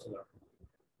পাওয়া যাচ্ছিল না।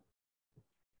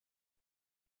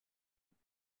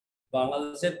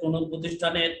 বাংলাদেশের কোন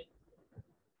প্রতিষ্ঠানের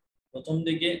প্রথম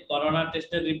দিকে করোনা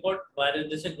টেস্টের রিপোর্ট বাইরের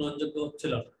দেশে গ্রহণযোগ্য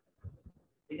হচ্ছিল না।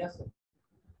 ঠিক আছে,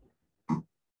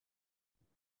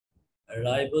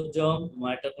 রাইবোজোম,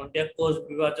 মাইটোকন্ড্রিয়া, কোষ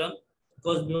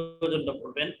বিভাজনটা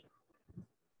পড়বেন।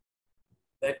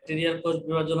 ব্যাকটেরিয়ার কোষ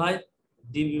বিভাজন হয়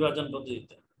দ্বিবিভাজন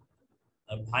পদ্ধতিতে,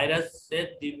 ভাইরাসের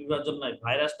দ্বিবিভাজন নয়।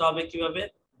 ভাইরাসটা হবে কিভাবে,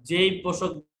 যেই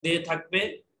পোষক দিয়ে থাকবে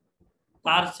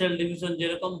তার সেল ডিভিশন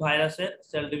যেরকম ভাইরাসের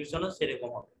সেল ডিভিশনও সেরকম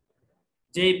হবে,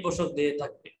 যেই পোষক দিয়ে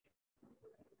থাকবে।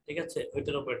 ঠিক আছে,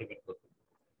 ওইটার উপর ডিপেন্ড করবে।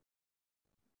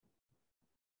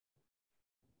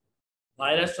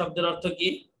 ভাইরাস শব্দের অর্থ কি?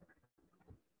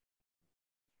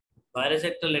 ভাইরাস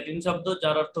একটা ল্যাটিন শব্দ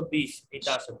যার অর্থ বিষ, এটা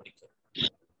আসে পরীক্ষা।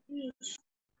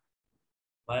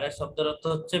 ভাইরাস শব্দের অর্থ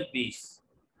হচ্ছে বিষ।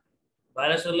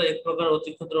 ভাইরাস হলো এক প্রকার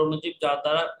অতি ক্ষুদ্র অণুজীব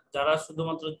যারা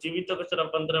শুধুমাত্র জীবিত কোষের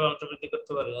অভ্যন্তরে বংশবৃদ্ধি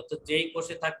করতে পারে। অর্থাৎ যেই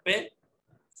কোষে থাকবে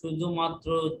শুধুমাত্র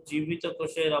জীবিত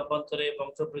কোষের অভ্যন্তরে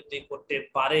বংশবৃদ্ধি করতে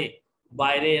পারে,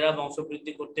 বাইরে এরা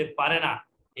বংশবৃদ্ধি করতে পারে না।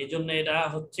 এই জন্য এরা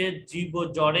হচ্ছে জীব ও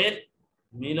জড়ের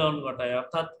মিলন ঘটায়,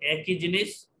 অর্থাৎ একই জিনিস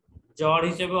জড়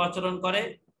হিসেবে আচরণ করে,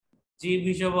 জীব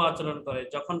হিসেবে আচরণ করে।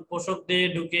 যখন পোষক দেহে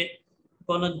ঢুকে,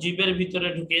 কোন জীবের ভিতরে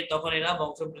ঢুকে, তখন এরা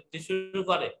বংশবৃদ্ধি শুরু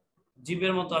করে,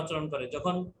 জীবের মতো আচরণ করে।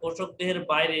 যখন পোষক দেহের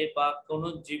বাইরে বা কোন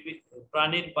জীবিত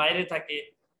প্রাণীর বাইরে থাকে,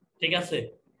 ঠিক আছে,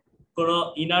 কোন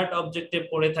ইনার্ট অবজেক্টে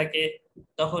পড়ে থাকে,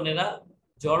 তখন এরা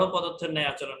জড় পদার্থের ন্যায়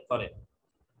আচরণ করে।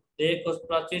 দেহে কোষ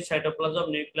প্রাচীর, সাইটোপ্লাজম,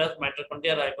 নিউক্লিয়াস,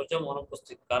 মাইটোকন্ড্রিয়া, রাইবোজোম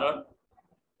অনুপস্থিত, কারণ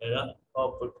এরা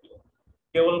অপ্রোটিন।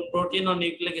 কেবল প্রোটিন ও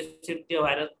নিউক্লিক অ্যাসিড দিয়ে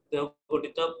ভাইরাস দেহ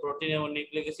গঠিত। প্রোটিন এবং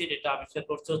নিউক্লিক অ্যাসিড এটা আবিষ্কার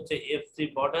করছে হচ্ছে এফসি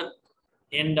বর্ডন,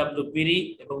 এনডব্লিউ পিরি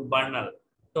এবং বার্নাল।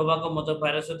 টোবাকো মতো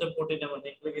ভাইরাস হতে প্রোটিন এবং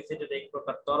নিউক্লিক অ্যাসিডের এক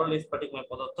প্রকার তরল স্ফটিকময়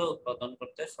পদার্থ উৎপাদন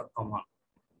করতে সক্ষম হয়।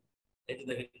 এই যে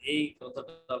দেখেন, এই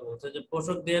কথাটা বলছে যে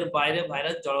পোষক দেহের বাইরে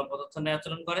ভাইরাস জড় পদার্থ নিয়ে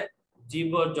আচরণ করে,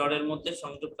 জীব ও জড়ের মধ্যে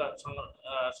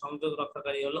সংযোগ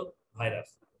রক্ষাকারী হলো ভাইরাস।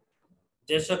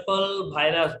 যে সকল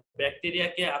ভাইরাস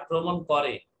ব্যাকটেরিয়াকে আক্রমণ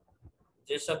করে,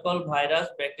 যে সকল ভাইরাস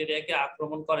ব্যাকটেরিয়াকে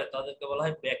আক্রমণ করে তাদেরকে বলা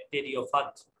হয় ব্যাকটেরিওফাজ।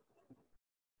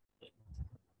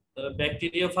 তাহলে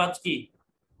ব্যাকটেরিওফাজ কি,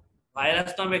 ভাইরাস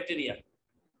না ব্যাকটেরিয়া?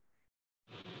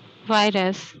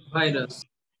 ভাইরাস। ভাইরাস।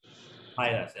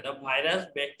 ভাইরাস। এরা ভাইরাস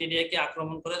ব্যাকটেরিয়াকে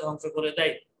আক্রমণ করে ধ্বংস করে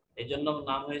দেয়, এই জন্য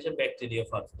নাম হয়েছে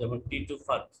ব্যাকটেরিওফাজ। যেমন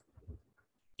টিটুফাজ।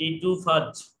 টিটুফাজ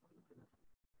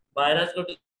ভাইরাস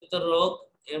গঠিত রোগ।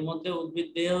 এর মধ্যে উদ্ভিদ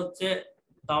দেহে হচ্ছে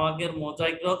তামাকের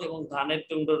মোজাইক রোগ এবং ধানের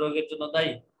টুংডো রোগের জন্য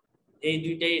দায়ী। এই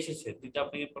দুইটাই এসেছে, দুইটা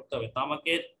আপনাকে পড়তে হবে।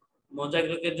 তামাকের মোজাইক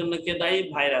রোগের জন্য কে দায়ী?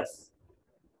 ভাইরাস।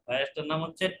 ভাইরাসটার নাম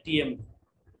হচ্ছে টিএম,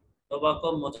 টোবাকো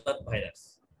মোজাইক ভাইরাস।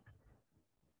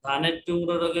 ধানের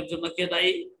টুংডো রোগের জন্য কে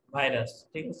দায়ী? ভাইরাস।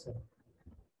 ঠিক আছে।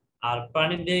 আর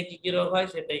প্রাণীর দেহে কি কি রোগ হয়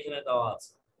সেটা এখানে দেওয়া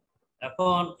আছে।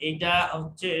 এখন এইটা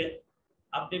হচ্ছে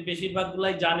আপনি বেশিরভাগ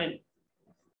গুলাই জানেন।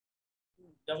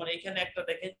 যেমন এখানে একটা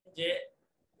দেখেন যে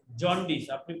জন্ডিস,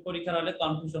 আপনি পরীক্ষার হলে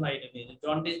কনফিউশন হয় এটা নিয়ে,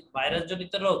 জন্ডিস ভাইরাস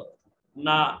জনিত রোগ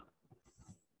না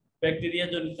ব্যাকটেরিয়া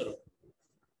জনিত রোগ?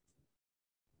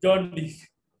 জন্ডিস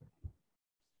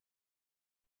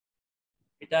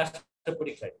এটা আসছে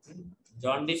পরীক্ষায়।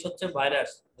 জন্ডিস হচ্ছে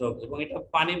ভাইরাস রোগ এবং এটা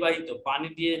পানিবাহিত, পানি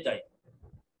দিয়ে যায়।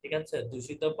 ঠিক আছে,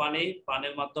 দূষিত পানি,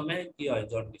 পানির মাধ্যমে কি হয়?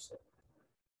 জন্ডিস হয়,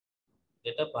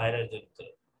 যেটা ভাইরাস জনিত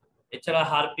রোগ। এছাড়া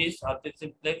হারপিস, হারপিস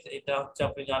সিমপ্লেক্স, এটা হচ্ছে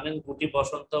আপনি জানেন গুটি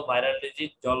বসন্ত ভাইরাল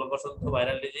ডিজিজ, জল বসন্ত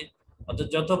ভাইরাল ডিজিজ, অর্থাৎ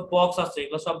যত পক্স আছে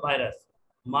এগুলো সব ভাইরাস।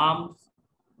 মামস,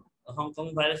 হংকং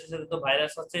ভাইরাসের সাথে তো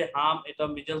ভাইরাস আছে। হাম, এটা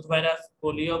মিজলস ভাইরাস।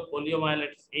 পোলিও,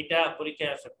 পোলিওমাইলাইটিস, এটা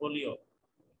পরীক্ষায় আসে পোলিও,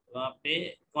 আপনি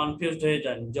কনফিউজড হয়ে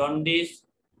যান। জন্ডিস,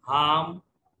 হাম,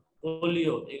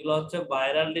 পোলিও এগুলো হচ্ছে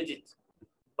ভাইরাল ডিজিজ।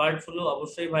 বার্ড ফ্লু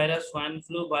অবশ্যই ভাইরাস। সোয়াইন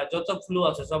ফ্লু, যত ফ্লু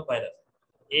আছে সব ভাইরাস।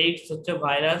 এইডস হচ্ছে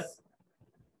ভাইরাস।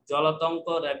 জলাতঙ্ক,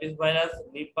 rabies virus.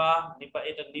 নিপা,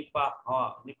 এটা নিপা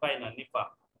নিপাই না, Nipah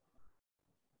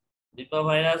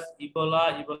virus.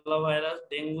 Ebola virus.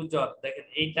 Dengue জ্বর, দেখেন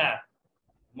এইটা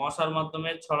মশার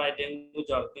মাধ্যমে ছড়ায় ডেঙ্গু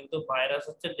জ্বর, কিন্তু ভাইরাস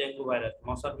হচ্ছে ডেঙ্গু ভাইরাস,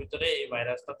 মশার ভিতরে এই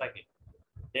ভাইরাসটা থাকে,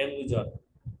 ডেঙ্গু জ্বর।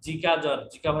 জিকা জ্বর,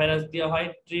 জিকা ভাইরাস দিয়ে হয়।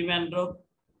 ট্রিম্যান রোগ,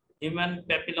 হিউম্যান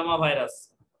প্যাপিলোমা ভাইরাস।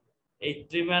 এই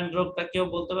ট্রিম্যান রোগটা কেউ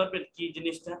বলতে পারবেন কি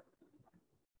জিনিসটা?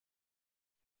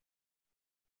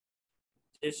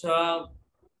 এসব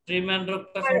ট্রিম্যান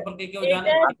রোগটা সম্পর্কে কেউ জানে?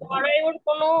 এটা জরায়ুর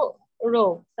কোনো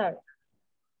রোগ স্যার?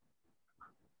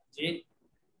 জি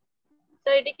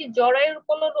স্যার, এটা কি জরায়ুর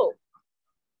কোনো রোগ?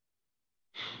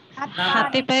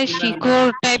 হাতে পায়ে শিকড়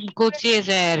টাইপ গচিয়ে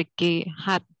যায় আর কি,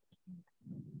 হাত।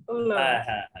 হ্যাঁ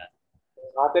হ্যাঁ হ্যাঁ,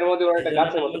 হাতের মধ্যে একটা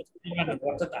গাছের মতো,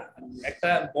 একটা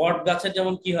বট গাছের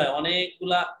যেমন কি হয়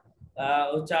অনেকগুলা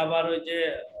হচ্ছে, আবার ওই যে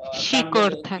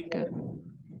শিকড় থাকে,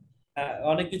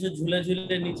 অনেক কিছু ঝুলে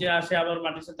ঝুলে নিচে আসে, আবার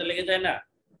মাটির সাথে লেগে যায় না?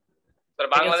 স্যার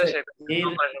বাংলাদেশে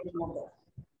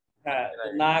হ্যাঁ,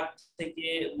 নাক থেকে,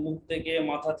 মুখ থেকে,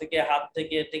 মাথা থেকে, হাত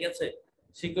থেকে, ঠিক আছে,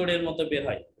 শিকড়ের মতো বের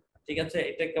হয়। ঠিক আছে,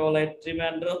 এটাকে বলা হয়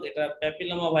ট্রিম্যান রোগ। এটা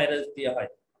প্যাপিলোমা ভাইরাস দিয়ে হয়,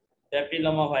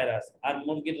 প্যাপিলোমা ভাইরাস। আর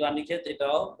মুরগির রানীক্ষেত,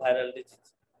 এটাও ভাইরাল ডিজিজ,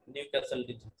 নিউক্যাসল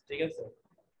ডিজিজ। ঠিক আছে।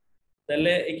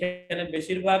 তাহলে এখানে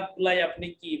বেশিরভাগ গুলাই আপনি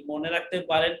কি মনে রাখতে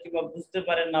পারেন কিংবা বুঝতে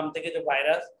পারেন নাম থেকে যে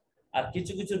ভাইরাস, আর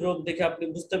কিছু কিছু রোগ দেখে আপনি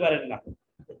বুঝতে পারেন না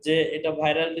যে এটা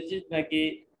ভাইরাল ডিজিজ নাকি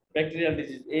ব্যাকটেরিয়াল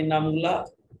ডিজিজ। এই নামগুলা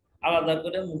আলাদা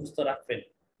করে মুখস্থ রাখবেন।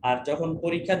 আর যখন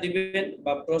পরীক্ষা দিবেন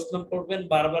বা প্রশ্ন পড়বেন,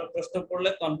 বারবার প্রশ্ন পড়লে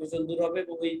কনফিউশন দূর হবে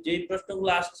এবং ওই যেই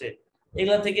প্রশ্নগুলো আসছে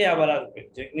এগুলা থেকে আবার আসবে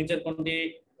যে নিচের কোনটি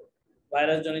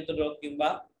ভাইরাস জনিত রোগ কিংবা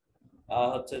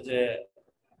হচ্ছে যে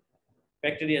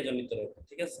ব্যাকটেরিয়া জনিত রোগ।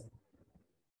 ঠিক আছে,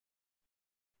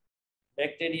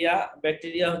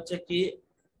 ব্যাকটেরিয়া হচ্ছে কি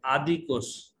আদি কোষ।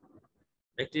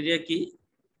 ব্যাকটেরিয়া কি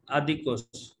আদি কোষ,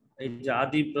 এই যে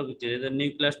আদি প্রকৃতির, এদের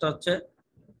নিউক্লিয়াসটা হচ্ছে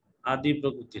আদি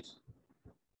প্রকৃতির,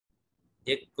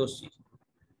 এককোষী।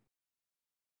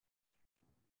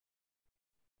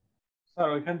 স্যার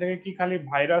ওইখান থেকে কি খালি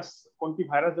ভাইরাস, কোনটি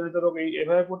ভাইরাস জনিত রোগ এই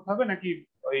এভাবে পড়তে হবে নাকি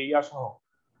ওই ইয়া সহ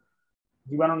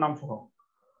জীবাণুর নাম সহ?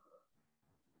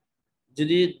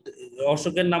 যদি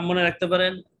অসুখের নাম মনে রাখতে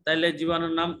পারেন তাহলে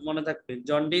জীবাণুর নাম মনে থাকবে।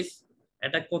 জন্ডিস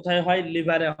এটা কোথায় হয়?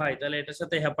 লিভারে হয়, তাহলে এটার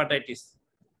সাথে হেপাটাইটিস,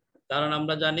 কারণ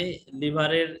আমরা জানি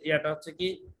লিভারের ইয়াটা হচ্ছে কি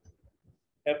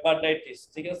হেপাটাইটিস।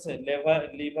 ঠিক আছে,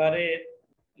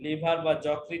 লিভার বা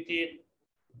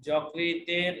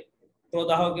যকৃতের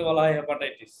প্রদাহকে বলা হয়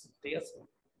হেপাটাইটিস। ঠিক আছে,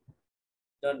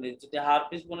 জন্ডিস। যদি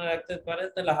হারপিস মনে রাখতে পারেন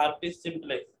তাহলে হারপিস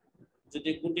সিমপ্লেক্স। যদি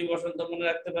গুটি বসন্ত মনে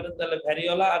রাখতে পারেন তাহলে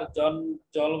ভ্যারিওলা, আর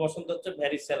জল বসন্ত হচ্ছে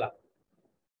variola.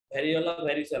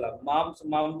 Mum's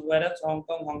virus,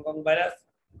 Hong Kong virus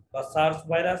বা সার্স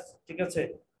ভাইরাস। ঠিক আছে,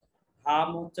 হাম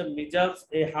হচ্ছে মিজালস,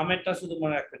 এই হামেরটা শুধু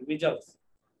মনে রাখবেন, মিজালস।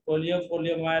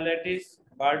 পোলিওমাইলাইটিস,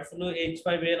 বার্ড ফ্লু,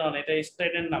 H5N1 এটা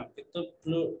স্ট্রেনের নাম, কিন্তু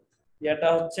ফ্লু এটা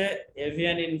হচ্ছে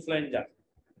এভিয়ান ইনফ্লুয়েঞ্জা।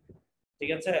 ঠিক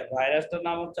আছে, ভাইরাসটার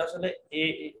নাম হচ্ছে আসলে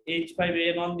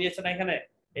H5N1 দিয়েছে না এখানে,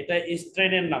 এটা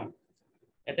স্ট্রেনের নাম,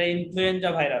 এটা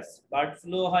ইনফ্লুয়েঞ্জা ভাইরাস। বার্ড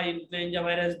ফ্লু হয় ইনফ্লুয়েঞ্জা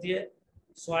ভাইরাস দিয়ে,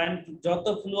 সোয়াইন, যত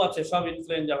ফ্লু আছে সব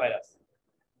ইনফ্লুয়েঞ্জা ভাইরাস,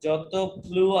 যত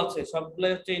ফ্লু আছে সবগুলো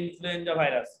হচ্ছে ইনফ্লুয়েঞ্জা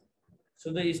ভাইরাস,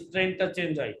 শুধু স্ট্রেনটা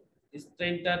চেঞ্জ হয়।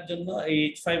 স্ট্রেনটার জন্য এই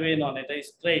H5N1 এটা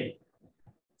স্ট্রেন,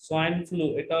 সোয়াইন ফ্লু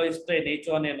এটাও স্ট্রেন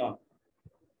H1N1।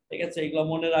 ঠিক আছে, এগুলো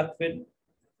মনে রাখবেন,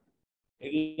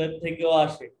 এগুলো থেকেও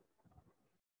আসে।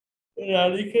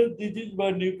 রানিকেল ডিজিজ বা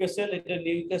নিউক্যাসল, এটা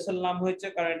নিউক্যাসল নাম হয়েছে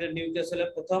কারণ এটা নিউক্যাসলে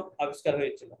প্রথম আবিষ্কার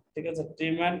হয়েছিল। ঠিক আছে,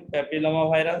 ট্রিম্যান প্যাপিলোমা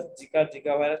ভাইরাস,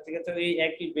 জিকা ভাইরাস। ঠিক আছে, এই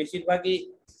একই বেশিরভাগই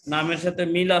নামের সাথে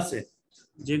মিল আছে,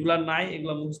 যেগুলা নাই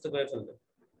এগুলো মুখস্থ করে ফেলবে।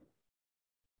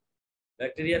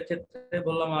 ব্যাকটেরিয়ার ক্ষেত্রে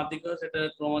বললাম আদি কোষ, এটা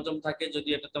ক্রোমোজোম থাকে, যদি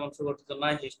এটা তেমন সুগঠিত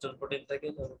নয়, হিস্টোন প্রোটিন থাকে।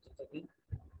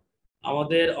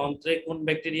 আমাদের অন্ত্রে কোন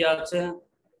ব্যাকটেরিয়া আছে?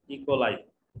 ইকোলাই।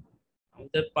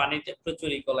 আমাদের পানিতে প্রচুর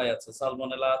ইকোলাই আছে,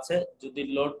 সালমোনেলা আছে। যদি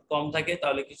লোড কম থাকে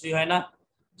তাহলে কিছুই হয় না,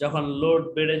 যখন লোড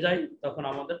বেড়ে যায় তখন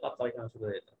আমাদের পাতলা পায়খানা শুরু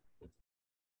হয়ে যায়।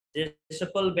 যে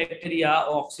সকল ব্যাকটেরিয়া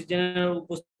অক্সিজেনের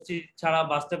উপস্থিতি ছাড়া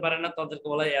বাঁচতে পারে না তাদেরকে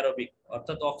বলা হয় অ্যারোবিক,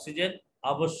 অর্থাৎ অক্সিজেন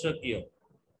আবশ্যকীয়।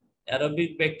 অ্যারোবিক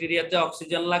ব্যাকটেরিয়াতে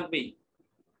অক্সিজেন লাগবেই,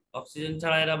 অক্সিজেন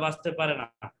ছাড়া এরা বাঁচতে পারে না।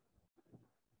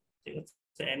 ঠিক আছে,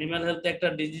 অ্যানিমাল হেলথে একটা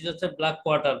ডিজিজ আছে ব্ল্যাক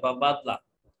কোয়াটার বা বাদলা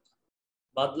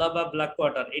বা ব্ল্যাক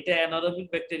কোয়াটার, এটা অ্যানারোবিক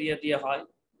ব্যাকটেরিয়া দিয়ে হয়।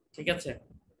 ঠিক আছে,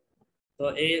 তো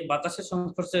এই বাতাসের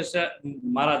সংস্পর্শে এসে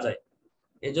মারা যায়।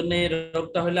 এই জন্য এই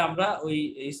রোগটা হলে আমরা ওই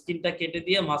স্কিনটা কেটে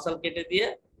দিয়ে, মাসল কেটে দিয়ে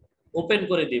ওপেন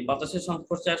করে দিই, বাতাসের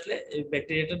সংস্পর্শে আসলে এই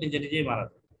ব্যাকটেরিয়াটা নিজেই মারা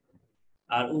যায়।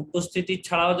 আর উপস্থিতি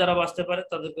ছাড়াও যারা বাঁচতে পারে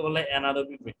তাদেরকে বলা হয়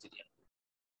অ্যানারোবিক ব্যাকটেরিয়া।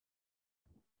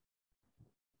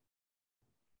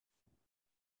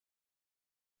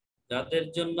 যাদের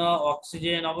জন্য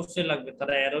অক্সিজেন অবশ্যই লাগবে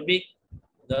তারা অ্যারোবিক,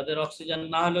 যাদের অক্সিজেন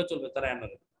না হলেও চলবে তারা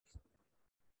অ্যানারোবিক।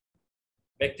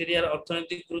 ব্যাকটেরিয়ার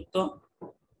অর্থনৈতিক গুরুত্ব,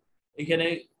 এখানে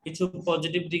কিছু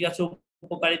পজিটিভ দিক আছে,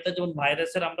 উপকারিতা। যেমন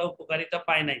ভাইরাসের আমরা উপকারিতা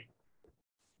পাই নাই,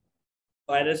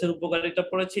 ভাইরাসের উপকারিতা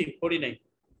পড়ি নাই।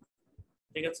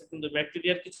 ঠিক আছে, কিন্তু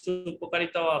ব্যাকটেরিয়ার কিছু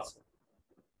উপকারিতাও আছে।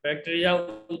 ব্যাকটেরিয়া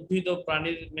উদ্ভিদ ও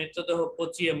প্রাণীর মৃতদেহ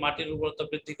পচিয়ে মাটির উর্বরতা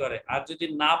বৃদ্ধি করে, আর যদি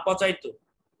না পচাইতো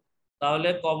তাহলে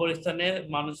কবরস্থানে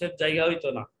মানুষের জায়গা হইতো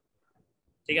না।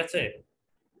 ঠিক আছে,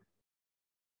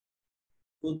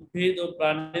 উদ্ভিদ ও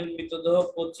প্রাণীর মৃতদেহ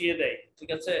পচিয়ে দেয়। ঠিক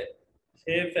আছে,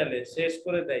 খেয়ে ফেলে, শেষ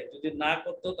করে দেয়। যদি না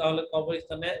করতো তাহলে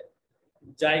কবরস্থানে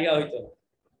জায়গা হইতো না।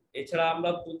 এছাড়া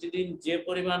আমরা প্রতিদিন যে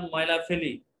পরিমাণ ময়লা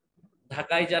ফেলি,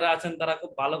 ঢাকায় যারা আছেন তারা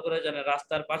খুব ভালো করে জানে,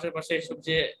 রাস্তার পাশে এসব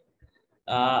যে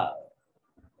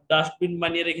ডাস্টবিন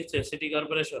বানিয়ে রেখেছে সিটি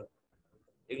কর্পোরেশন,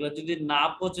 এগুলো যদি না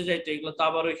পচে যাইতো, এগুলো তো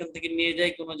আবার ওইখান থেকে নিয়ে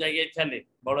যায় কোনো জায়গায় ফেলে,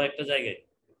 বড় একটা জায়গায়।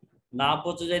 না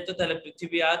পচে যাইতো তাহলে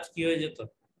পৃথিবী আজ কি হয়ে যেত?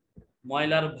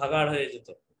 ময়লার ভাগাড় হয়ে যেত,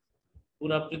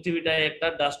 পুরো পৃথিবীটাই একটা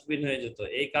ডাস্টবিন হয়ে যেত।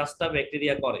 এই কাজটা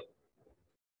ব্যাকটেরিয়া করে।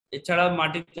 এছাড়া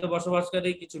মাটিতে বসবাসকারী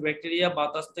কিছু ব্যাকটেরিয়া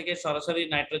বাতাস থেকে সরাসরি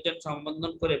নাইট্রোজেন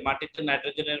সংবন্ধন করে মাটিতে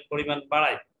নাইট্রোজেনের পরিমাণ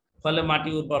বাড়ায়। ফলে মাটি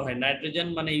উর্বর হয়। নাইট্রোজেন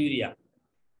মানে ইউরিয়া,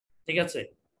 ঠিক আছে।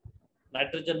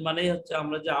 নাইট্রোজেন মানেই হচ্ছে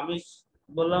আমরা যে আমিষ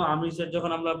বললাম, আমিষের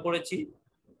যখন আমরা পড়েছি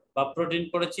বা প্রোটিন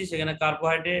পড়েছি, সেখানে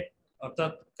কার্বোহাইড্রেট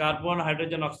অর্থাৎ কার্বন,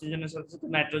 হাইড্রোজেন, অক্সিজেনের সাথে সাথে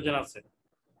নাইট্রোজেন আছে।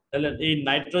 তাহলে এই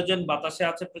নাইট্রোজেন বাতাসে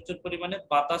আছে প্রচুর পরিমাণে।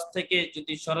 বাতাস থেকে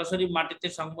যদি সরাসরি মাটিতে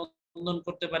সংবন্ধন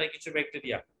করতে পারে কিছু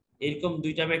ব্যাকটেরিয়া, এরকম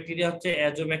দুইটা ব্যাকটেরিয়া হচ্ছে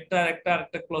অ্যাজোব্যাক্টার একটা, আর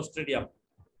একটা ক্লোস্ট্রিডিয়াম।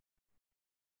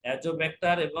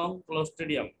 অ্যাজোব্যাক্টার এবং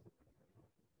ক্লোস্ট্রিডিয়াম,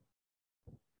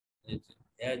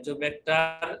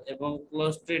 অ্যাজোব্যাক্টার এবং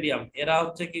ক্লোস্ট্রিডিয়াম এরা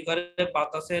হচ্ছে কি করে,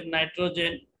 বাতাসের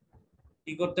নাইট্রোজেন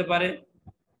কি করতে পারে,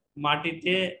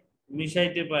 মাটিতে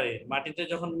মিশাইতে পারে। মাটিতে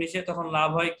যখন মিশে তখন লাভ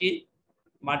হয় কি,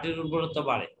 মাটির উর্বরতা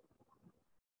বাড়ে।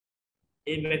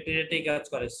 এই ব্যাকটেরিয়াটাই কাজ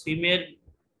করে। সিমের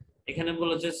এখানে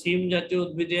বলেছে সিম জাতীয়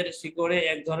উদ্ভিদের শিকড়ে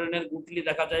এক ধরনের গুটলি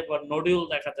দেখা যায় বা নডিউল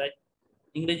দেখা যায়।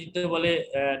 ইংরেজিতে বলে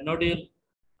নডিউল,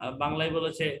 বাংলায়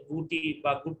বলেছে গুটি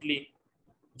বা গুটলি,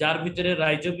 যার ভিতরে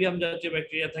রাইজোবিয়াম জাতীয়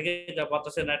ব্যাকটেরিয়া থাকে, যা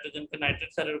বাতাসে নাইট্রোজেনকে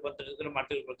নাইট্রেট সারে রূপান্তরিত করে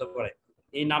মাটির উর্বরতা বাড়ায়।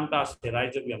 এই নামটা আসছে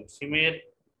রাইজোবিয়াম। সিমের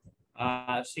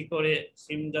শিকড়ে,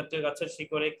 সিম জাতীয় গাছের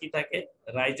শিকড়ে কি থাকে,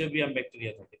 রাইজোবিয়াম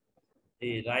ব্যাকটেরিয়া থাকে।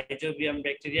 এই রাইজোবিয়াম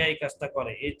ব্যাকটেরিয়া এই কাজটা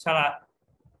করে। এছাড়া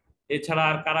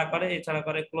আর কারা করে, এছাড়া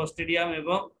করে ক্লোস্ট্রিডিয়াম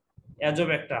এবং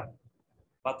অ্যাজোব্যাক্টার।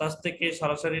 বাতাস থেকে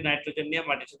সরাসরি নাইট্রোজেন নিয়ে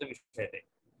মাটির সাথে মিশিয়ে দেয়,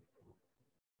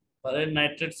 ফলে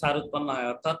নাইট্রেট সার উৎপন্ন হয়,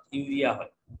 অর্থাৎ ইউরিয়া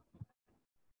হয়।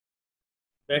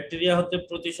 ব্যাকটেরিয়া হতে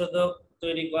প্রতিষেধক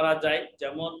তৈরি করা যায়,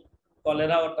 যেমন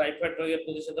কলেরা ও টাইফয়েড রোগের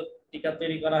প্রতিষেধক টিকা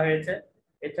তৈরি করা হয়েছে।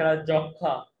 এছাড়া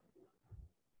যক্ষ্মা,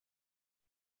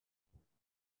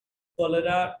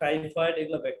 কলেরা, টাইফয়েড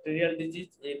এগুলো ব্যাকটেরিয়াল ডিজিজ,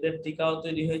 এদের টিকাও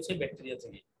তৈরি হয়েছে ব্যাকটেরিয়া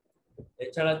থেকে।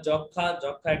 এছাড়া যক্ষ্মা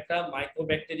একটা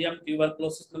মাইক্রোব্যাকটেরিয়াম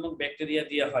টিউবারকুলোসিস নামক ব্যাকটেরিয়া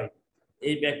দিয়ে হয়।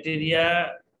 এই ব্যাকটেরিয়া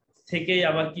থেকেই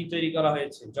আবার কি তৈরি করা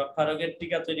হয়েছে, যক্ষ্মা রোগের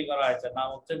টিকা তৈরি করা হয়েছে, নাম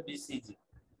হচ্ছে বিসিজি।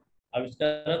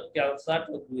 আবিষ্কারক ক্যালসাট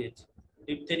ও গুয়েজি।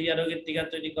 ডিপথেরিয়া রোগের টিকা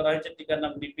তৈরি করা হয়েছে, টিকার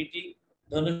নাম ডিপিটি।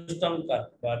 ধনুষ্টঙ্কার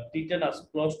বা টিটেনাস,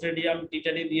 ক্লোস্ট্রিডিয়াম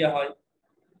টিটানি দিয়ে হয়,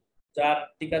 যার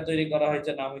টিকা তৈরি করা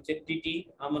হয়েছে, নাম হচ্ছে টিটি।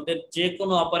 আমাদের যে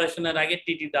কোনো অপারেশনের আগে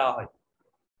টিটি দেওয়া হয়,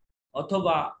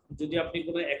 অথবা যদি আপনি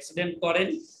কোনো অ্যাক্সিডেন্ট করেন,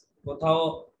 কোথাও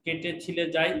কেটে ছিলে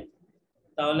যায়,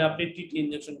 তাহলে আপনি টিটি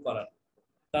ইনজেকশন করান।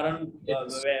 কারণ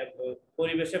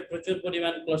পরিবেশে প্রচুর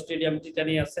পরিমাণ ক্লোস্ট্রিডিয়াম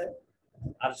টিটানি আছে।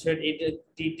 আর সে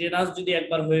টিটেনাস যদি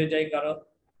একবার হয়ে যায় কারো,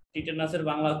 টিটেনাসের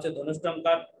বাংলা হচ্ছে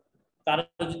ধনুষ্টঙ্কার। কারো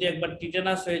যদি একবার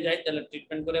টিটেনাস হয়ে যায়, তাহলে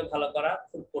ট্রিটমেন্ট করে ভালো করা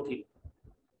খুব কঠিন,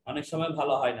 অনেক সময়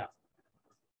ভালো হয় না,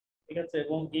 ঠিক আছে।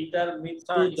 এবং এটার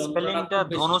মৃত্যু যন্ত্রণা স্পেলিংটা খুব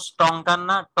বেশি। ধনুষ্টঙ্কার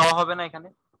না, ট হবে না এখানে?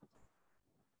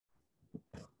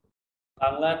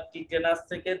 বাংলা টিটেনাস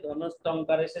থেকে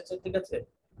ধনুষ্টঙ্কার এসেছে, ঠিক আছে,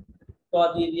 ট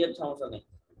দিয়ে দিয়ে সমস্যা নেই,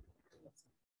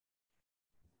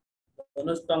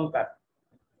 ধনুষ্টঙ্কার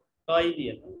টই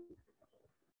দিয়ে।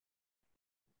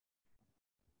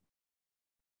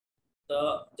 তো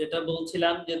যেটা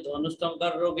বলছিলাম যে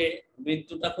ধনুষ্টঙ্কার রোগে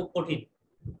মৃত্যুটা খুব কঠিন,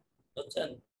 বুঝছেন।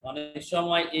 অনেক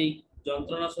সময় এই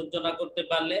যন্ত্রণা সহ্য না করতে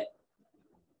পারলে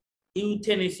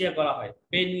ইউথেনেসিয়া করা হয়,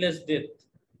 painless death.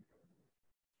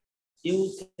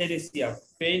 Euthanasia,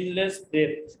 painless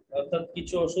death, অর্থাৎ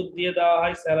কিছু ওষুধ দিয়ে দেওয়া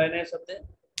হয় স্যালাইনের সাথে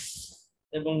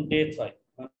এবং ডেথ হয়,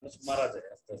 মানুষ মারা যায়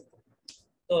আস্তে আস্তে।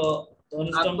 তো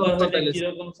ধনুষ্টঙ্কার হলে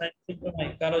কিরকম সাইন সিম্পটম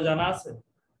হয় কারো জানা আছে?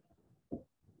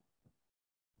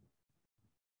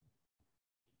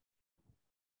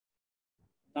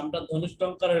 নামটা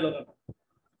ধনুষ্টঙ্কার হলো কেন?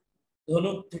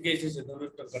 ধনুক থেকে এসেছে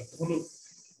ধনুষ্টঙ্কার। ধনুক,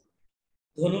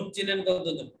 ধনুক চিনেন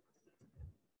কতজন?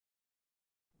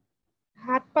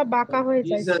 হাত পা বাঁকা হয়ে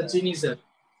যায়। চিনি স্যার।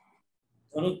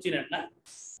 ধনুক চিনেন না?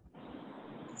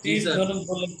 তীর ধনুক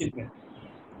বললেন চিনবেন।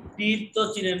 তীর তো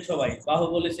চিনেন সবাই,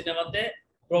 বাহুবলী সিনেমাতে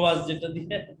প্রভাস যেটা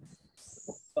দিয়ে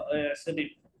সেটি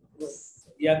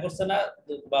ইয়া করছে না,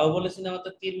 বাহুবলী সিনেমাতে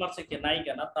তীর মারছে কে,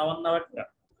 নায়িকা না, তামান্না একটা।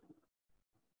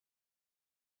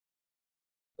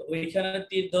 ওইখানে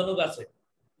তীর ধনুক আছে,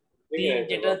 তীর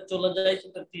যেটা চলে যায়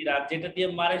সেটা তীর, আর যেটা দিয়ে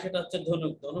মারে সেটা হচ্ছে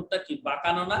ধনুক। ধনুকটা কি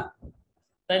বাঁকানো না?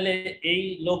 তাইলে এই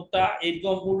লোকটা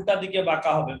এইরকম উল্টা দিকে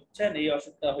বাঁকা হবে, বুঝছেন, এই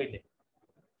অসুখটা হইলে।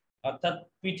 অর্থাৎ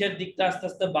পিঠের দিকটা আস্তে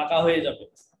আস্তে বাঁকা হয়ে যাবে,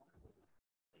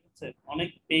 ঠিক আছে, অনেক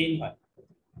পেইন হয়,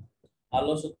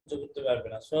 আলো সহ্য করতে পারবে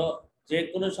না। সো যে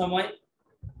কোনো সময়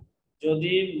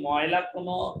যদি ময়লা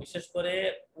কোনো, বিশেষ করে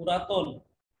পুরাতন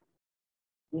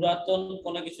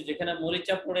কোনো কিছু যেখানে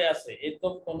মরিচা পড়ে আছে,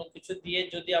 এরকম কোনো কিছু দিয়ে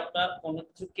যদি আপনার কোনো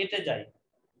কিছু কেটে যায়,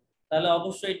 তাহলে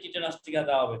অবশ্যই টিটেনাস টিকা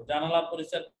দেওয়া হবে। জানালা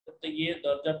পরিষ্কার করতে গিয়ে,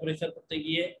 দরজা পরিষ্কার করতে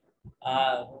গিয়ে,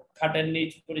 খাটের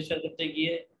নিচ পরিষ্কার করতে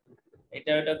গিয়ে,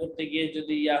 এটা করতে গিয়ে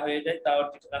যদি ইয়া হয়ে যায়, তাও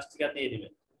টিটেনাস টিকা দিয়ে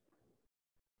দিবেন।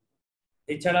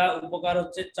 এছাড়া উপকার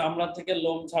হচ্ছে চামড়া থেকে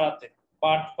লোম ছাড়াতে,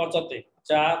 পাট পচাতে,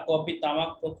 চা, কফি, তামাক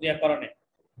প্রক্রিয়াকরণে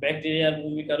ব্যাকটেরিয়ার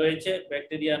ভূমিকা রয়েছে।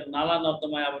 ব্যাকটেরিয়ার নালা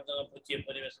নর্দমায় আবর্জনা পচিয়ে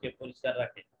পরিবেশকে পরিষ্কার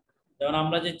রাখে। যেমন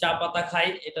আমরা যে চা পাতা খাই,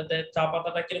 এটাতে চা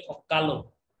পাতাটা কিরকম কালো,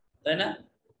 তাই না?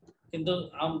 কিন্তু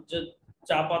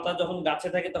চা পাতা যখন গাছে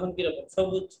থাকে তখন কিরকম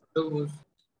সবুজ।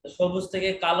 সবুজ থেকে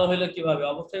কালো হলো কিভাবে?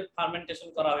 অবশ্যই ফার্মেন্টেশন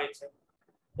করা হয়েছে,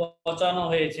 পচানো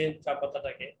হয়েছে চা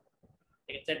পাতাটাকে,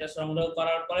 ঠিক আছে? এটা সংগ্রহ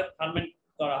করার পরে ফার্মেন্ট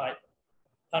করা হয়,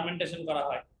 ফার্মেন্টেশন করা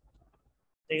হয়,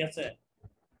 ঠিক আছে?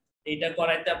 এইটা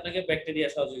করাইতে আপনাকে ব্যাকটেরিয়া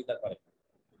সহযোগিতা করে।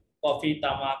 কফি,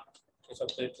 তামাক এসব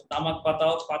তো, তামাক পাতা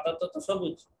তো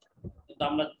সবুজ, কিন্তু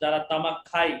আমরা যারা তামাক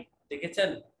খাই দেখেছেন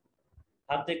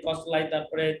হাতে কসলাই,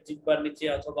 তারপরে জিহ্বার নিচে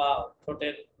অথবা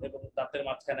ঠোঁটের এবং দাঁতের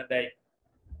মাঝখানে দেয়।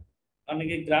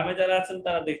 অনেকে গ্রামে যারা আছেন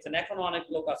তারা দেখছেন, এখনো অনেক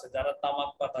লোক আছে যারা তামাক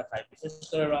পাতা খায়, বিশেষ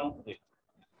করে রংপুরে।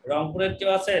 রংপুরের কেউ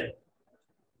আছেন?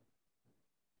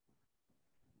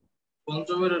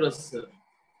 পঞ্চমের আছে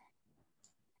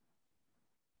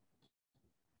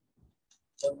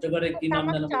পঞ্চগড়ে কি নাম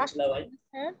তামাক যেন চাষ বলছিলা ভাই?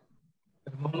 হ্যাঁ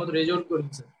মোহাম্মদ রেজাউল করিম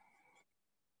স্যার।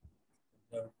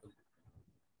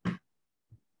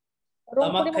 তামাক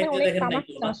রংপুরে মানে খাইতে অনেক দেখেন তামাক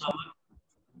নাকি? চাষ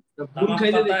তামাক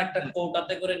পাতা একটা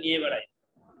কৌটাতে করে নিয়ে বেড়ায়,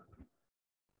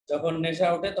 যখন নেশা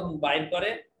ওঠে তখন বাইর করে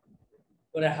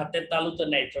হাতের তালুতে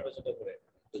নেয় ছোট ছোট করে,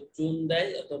 চুন দেয়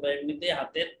অথবা এমনিতে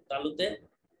হাতের তালুতে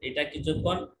এটা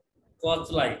কিছুক্ষণ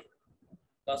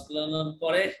কচলানোর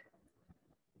পরে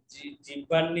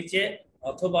জিহ্বার নিচে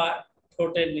অথবা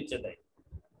ঠোঁটের নিচে দেয়।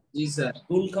 জি স্যার।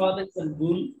 গুল খাওয়া দেখছেন?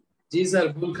 গুল? জি স্যার,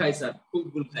 গুল খাই স্যার, খুব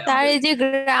গুল খাই। তার এই যে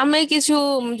গ্রামে কিছু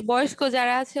বয়স্ক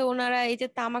যারা আছে ওনারা এই যে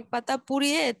তামাক পাতা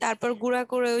পুড়িয়ে তারপর গুঁড়া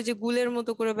করে ওই যে গুলের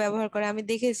মতো করে ব্যবহার করে, আমি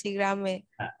দেখেছি গ্রামে।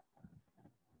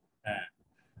 হ্যাঁ,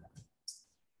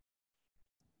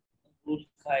 গুল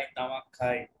খাই, তামাক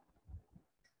খাই,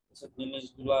 এসব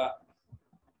জিনিসগুলা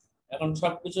এখন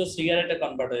সবকিছু সিগারেটে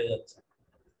কনভার্ট হয়ে যাচ্ছে।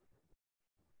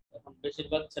 এখন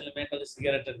বেশিরভাগ ছেলে মেয়ে খালি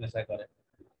সিগারেটের নেশা করে,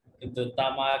 কিন্তু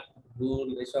তামাক, গুল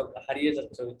এসব হারিয়ে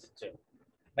যাচ্ছে ঐতিহ্য,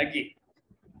 নাকি?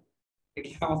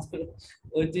 আমাদের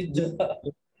ঐতিহ্য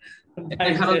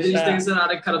খারাপ জিনিস থেকে স্যার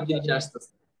আরেক খারাপ জিনিস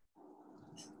আসতেছে।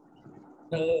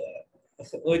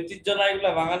 ঐতিহ্য না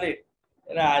এগুলা বাঙালি,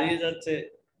 এরা হারিয়ে যাচ্ছে।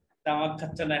 তামাক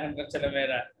খাচ্ছে না এখনকার ছেলে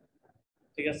মেয়েরা,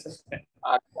 ঠিক আছে?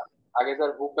 আগে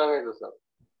স্যার বুক নামে তো স্যার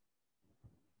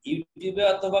ইউটিউবে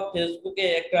অথবা ফেসবুকে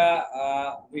একটা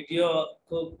ভিডিও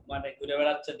খুব মানে ঘুরে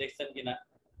বেড়াচ্ছে, দেখছেন কিনা?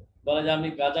 বলে যে আমি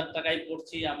গাজার টাকায়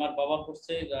পড়ছি, আমার বাবা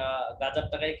পড়ছে, গাজার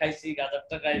টাকায় খাইছি, গাজার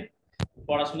টাকায়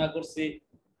পড়াশোনা করছি,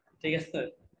 ঠিক আছে?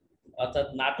 অর্থাৎ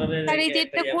নাটোরের আর এই যে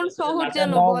একটা এটা কোন বলছে যে শহর নাটোর,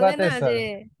 যেন বলে না যে,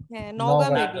 হ্যাঁ নওগাঁ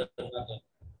মেবি।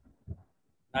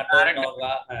 নাটোর,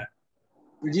 নওগাঁ, হ্যাঁ।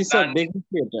 জি স্যার,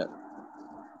 দেখছি এটা।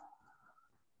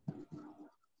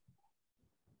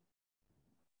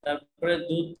 তারপরে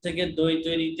দুধ থেকে দই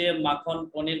তৈরিতে মাখন,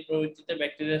 পনির প্রভৃতিতে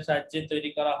ব্যাকটেরিয়ার সাহায্যে তৈরি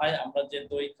করা হয়। আমরা যে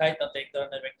দই খাই তাতে এক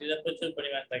ধরনের ব্যাকটেরিয়া প্রচুর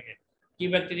পরিমাণ থাকে। কি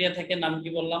ব্যাকটেরিয়া থাকে নাম কি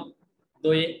বললাম?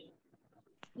 দইয়ে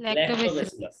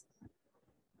ল্যাক্টোব্যাসিলাস।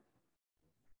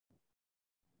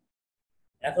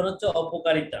 এখন হচ্ছে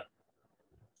অপকারিতা।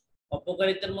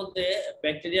 অপকারিতার মধ্যে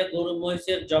ব্যাকটেরিয়া গরু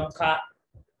মহিষের যক্ষা,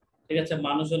 ঠিক আছে,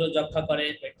 মানুষেরও যক্ষা করে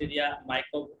ব্যাকটেরিয়া,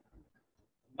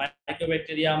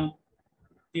 মাইক্রোব্যাকটেরিয়াম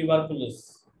টিউবারকুলোস,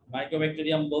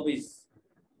 মাইক্রোব্যাকটেরিয়াম বোভিস,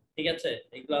 ঠিক আছে?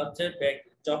 এগুলো হচ্ছে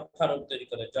যক্ষা রোগ তৈরি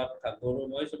করে, যক্ষা গরু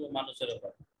মহিষ এবং মানুষেরও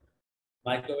করে।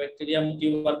 মাইক্রোব্যাকটেরিয়াম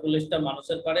টিউবারকুলোসটা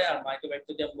মানুষের করে, আর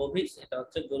মাইক্রোব্যাকটেরিয়াম বোভিস এটা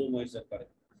হচ্ছে গরু মহিষের করে।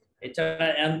 এছাড়া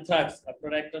অ্যানথ্রাক্স,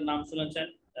 আপনারা একটা নাম শুনেছেন,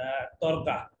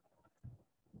 তরকা।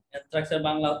 অ্যানথ্রাক্সের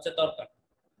বাংলা হচ্ছে তরকা।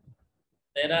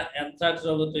 এরা অ্যানথ্রাক্স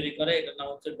রোগ তৈরি করে, এটার নাম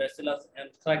হচ্ছে ব্যাসিলাস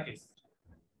অ্যানথ্রাকিস।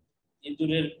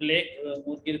 ইঁদুরের প্লেগ এবং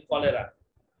মুরগির কলেরা,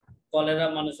 কলেরা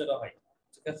মানুষেরও হয়,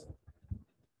 ঠিক আছে?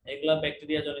 এগুলা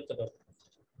ব্যাকটেরিয়া জনিত রোগ।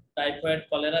 টাইফয়েড,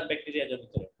 কলেরা ব্যাকটেরিয়া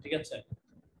জনিত রোগ, ঠিক আছে?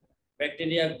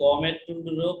 ব্যাকটেরিয়া গমের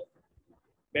টুন্ডু রোগ,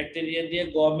 ব্যাকটেরিয়া দিয়ে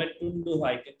গমের টুন্ডু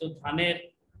হয়, কিন্তু ধানের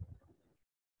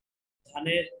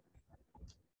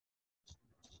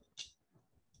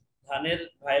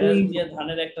ভাইরাস দিয়ে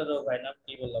ধানের একটা রোগ হয়, নাম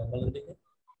কি বললাম বলেন দেখি?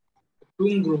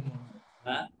 টুংগ্রো।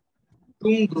 হ্যাঁ,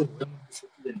 টুংগ্রো।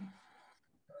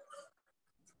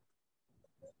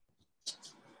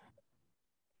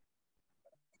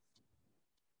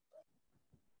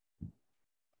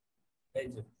 এই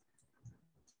যে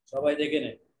সবাই দেখে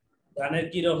নেন, ধানের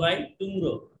কি রোগ হয়?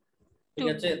 টুংরো, ঠিক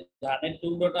আছে? ধানের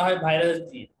টুংরোটা হয় ভাইরাস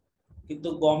দিয়ে, কিন্তু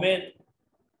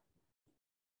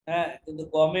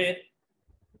গমের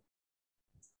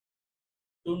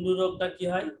টুন্ডু রোগটা কি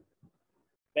হয়?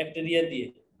 ব্যাকটেরিয়া দিয়ে।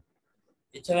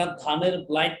 এছাড়া ধানের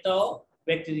ব্লাইটটাও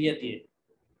ব্যাকটেরিয়া দিয়ে,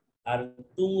 আর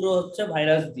টুংরো হচ্ছে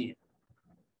ভাইরাস দিয়ে,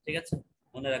 ঠিক আছে?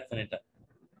 মনে রাখবেন এটা,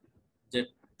 যে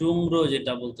টুমরো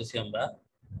যেটা বলতেছি আমরা,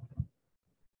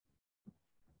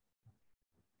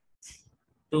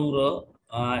 টুমরো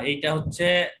এইটা হচ্ছে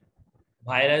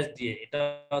ভাইরাস দিয়ে, এটা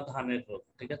ধানের রোগ,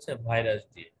 ঠিক আছে, ভাইরাস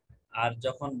দিয়ে। আর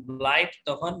যখন ব্লাইট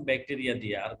তখন ব্যাকটেরিয়া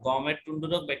দিয়ে। আর গমের টুন্ডু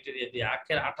রোগ ব্যাকটেরিয়া দিয়ে,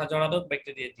 আখের আঠা জড়া রোগ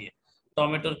ব্যাকটেরিয়া দিয়ে,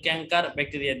 টমেটোর ক্যাঙ্কার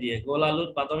ব্যাকটেরিয়া দিয়ে, গোল আলুর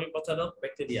বাদামি পচা রোগ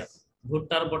ব্যাকটেরিয়া,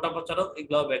 ভুট্টার বোটা পচা রোগ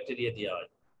এগুলো ব্যাকটেরিয়া দিয়ে হয়,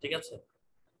 ঠিক আছে।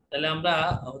 তাহলে আমরা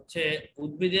হচ্ছে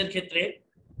উদ্ভিদের ক্ষেত্রে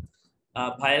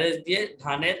ভাইরাস দিয়ে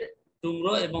ধানের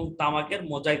টুমরো এবং তামাকের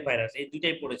মোজাইক ভাইরাস এই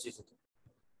দুইটাই পড়েছি শুধু।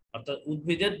 অর্থাৎ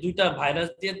উদ্ভিদের দুইটা ভাইরাস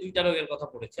দিয়ে দুইটা রোগের কথা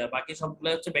পড়েছে, আর বাকি সবগুলো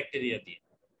হচ্ছে ব্যাকটেরিয়া দিয়ে,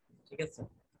 ঠিক আছে।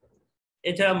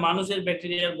 এছাড়া মানুষের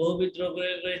ব্যাকটেরিয়ার বহুবিধ রোগ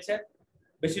রয়েছে।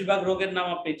 বেশিরভাগ রোগের নাম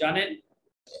আপনি জানেন,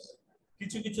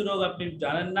 কিছু কিছু রোগ আপনি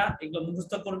জানেন না, এগুলো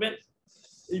মুখস্থ করবেন।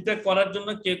 এটা করার জন্য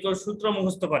কেউ কেউ সূত্র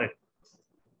মুখস্থ করেন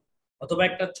অথবা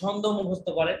একটা ছন্দ মুখস্থ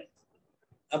করেন।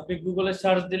 আপনি গুগলে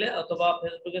সার্চ দিলে অথবা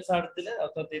ফেসবুকে সার্চ দিলে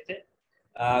অথবা এতে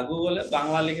গুগলে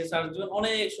বাংলা লিখে সার্চ দিবেন,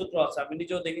 অনেক সূত্র আছে, আমি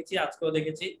নিজেও দেখেছি, আজকেও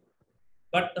দেখেছি।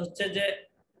 বাট হচ্ছে যে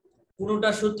কোনোটা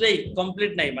সূত্রেই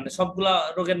কমপ্লিট নাই, মানে সবগুলা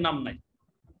রোগের নাম নাই।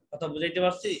 কথা বুঝাইতে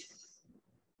পারছি?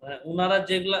 ওনারা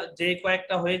যেগুলা যে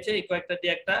কয়েকটা হয়েছে এই কয়েকটা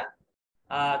দিয়ে একটা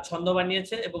ছন্দ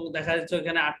বানিয়েছে এবং দেখা যাচ্ছে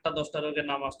ওখানে 8টা 10টা রোগের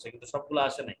নাম আসছে, কিন্তু সবগুলো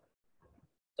আসে নাই।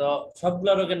 তো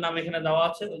সবগুলা রোগের নাম এখানে দেওয়া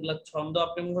আছে, ওগুলা ছন্দ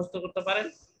আপনি মুখস্থ করতে পারেন,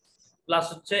 প্লাস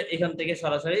হচ্ছে এখান থেকে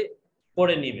সরাসরি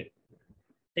পড়ে নিবেন,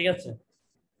 ঠিক আছে।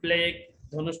 প্লেগ,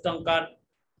 ধনুষ্টঙ্কার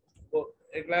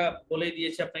এগুলা বলেই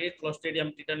দিয়েছি আপনাকে, ক্লোস্ট্রিডিয়াম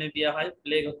টিটানি দেওয়া হয়।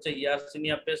 প্লেগ হচ্ছে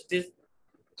ইয়ারসিনিয়া পেস্টিস।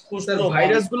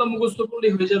 ভাইরাস গুলো মুখস্থ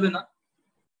করলেই হয়ে যাবে না?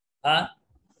 হ্যাঁ,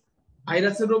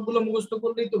 ভাইরাসের রোগগুলো মুখস্থ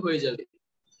করলেই তো হয়ে যাবে।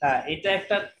 হ্যাঁ, এটা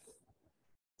একটা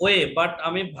ওয়ে, বাট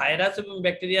আমি ভাইরাস এবং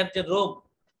ব্যাকটেরিয়ার যে রোগ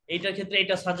এইটার ক্ষেত্রে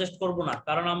এটা সাজেস্ট করব না,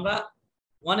 কারণ আমরা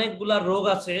অনেকগুলা রোগ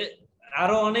আছে,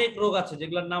 আরো অনেক রোগ আছে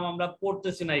যেগুলোর নাম আমরা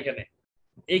পড়তেছি না,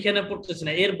 এইখানে পড়তেছি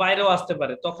না, এর বাইরেও আসতে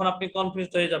পারে, তখন আপনি কনফিউজ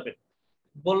হয়ে যাবেন।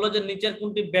 বললো যে নিচের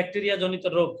কোনটি ব্যাকটেরিয়া জনিত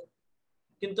রোগ,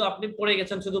 কিন্তু আপনি পড়ে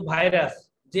গেছেন শুধু ভাইরাস,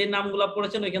 যে নামগুলা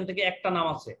পড়েছেন ওইখান থেকে একটা নাম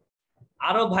আছে,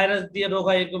 আরো ভাইরাস দিয়ে রোগ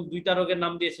হয়, এরকম 2টা রোগের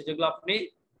নাম দিয়েছে যেগুলো আপনি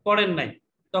পড়েন নাই,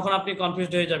 তখন আপনি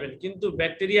কনফিউজড হয়ে যাবেন। কিন্তু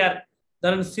ব্যাকটেরিয়ার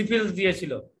ধরেন সিফিলস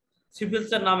দিয়েছিল,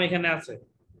 সিফিলসের নাম এখানে আছে,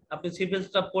 আপনি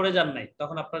সিফিলসটা পড়ে যান নাই,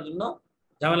 তখন আপনার জন্য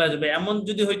ঝামেলা হয়ে যাবে। এমন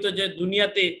যদি হইতো যে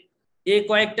দুনিয়াতে এই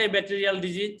কয়েকটাই ব্যাকটেরিয়াল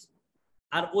ডিজিজ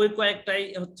আর ওই কয়েকটাই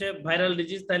হচ্ছে ভাইরাল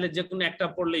ডিজিজ, তাহলে যে কোনো একটা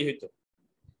পড়লেই হইতো।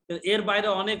 এর বাইরে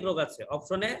অনেক রোগ আছে,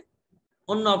 অপশনে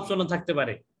অন্য অপশনও থাকতে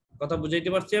পারে। কথা বুঝাইতে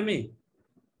পারছি আমি?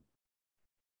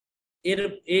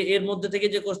 এর মধ্যে থেকে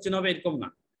যে কোশ্চেন হবে এরকম না।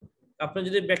 আপনি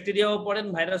যদি ব্যাকটেরিয়াও পড়েন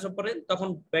ভাইরাসও পড়েন, তখন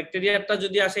ব্যাকটেরিয়াটা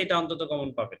যদি আসে এটা অন্তত কমন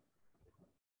পাবেন।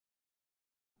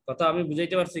 কথা আমি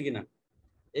বুঝাইতে পারছি কিনা?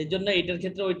 এই জন্য এটার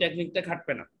ক্ষেত্রে ওই টেকনিকটা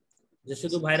খাটবে না যে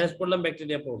শুধু ভাইরাস পড়লাম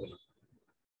ব্যাকটেরিয়া পড়বো না,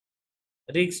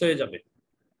 রিস্ক হয়ে যাবে।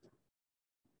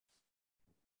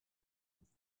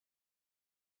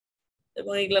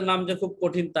 এবং এগুলোর নাম যে খুব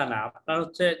কঠিন তা না। আপনার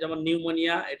হচ্ছে যেমন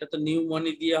নিউমোনিয়া, এটা তো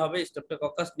নিউমোনি দিয়ে হবে,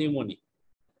 streptococcus pneumoniae.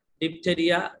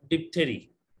 Diphtheria, diphtheriae.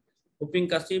 Whooping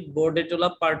কাশি, বোর্ডেটোলা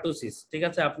পার্টুসিস, ঠিক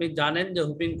আছে। আপনি জানেন যে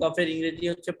হুপিং কফের ইংরেজি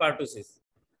হচ্ছে পার্টুসিস।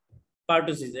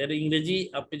 পার্টুসিস এর ইংরেজি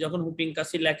আপনি যখন হুপিং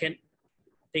কাশি লেখেন,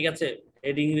 ঠিক আছে,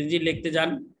 এর ইংরেজি লিখতে যান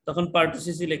তখন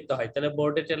পার্টুসিসই লিখতে হয়, তাহলে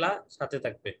বোর্ডেটোলা সাথে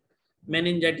থাকবে।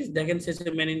 মেনিনজাইটিস দেখেন শেষে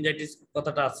মেনিনজাইটিস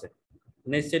কথাটা আছে।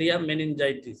 নেসেরিয়া,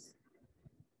 মেনিনজাইটিস।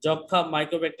 যক্ষা,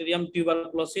 মাইক্রোব্যাকটেরিয়াম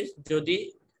টিউবারকুলোসিস যদি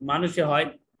মানুষে হয়,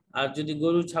 আর যদি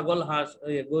গরু ছাগল হাঁস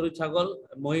গরু ছাগল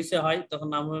মহিষে হয় তখন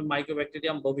নাম হবে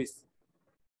mycobacterium bovis.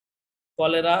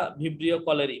 Cholera, Vibrio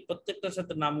colliery, প্রত্যেকটার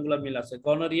সাথে নামগুলো মিল আছে।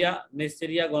 গনোরিয়া,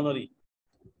 নেসেরিয়া গনোরি।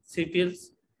 সিফিলস,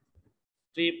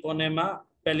 ট্রিপোনেমা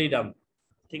প্যালিডাম,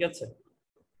 ঠিক আছে,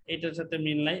 এটার সাথে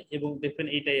মিল নাই এবং দেখবেন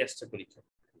এইটাই আসছে পরীক্ষা।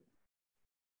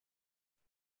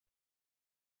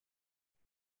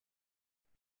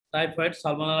 Typhoid,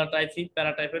 salmonella typhi,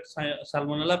 paratyphoid,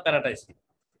 salmonella প্যারাটাইসি।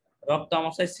 রক্ত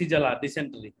আমাশয়, সিজালা,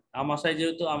 ডিসেন্ট্রি। আমাশয়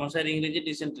যেহেতু আমাশয়ের ইংরেজি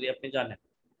ডিসেন্ট্রি আপনি জানেন।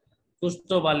 কুষ্ঠ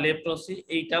বা লেপ্রসি,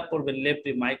 এইটা পড়বেন,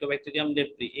 লেপ্রি, মাইক্রোব্যাকটেরিয়াম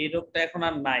লেপ্রি। এই রোগটা এখন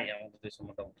আর নাই আমাদের দেশে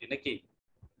মোটামুটি, নাকি?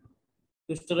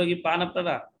 কুষ্ঠরোগী পান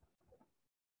আপনারা?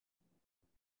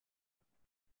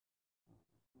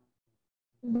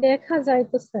 দেখা যায়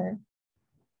তো স্যার।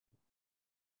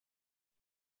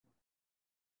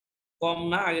 কম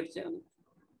না আগের চেয়ে?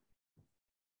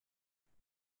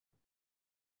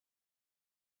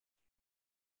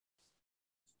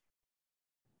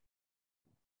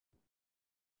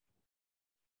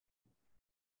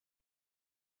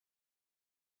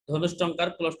 ধনুষ্টঙ্কার,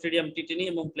 ক্লোস্ট্রিডিয়াম টিটেনি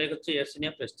এবং প্লেগ হচ্ছে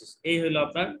ইয়ারসিনিয়া পেস্টিস। এই হলো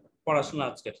আপনার পড়াশোনা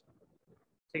আজকের,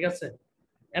 ঠিক আছে।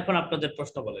 এখন আপনাদের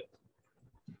প্রশ্ন বলেন।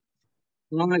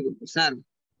 স্যার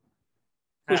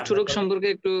কুষ্ঠরোগ সম্পর্কে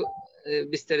একটু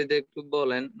বিস্তারিত একটু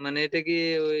বলেন, মানে এটা কি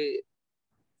ওই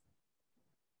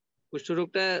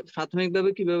কুষ্ঠরোগটা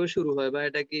প্রাথমিকভাবে কিভাবে শুরু হয়, বা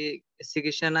এটা কি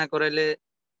চিকিৎসা না করাইলে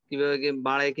কিভাবে কি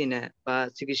বাড়ে কিনা, বা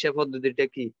চিকিৎসা পদ্ধতিটা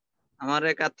কি? আমার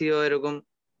এক আত্মীয় এরকম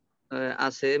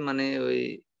আছে, মানে ওই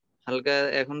হালকা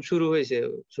এখন শুরু হয়েছে,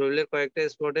 শরীরের কয়েকটা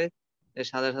স্পটে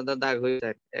সাদা সাদা দাগ হয়ে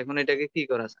থাকে, এখন এটাকে কি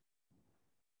করা যায়?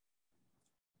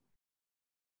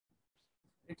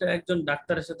 এটা একজন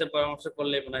ডাক্তারের সাথে পরামর্শ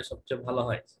করলে মনে হয় সবচেয়ে ভালো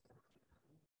হয়।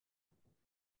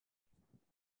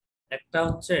 একটা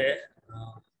হচ্ছে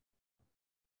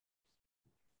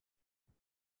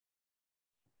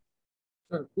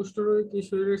স্যার কুষ্ঠরোগে কি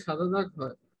শরীরে সাদা দাগ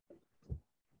হয়?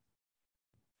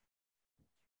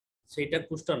 সেইটা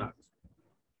কুষ্ঠ না।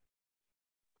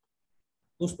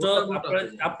 কুষ্ঠ ওটা কোনটা?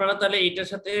 আপনারা তাহলে এটার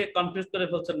সাথে কনফিউজ করে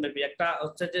ফেলছেন মেবি। একটা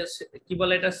হচ্ছে যে কি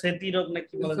বলে এটা, সেতি রোগ না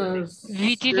কি বলে স্যার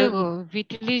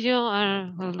ভিটিলিজো আর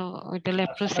হলো ওইটা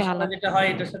লেপ্রোসি সাদা আলাদা। যেটা হয়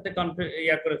এটার সাথে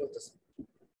ইয়া করে ফেলতেছে।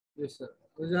 জি স্যার,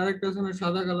 ওই যে আরেকটা আছে না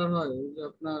সাদা কালার হয়, ওই যে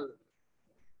আপনার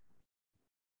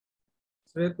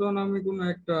শ্বেত নামে কোনো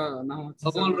একটা নাম আছে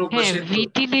স্যার। হ্যাঁ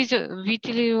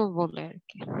ভিটিলিজো বলে আর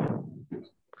কি।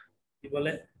 কি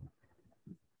বলে?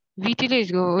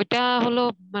 ভিটিলিজো ওইটা হলো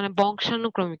মানে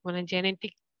বংশানুক্রমিক, মানে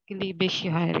জেনেটিক্যালি বেশি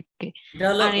হয় আর কি। এটা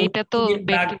হলো আর এটা তো অনুভূতিহীন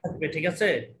দাগ থাকবে, ঠিক আছে?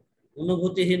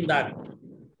 অনুভূতিহীন দাগ।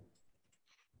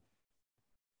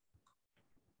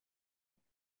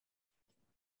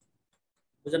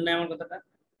 বুঝেন না আমার কথাটা?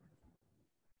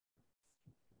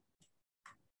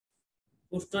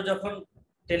 কুষ্ঠ যখন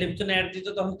টেলিভিশনে অ্যাড দিত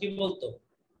তখন কি বলতো?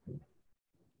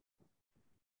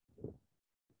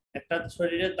 একটা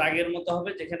শরীরে দাগের মতো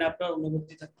হবে যেখানে আপনার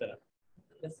অনুভূতি থাকবে না,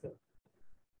 ঠিক আছে?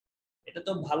 এটা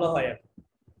তো ভালো হয় এখন।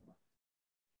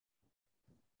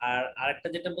 আর আরেকটা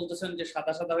যেটা বলতেছেন যে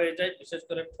সাদা সাদা হয়ে যায়, বিশেষ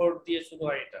করে ঠোঁট দিয়ে শুরু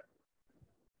হয়, এটা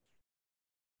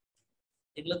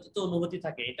এগুলোতে তো অনুভূতি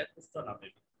থাকে, এটা কুষ্ঠ না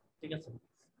maybe, ঠিক আছে?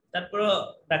 তারপর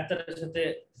ডাক্তারের সাথে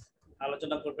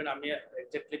আলোচনা করবেন, আমি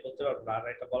এক্স্যাক্টলি বলতে পারবো না, আর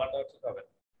এটা বলাটাও ঠিক হবে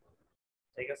না,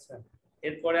 ঠিক আছে?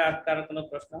 এরপরে আর কারো কোনো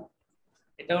প্রশ্ন?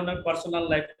 এটা ওনার পার্সোনাল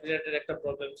লাইফ রিলেটেড একটা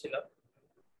প্রবলেম ছিল,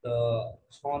 তো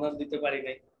সমাধান দিতে পারি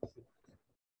নাই।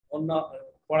 অন্য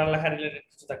পড়ালেখা রিলেটেড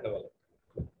কিছু থাকলে বলো।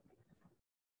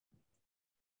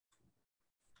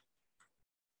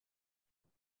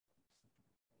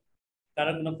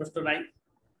 কারো কোনো প্রশ্ন নাই?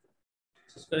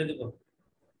 শেষ করে দিব,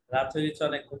 রাত হয়ে গেছে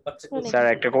অনেক, ঘুম পাচ্ছে খুব। স্যার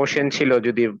একটা কোশ্চেন ছিল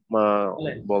যদি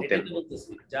বলতেন। এটাই তো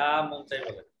বলতেছি, যা মন চাই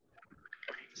বলেন।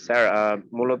 স্যার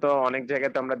মূলত অনেক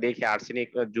জায়গায় তো আমরা দেখি আর্সেনিক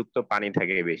যুক্ত পানি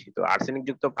থাকে বেশি, তো আর্সেনিক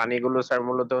যুক্ত পানিগুলো স্যার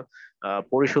মূলত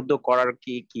পরিশুদ্ধ করার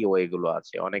কি কি ওয়েগুলো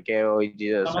আছে? অনেকে ওই যে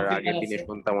স্যার আগের দিনে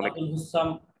শুনতাম অনেক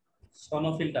সোনো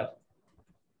ফিল্টার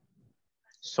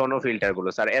সোনো ফিল্টার গুলো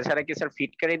স্যার, এছাড়া কি স্যার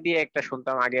ফিটকারি দিয়ে একটা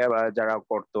শুনতাম আগে যারা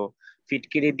করতো,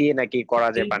 ফিটকিরি দিয়ে নাকি করা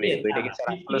যায় পানি শুদ্ধ, এটা কি স্যার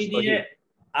আসলে ফিটকিরি দিয়ে সহি?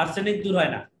 আর্সেনিক দূর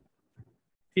হয় না,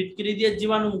 ফিটকিরি দিয়ে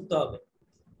জীবাণু মুক্ত হবে,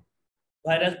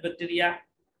 ভাইরাস ব্যাকটেরিয়া,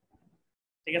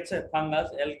 ঠিক আছে, ফাঙ্গাস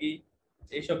অ্যালগি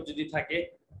এইসব যদি থাকে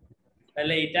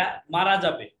তাহলে এটা মারা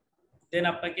যাবে। দেন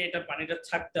আপনাকে এটা পানিটা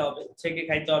ছাকতে হবে, ছেঁকে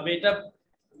খাইতে হবে। এটা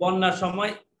বন্যার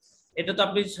সময় এটা তো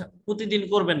আপনি প্রতিদিন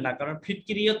করবেন না, কারণ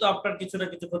ফিটকিরিও তো আপনার কিছু না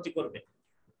কিছু ক্ষতি করবে।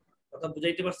 কথা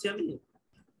বুঝাইতে পারছি আমি?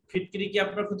 ফিটকিরি কি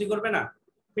আপনার ক্ষতি করবে না?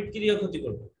 ফিটকিরিও ক্ষতি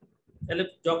করবে। তাহলে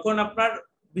যখন আপনার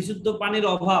বিশুদ্ধ পানির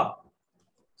অভাব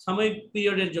সাময়িক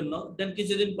পিরিয়ডের জন্য, দেন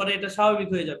কিছুদিন পরে এটা স্বাভাবিক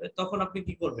হয়ে যাবে, তখন আপনি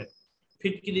কি করবেন?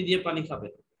 ফিটকিরি দিয়ে পানি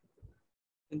খাবেন।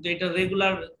 কিন্তু এটা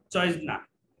রেগুলার চয়েস না,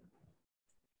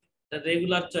 এটা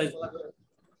রেগুলার চয়েস না।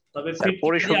 তবে স্যার ফিটকিরি দিয়ে আর্সেনিক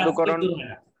পরিশুদ্ধকরণ, দূর হয়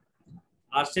না।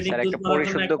 আর্সেনিক স্যার দূর একটা করার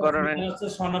জন্য একটা পরিশুদ্ধকরণের ফিল্টার আছে,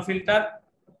 সোনো ফিল্টার।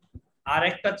 আর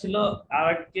একটা ছিল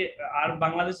আর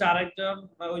বাংলাদেশে আরেকটা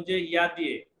ওই যে ইয়া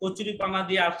দিয়ে কচুরি পানা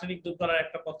দিয়ে আর্সেনিক দূর করার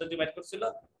একটা পদ্ধতি বের করছিল,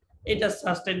 এটা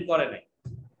সাস্টেইন করে নাই,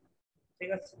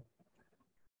 ঠিক আছে?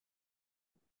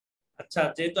 আচ্ছা,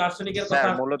 যেহেতু আর্সেনিকের কথা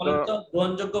স্যার মূলত বলেন তো,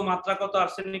 গ্রহণযোগ্য মাত্রা কত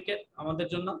আর্সেনিকের আমাদের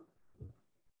জন্য?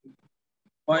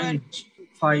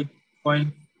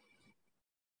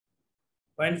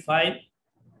 0.5।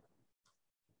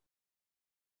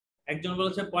 একজন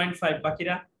বলেছে 0.5,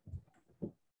 বাকিরা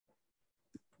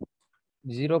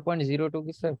 0.02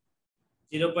 কি স্যার?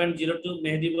 0.02।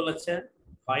 মেহেদি বলেছে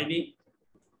হয়নি।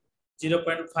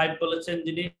 0.5 বলেছেন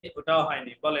যিনি, ওটাও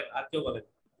হয়নি। বলেন আর কেউ বলেন।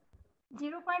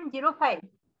 0.05।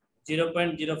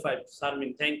 0.05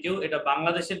 শারমিন, থ্যাংক ইউ। এটা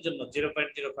বাংলাদেশের জন্য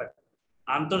 0.05।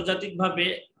 আন্তর্জাতিকভাবে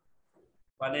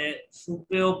মানে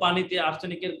সুপেয় পানিতে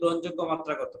আর্সেনিকের গ্রহণযোগ্য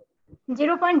মাত্রা কত?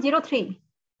 0.03।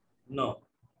 নো।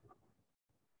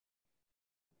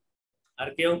 আর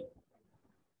কেউ?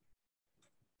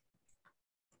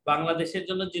 বাংলাদেশের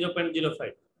জন্য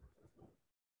 0.05।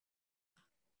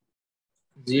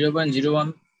 0.01।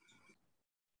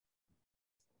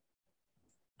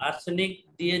 আর্সেনিক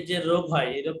দিয়ে যে রোগ হয়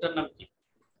এই রোগটার নাম কি?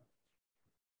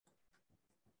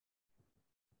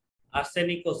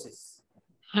 আর্সেনিকোসিস।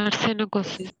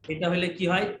 আর্সেনিকোসিস। এটা হলে কি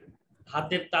হয়?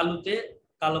 হাতের তালুতে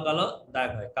কালো কালো দাগ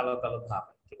হয়, কালো কালো ভাব,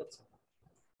 ঠিক আছে?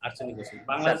 আর্সেনিকোসিস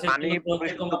বাংলাদেশের পানি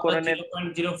গ্রহণযোগ্য মাত্রা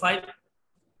 0.05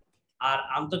 আর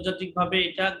আন্তর্জাতিকভাবে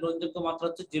এটা গ্রহণযোগ্য মাত্রা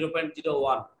হচ্ছে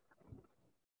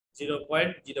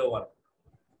 0.01।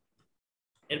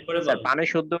 এরপরে স্যার পানি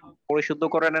শুদ্ধ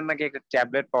পরিশুদ্ধকরণের নাকি একটা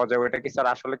ট্যাবলেট পাওয়া যায়, ওটা কি স্যার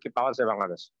আসলে কি পাওয়া যায়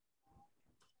বাংলাদেশ?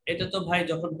 এটা তো ভাই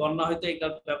যখন বন্যা হয়তো এটা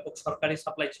ব্যাপক সরকারি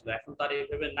সাপ্লাই ছিল, এখন তার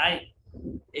এইভাবে নাই,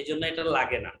 এই জন্য এটা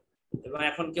লাগে না এবং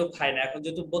এখন কেউ খায় না। এখন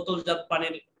যেহেতু বোতলজাত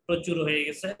পানির প্রচুর হয়ে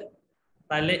গেছে,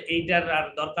 তাহলে এইটার আর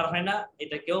দরকার হয় না,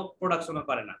 এটা কেউ প্রোডাকশনও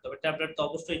করে না। তবে ট্যাবলেট তো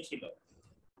অবশ্যই ছিল,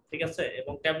 ঠিক আছে?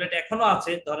 এবং ট্যাবলেট এখনো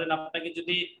আছে। ধরেন আপনাকে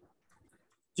যদি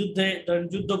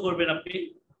যুদ্ধ করবেন, আপনি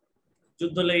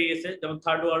যুদ্ধ লেগে গেছে, যেমন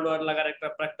থার্ড ওয়ার্ল্ড ওয়ার লাগার একটা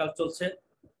প্র্যাকটিক্যাল চলছে,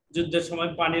 যুদ্ধের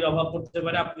সময় পানির অভাব পড়তে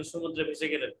পারে, আপনি সমুদ্রে ভেসে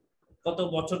গেলেন, কত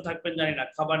বছর থাকবেন জানি না,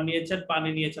 খাবার নিয়েছেন, পানি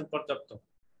নিয়েছেন পর্যাপ্ত,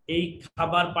 এই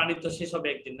খাবার পানি তো শেষ হবে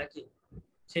একদিন নাকি?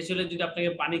 শেষ হলে যদি আপনাকে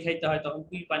পানি খাইতে হয় তখন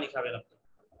কি পানি খাবেন আপনি?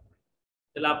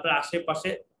 তাহলে আপনার আশেপাশে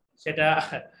সেটা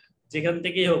যেখান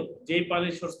থেকেই হোক, যেই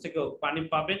পানির সোর্স থেকে হোক পানি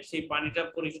পাবেন, সেই পানিটা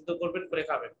পরিশুদ্ধ করবেন, করে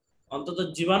খাবেন, অন্তত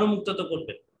জীবাণুমুক্ত তো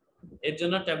করবেন। এর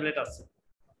জন্য ট্যাবলেট আছে,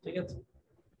 ঠিক আছে?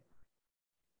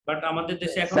 বাট আমাদের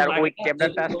দেশে এখন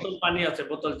বোতল পানি আছে,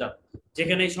 বোতলজাত,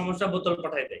 যেখানে এই সমস্যা বোতল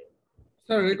পাঠাই দেয়।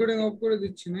 স্যার রেকর্ডিং অফ করে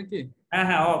দিচ্ছি নাকি?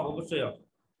 হ্যাঁ অফ, অবশ্যই অফ।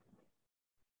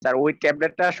 স্যার ওই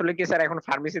ট্যাবলেটটা আসলে কি স্যার এখন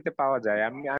ফার্মেসিতে পাওয়া যায়? আমি